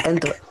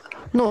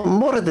 No,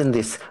 more than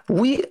this,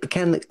 we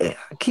can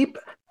keep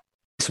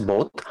this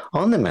boat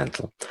on the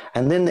mantle,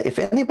 and then if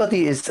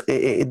anybody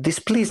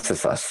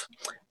displeases us,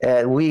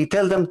 we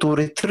tell them to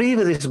retrieve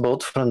this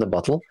boat from the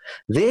bottle.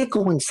 They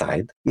go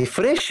inside, a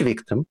fresh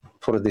victim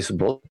for this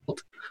boat,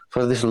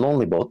 for this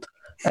lonely boat,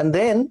 and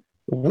then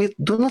we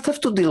do not have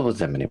to deal with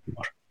them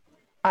anymore.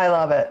 I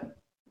love it.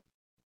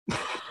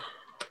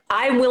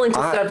 I'm willing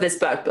to serve this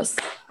purpose.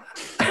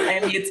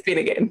 And it's been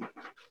again.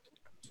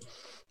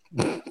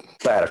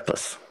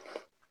 Platypus.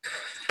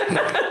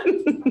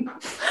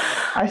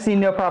 I see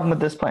no problem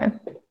with this plan.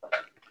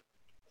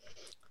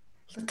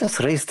 Let us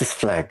raise this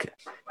flag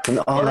in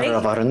honor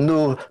of our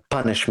new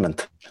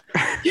punishment.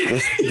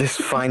 This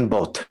fine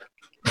boat.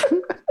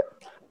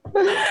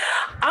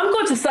 I'm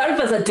going to serve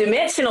as a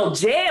dimensional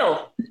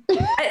jail.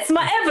 It's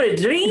my every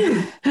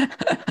dream.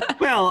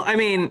 Well, I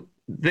mean,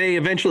 they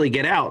eventually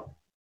get out.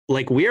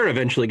 Like we're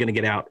eventually going to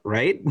get out,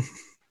 right?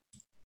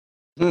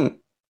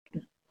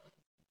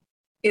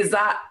 Is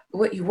that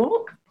what you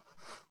want?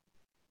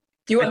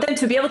 Do you want them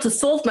to be able to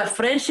solve my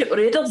friendship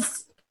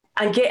riddles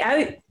and get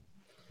out?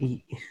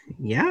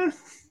 Yeah.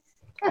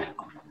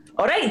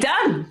 All right,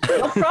 done.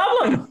 No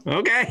problem.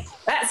 Okay.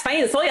 That's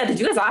fine. That's all you had to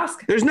do is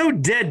ask. There's no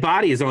dead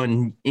bodies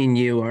in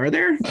you, are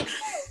there?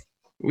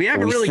 We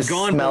haven't really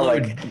gone below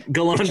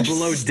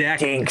deck.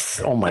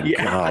 Stinks. Oh my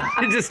God.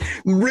 It's just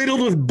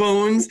riddled with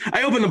bones.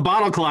 I opened the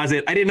bottle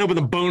closet. I didn't open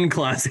the bone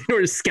closet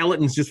where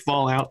skeletons just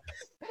fall out.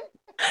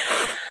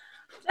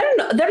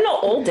 They're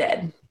not all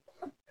dead.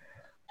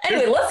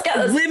 Anyway, let's get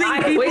this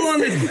living people on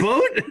this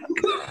boat.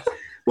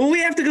 Well, we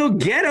have to go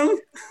get them.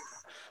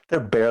 They're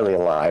barely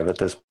alive at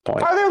this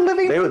point. Are there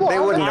living people? They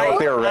wouldn't know if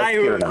they were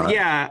rescued or not.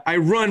 Yeah, I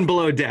run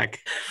below deck.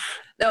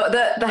 No,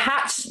 the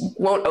hatch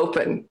won't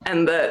open,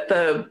 and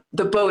the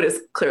boat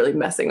is clearly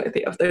messing with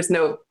you. There's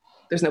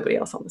nobody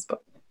else on this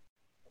boat.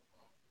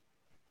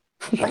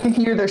 I can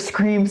hear their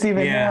screams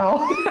even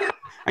now.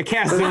 I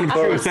cast Zone of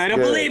Truth. I don't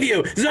believe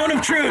you. Zone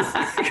of Truth.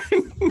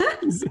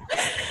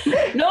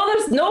 No,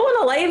 there's no one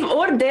alive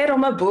or dead on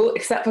my boat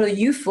except for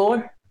you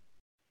four.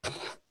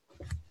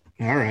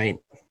 All right.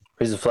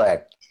 Raise the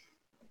flag.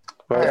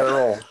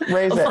 Roll.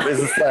 Raise it.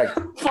 Raise the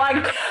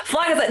flag.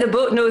 Flag is at the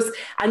boat nose,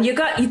 and you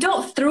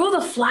don't throw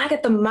the flag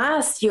at the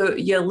mast. You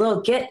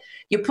tie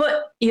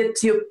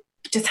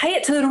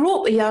it to the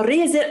rope, and you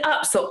raise it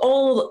up so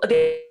all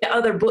the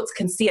other boats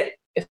can see it.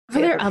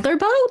 Are there other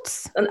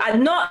boats?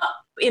 And not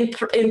in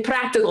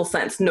practical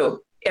sense, no.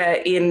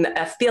 In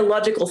a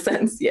theological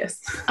sense,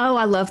 yes. Oh,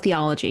 I love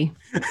theology.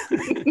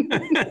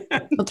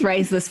 Let's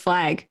raise this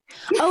flag.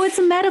 Oh, it's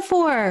a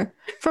metaphor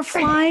for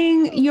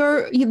flying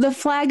the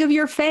flag of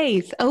your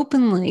faith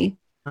openly.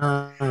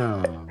 I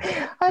don't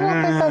think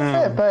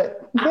that's it,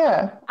 but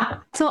yeah.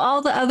 So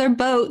all the other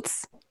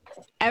boats,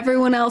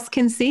 everyone else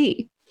can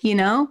see,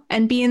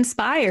 and be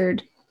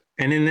inspired.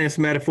 And in this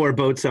metaphor,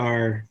 boats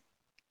are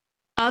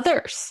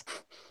others.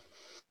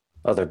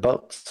 Other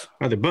boats.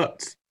 Other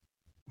boats.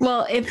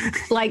 Well, if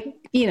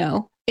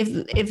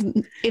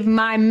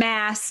my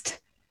mast,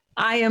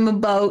 I am a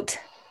boat,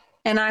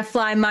 and I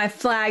fly my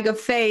flag of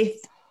faith.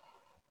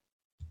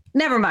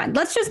 Never mind.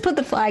 Let's just put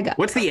the flag up.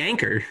 What's the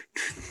anchor?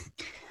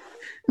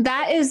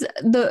 That is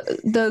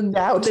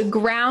the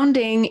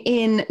grounding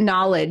in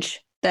knowledge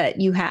that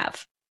you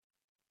have.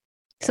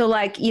 So,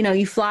 like,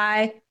 you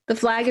fly the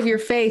flag of your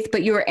faith,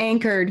 but you are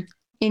anchored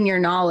in your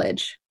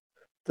knowledge.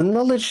 The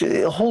knowledge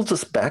holds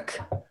us back.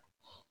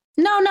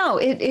 No,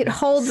 it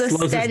holds us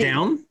Slows steady. us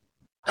down.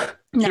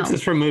 No, Keeps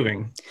us from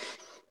moving.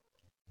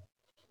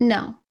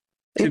 no.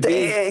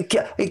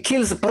 It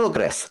kills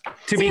progress.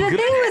 To See, be the good,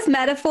 thing with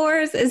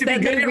metaphors is to be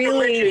that good they at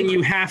really religion,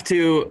 you have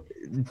to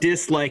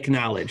dislike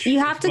knowledge. you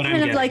have is to what I'm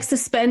kind of getting. like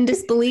suspend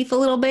disbelief a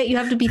little bit. You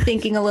have to be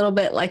thinking a little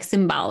bit like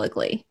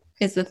symbolically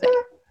is the thing.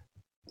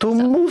 To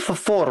move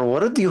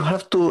forward, you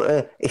have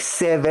to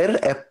sever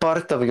a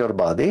part of your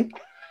body.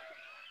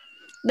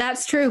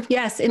 That's true.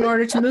 Yes, in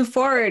order to move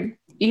forward,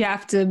 you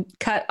have to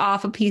cut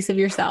off a piece of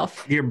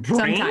yourself. Your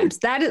brain. Sometimes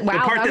that is wow. The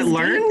part that was deep.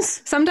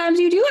 learns. Sometimes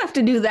you do have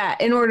to do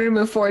that in order to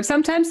move forward.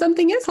 Sometimes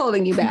something is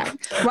holding you back.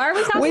 Why are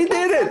we talking We about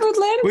did it. severed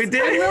limbs? We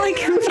did I'm it. really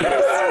confused.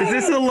 Is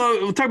this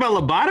we'll talk about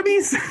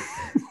lobotomies?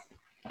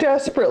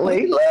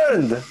 Desperately.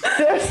 Learned.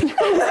 Desperately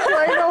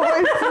trying to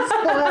hoist this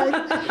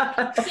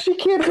flag. She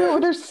can't do it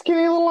with her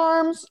skinny little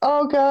arms.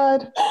 Oh,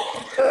 God.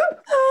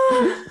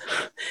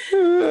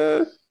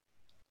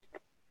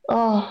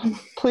 Oh,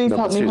 please No,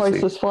 help but me hoist seriously.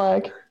 this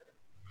flag.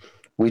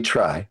 We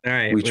try. All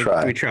right, We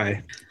try. We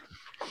try.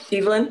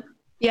 Evelyn?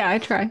 Yeah, I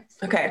try.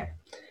 Okay.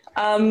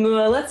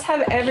 Let's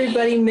have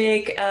everybody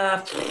make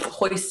a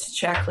hoist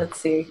check. Let's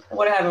see.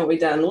 What haven't we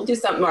done? We'll do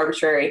something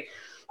arbitrary.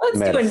 Let's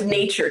do a Medicine.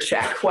 nature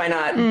check. Why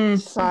not?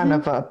 Son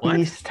of a What?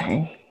 bee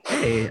sting.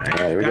 Hey,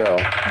 There we go.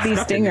 The Stuff in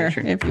stinger,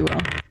 nature. if you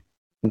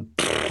will.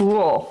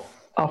 Cool.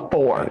 A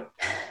 4.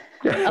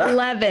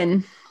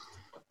 11.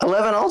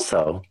 11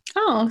 also.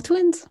 Oh,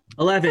 twins.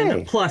 11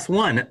 Hey. plus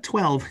 1,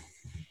 12.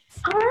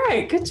 All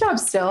right. Good job,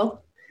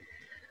 still.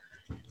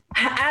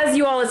 As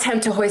you all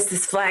attempt to hoist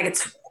this flag,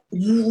 it's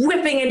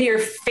whipping into your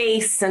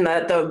face, and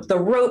the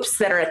ropes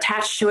that are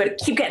attached to it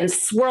keep getting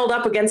swirled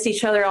up against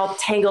each other, all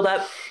tangled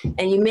up,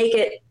 and you make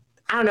it,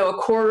 I don't know, a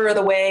quarter of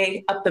the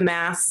way up the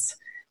mast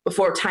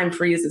before time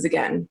freezes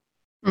again.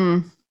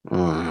 Mm.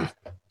 Mm.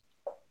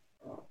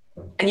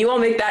 And you all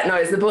make that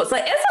noise. The boat's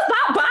like, isn't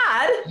that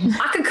bad?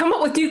 I could come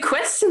up with new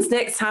questions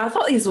next time. I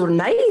thought these were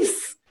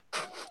nice.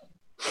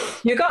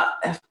 You got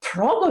a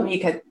problem, you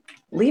could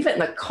leave it in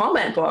the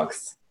comment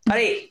box. All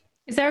right.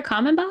 Is there a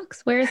comment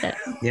box? Where is it?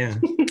 Yeah,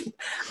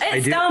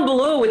 It's do. down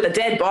below with the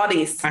dead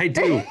bodies. I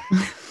do.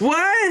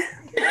 What?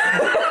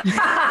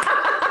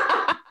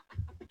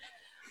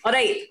 All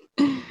right.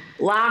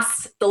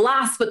 The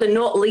last but the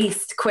not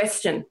least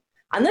question.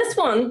 And this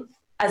one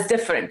is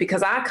different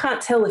because I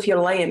can't tell if you're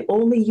lying.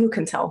 Only you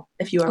can tell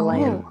if you are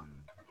lying.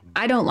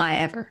 I don't lie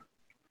ever.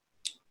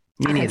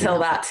 Me I can neither. tell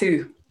that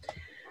too.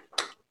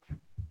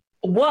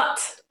 What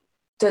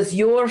does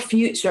your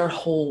future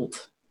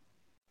hold?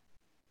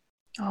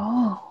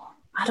 Oh.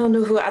 I don't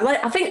know who I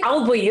like. I think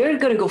Alboy, you're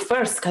going to go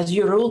first because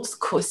your roll's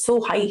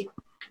so high.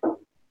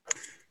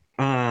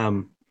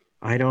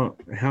 I don't.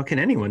 How can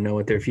anyone know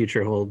what their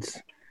future holds?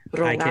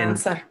 Wrong I can-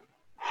 answer.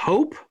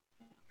 Hope?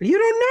 You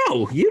don't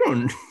know. You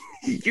don't.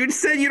 You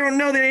said you don't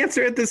know the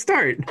answer at the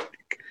start.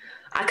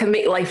 I can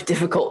make life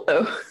difficult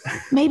though.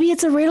 Maybe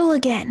it's a riddle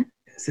again.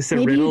 Is this a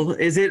Maybe- riddle?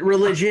 Is it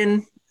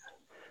religion?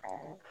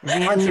 The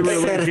answer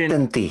religion.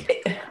 Uncertainty.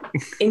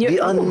 In your The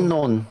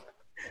unknown.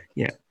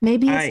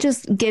 Maybe it's I-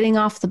 just getting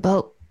off the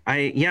boat.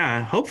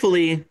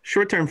 Hopefully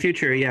short-term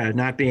future,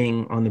 not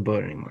being on the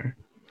boat anymore.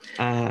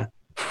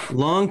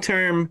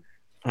 Long-term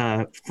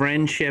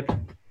friendship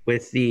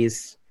with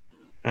these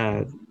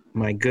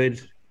my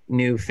good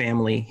new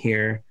family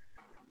here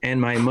and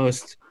my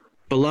most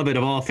beloved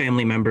of all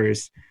family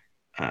members,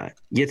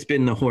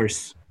 Yitzbin the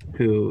horse,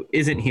 who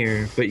isn't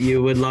here, but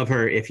you would love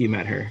her if you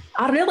met her.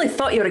 I really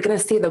thought you were going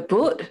to say the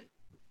boat.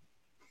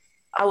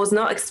 I was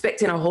not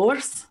expecting a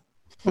horse,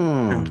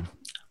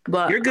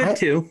 but You're good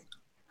too.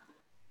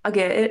 I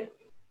get it.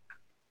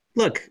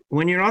 Look,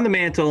 when you're on the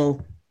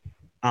mantle,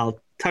 I'll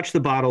touch the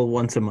bottle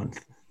once a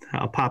month.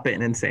 I'll pop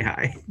in and say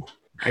hi.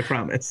 I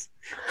promise.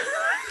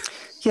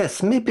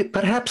 Yes, maybe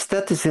perhaps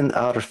that is in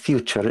our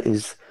future,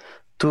 is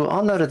to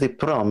honor the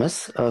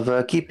promise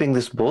of keeping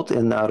this boat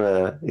in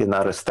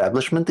our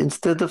establishment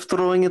instead of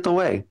throwing it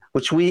away,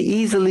 which we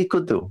easily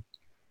could do.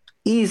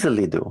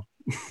 Easily do.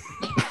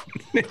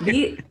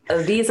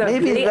 These are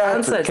Maybe great that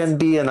answers. can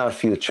be in our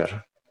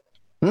future.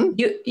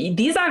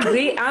 These are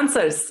great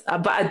answers,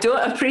 but I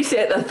don't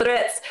appreciate the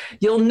threats.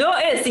 You'll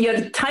notice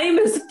your time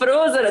is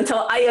frozen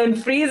until I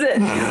unfreeze it.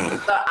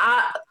 So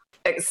I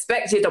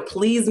expect you to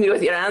please me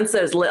with your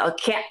answers, little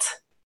cat.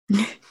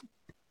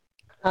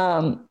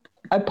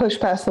 I push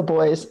past the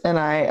boys and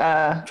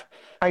I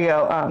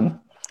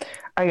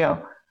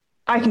go,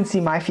 I can see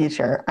my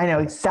future. I know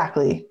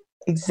exactly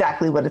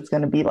what it's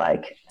going to be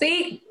like.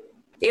 See?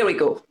 Here we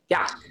go.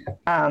 Yeah.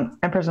 And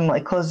Prism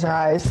like closes her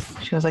eyes.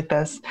 She goes like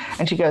this,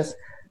 and she goes,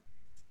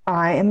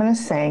 I am going to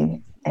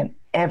sing and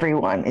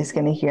everyone is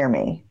going to hear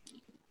me.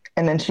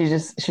 And then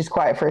she's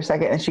quiet for a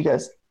second and she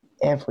goes,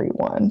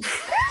 everyone.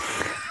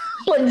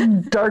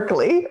 Like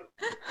darkly.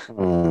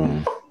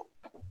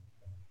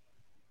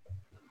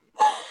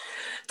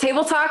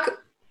 Table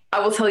talk, I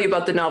will tell you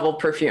about the novel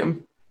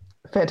Perfume.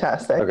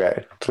 Fantastic.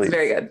 Okay, please. It's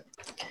very good.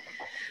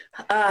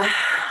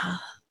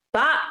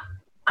 That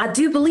I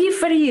do believe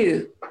for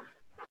you,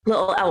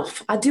 little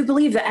elf. I do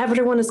believe that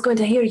everyone is going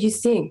to hear you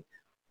sing,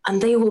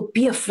 and they will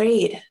be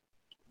afraid.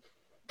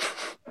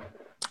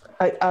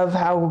 Of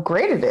how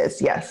great it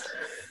is, yes.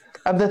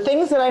 Of the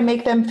things that I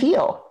make them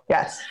feel,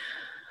 yes.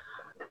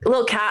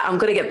 Little cat, I'm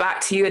going to get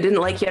back to you. I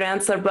didn't like your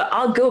answer, but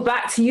I'll go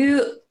back to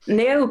you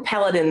now,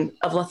 Paladin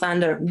of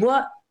Lathander.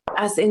 What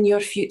is in your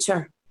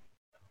future?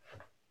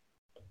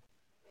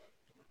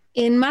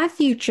 In my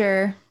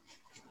future,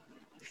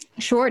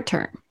 short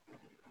term,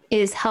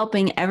 is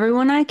helping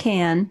everyone I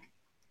can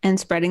and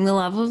spreading the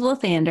love of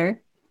Lathander.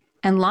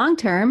 And long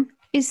term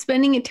is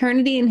spending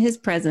eternity in his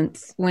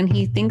presence when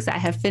he thinks I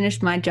have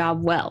finished my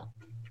job well.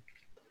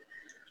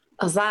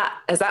 Is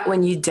that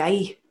when you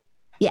die?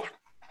 Yeah.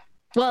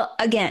 Well,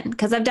 again,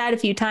 because I've died a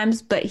few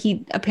times, but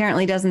he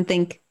apparently doesn't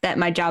think that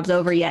my job's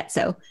over yet,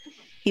 so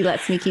he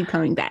lets me keep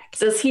coming back.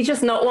 Does he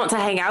just not want to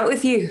hang out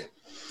with you?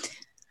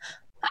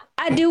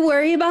 I do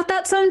worry about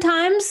that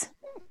sometimes,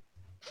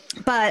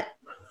 but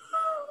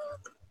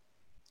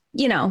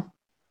you know,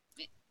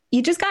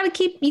 you gotta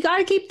keep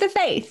the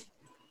faith.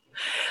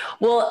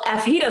 Well,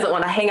 if he doesn't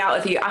want to hang out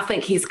with you, I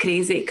think he's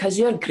crazy because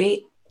you're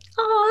great.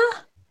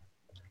 Aw.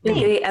 You're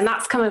great, and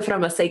that's coming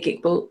from a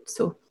psychic boat.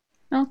 So,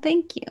 Oh,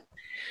 thank you.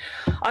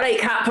 all right,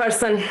 cat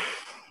person,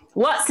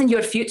 what's in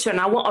your future? And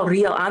I want a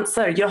real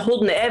answer. You're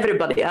holding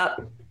everybody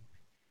up.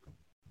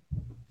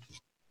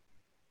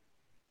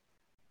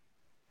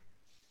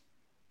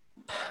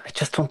 I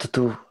just want to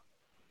do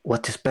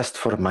what is best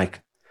for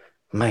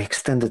my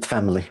extended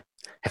family.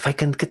 If I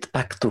can get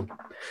back to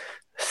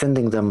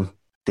sending them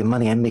the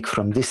money I make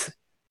from this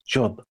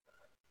job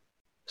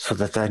so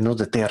that I know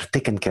that they are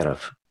taken care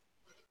of,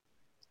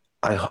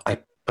 I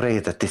pray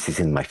that this is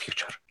in my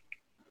future.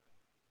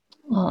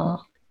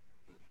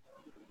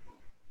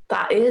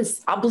 That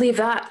is. I believe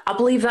that. I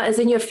believe that is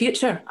in your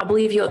future. I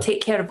believe you'll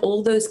take care of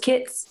all those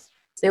kids.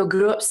 They'll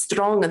grow up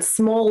strong and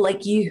small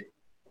like you.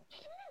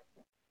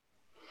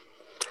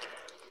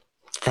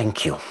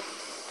 Thank you.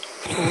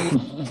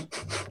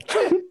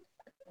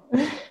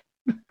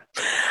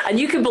 And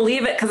you can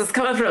believe it because it's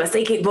coming from a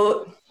psychic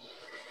boat.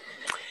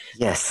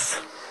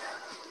 Yes.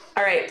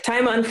 All right,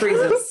 time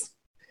unfreezes.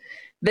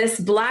 This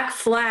black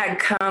flag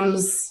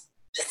comes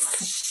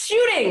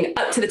shooting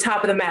up to the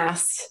top of the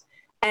mast,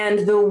 and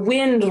the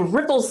wind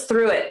ripples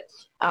through it.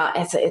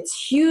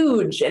 It's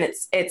huge and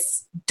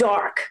it's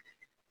dark.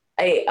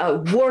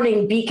 A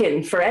warning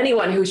beacon for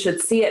anyone who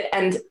should see it,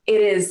 and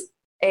it is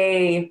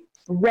a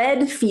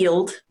red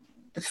field.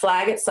 The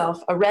flag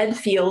itself, a red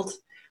field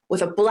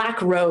with a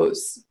black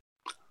rose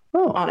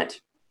on it.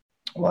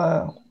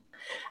 Wow.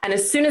 And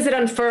as soon as it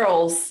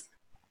unfurls,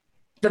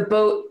 the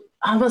boat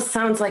almost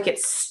sounds like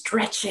it's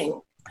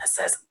stretching. It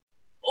says,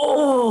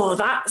 "Oh,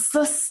 that's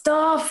the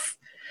stuff.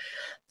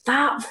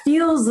 That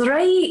feels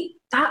right.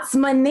 That's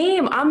my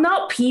name. I'm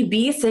not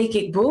PB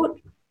Psychic Boat.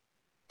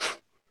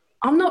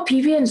 I'm not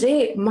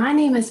PB&J. My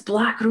name is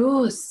Black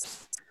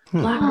Rose.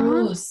 Black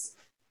Rose."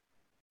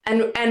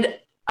 And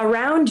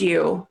around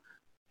you,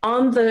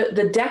 on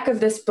the deck of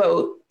this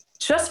boat,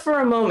 just for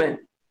a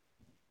moment,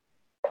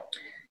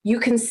 you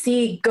can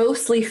see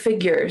ghostly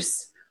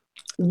figures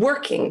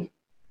working,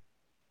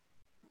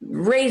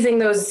 raising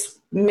those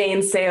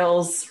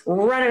mainsails,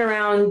 running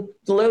around,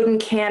 loading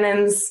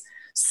cannons,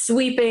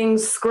 sweeping,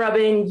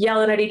 scrubbing,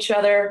 yelling at each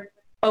other,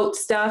 boat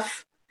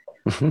stuff.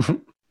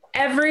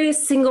 Every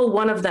single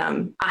one of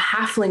them, a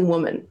halfling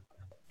woman.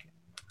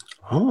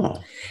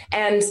 Oh.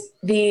 And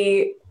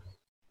the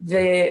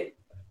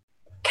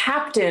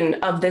captain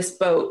of this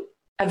boat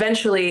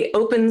eventually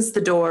opens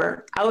the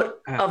door out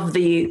of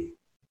the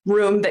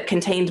room that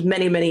contained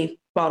many, many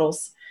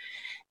bottles.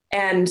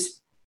 And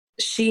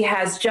she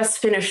has just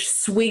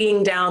finished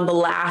swigging down the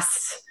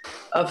last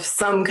of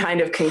some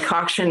kind of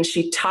concoction.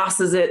 She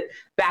tosses it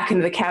back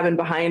into the cabin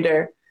behind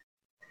her.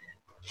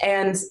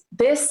 And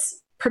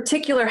this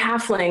particular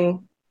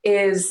halfling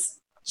is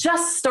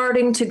just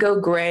starting to go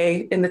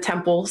gray in the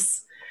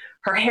temples.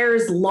 Her hair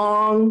is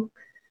long.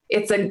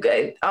 It's on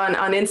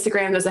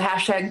Instagram, there's a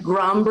hashtag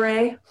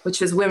grombre,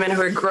 which is women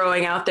who are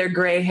growing out their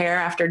gray hair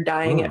after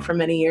dyeing it for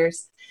many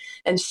years.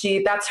 And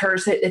that's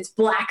hers. It's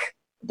black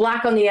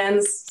on the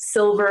ends,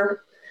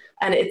 silver,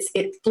 and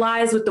it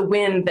flies with the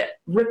wind that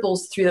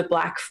ripples through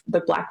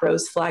the black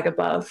rose flag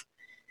above.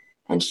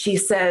 And she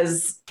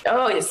says,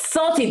 "Oh, you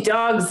salty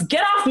dogs,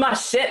 get off my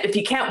ship if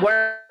you can't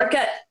work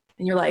it."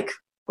 And you're like,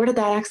 where did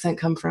that accent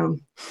come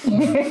from?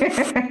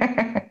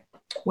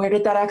 Where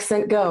did that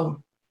accent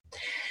go?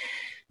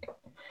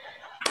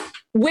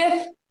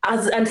 With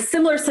a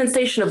similar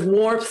sensation of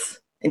warmth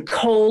and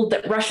cold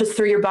that rushes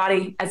through your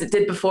body as it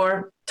did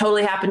before,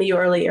 totally happened to you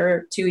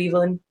earlier too,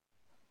 Evelyn.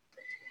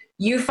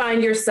 You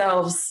find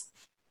yourselves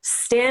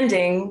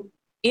standing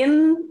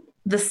in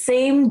the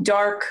same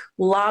dark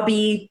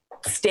lobby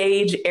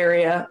stage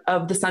area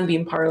of the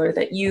Sunbeam Parlor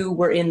that you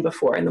were in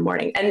before in the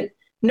morning. And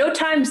no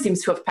time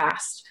seems to have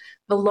passed.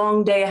 The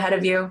long day ahead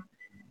of you.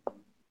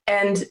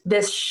 And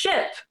this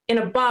ship in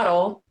a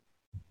bottle,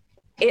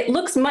 it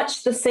looks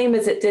much the same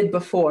as it did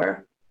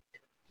before.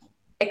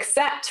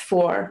 except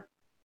for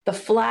the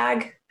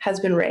flag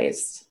has been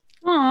raised.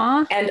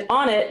 Aw. And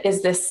on it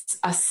is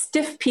a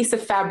stiff piece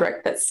of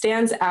fabric that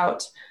stands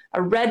out,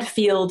 a red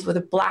field with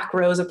a black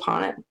rose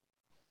upon it.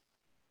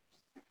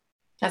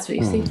 That's what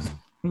you see.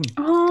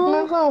 I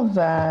Aw. love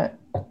that.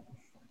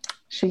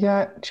 She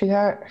got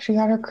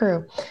her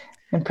crew.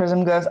 And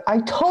Prism goes, I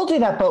told you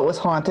that boat was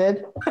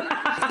haunted.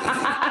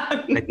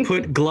 I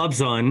put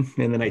gloves on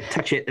and then I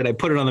touch it and I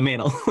put it on the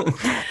mantle.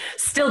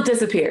 Still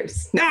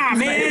disappears. Nah,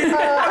 man.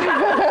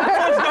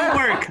 Gloves don't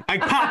work. I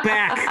pop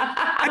back.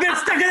 I've been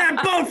stuck in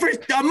that boat for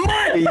a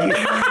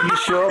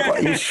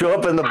month. You show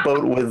up in the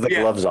boat with the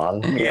gloves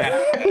on.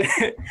 Yeah.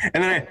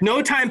 And then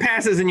no time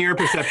passes in your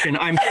perception.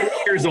 I'm 2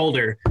 years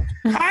older.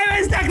 I've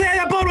been stuck there.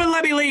 That boat wouldn't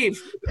let me leave.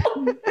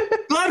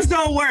 Gloves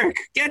don't work.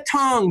 Get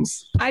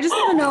tongs. I just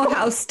want to know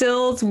how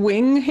Still's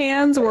wing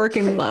hands work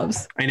in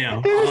gloves. I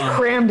know. They're just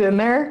crammed in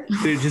there.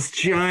 They're just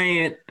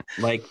giant,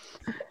 like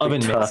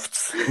oven mitts.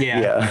 Tufts.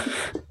 Yeah.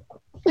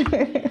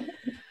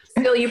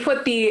 Still, you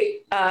put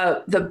the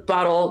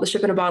bottle, the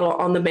ship in a bottle,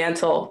 on the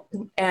mantle,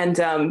 and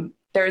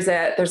there's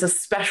a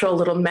special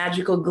little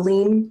magical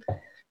gleam,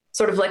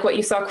 sort of like what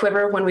you saw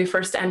quiver when we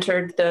first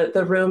entered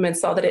the room and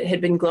saw that it had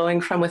been glowing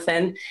from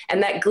within.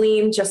 And that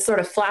gleam just sort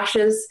of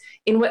flashes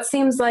in what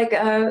seems like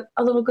a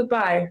little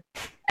goodbye.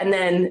 And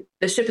then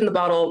the ship in the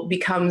bottle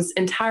becomes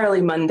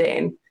entirely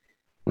mundane.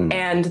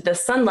 And the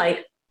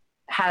sunlight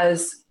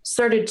has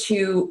started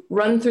to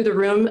run through the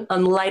room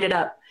and light it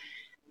up.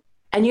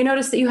 And you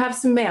notice that you have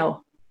some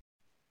mail.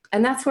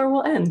 And that's where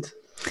we'll end.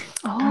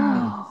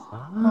 Oh.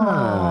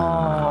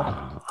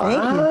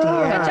 Thank you,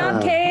 dear. Good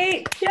job,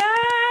 Kate.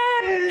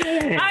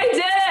 Yay! I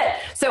did it.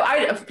 So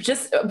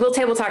we'll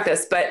table talk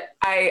this, but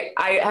I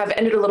have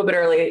ended a little bit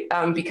early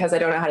because I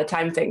don't know how to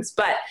time things.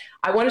 But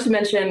I wanted to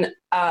mention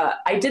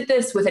I did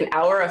this with an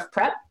hour of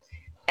prep,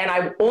 and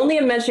I only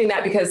am mentioning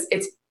that because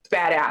it's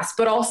badass.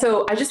 But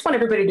also, I just want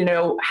everybody to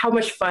know how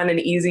much fun and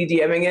easy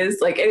DMing is.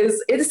 Like it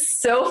is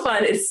so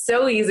fun. It's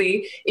so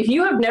easy. If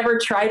you have never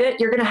tried it,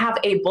 you're gonna have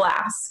a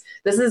blast.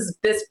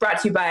 This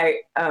brought to you by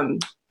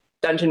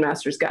Dungeon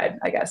Master's Guide,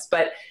 I guess.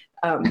 But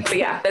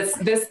yeah,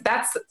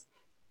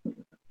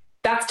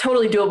 that's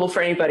totally doable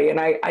for anybody. And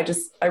I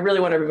really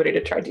want everybody to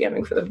try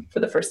DMing for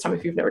the first time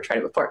if you've never tried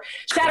it before.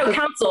 Shadow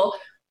Council,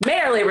 may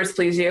our labors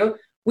please you.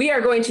 We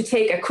are going to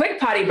take a quick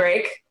potty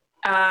break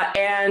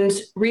and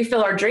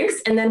refill our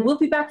drinks, and then we'll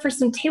be back for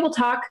some table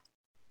talk.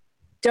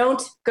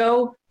 Don't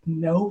go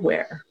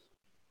nowhere.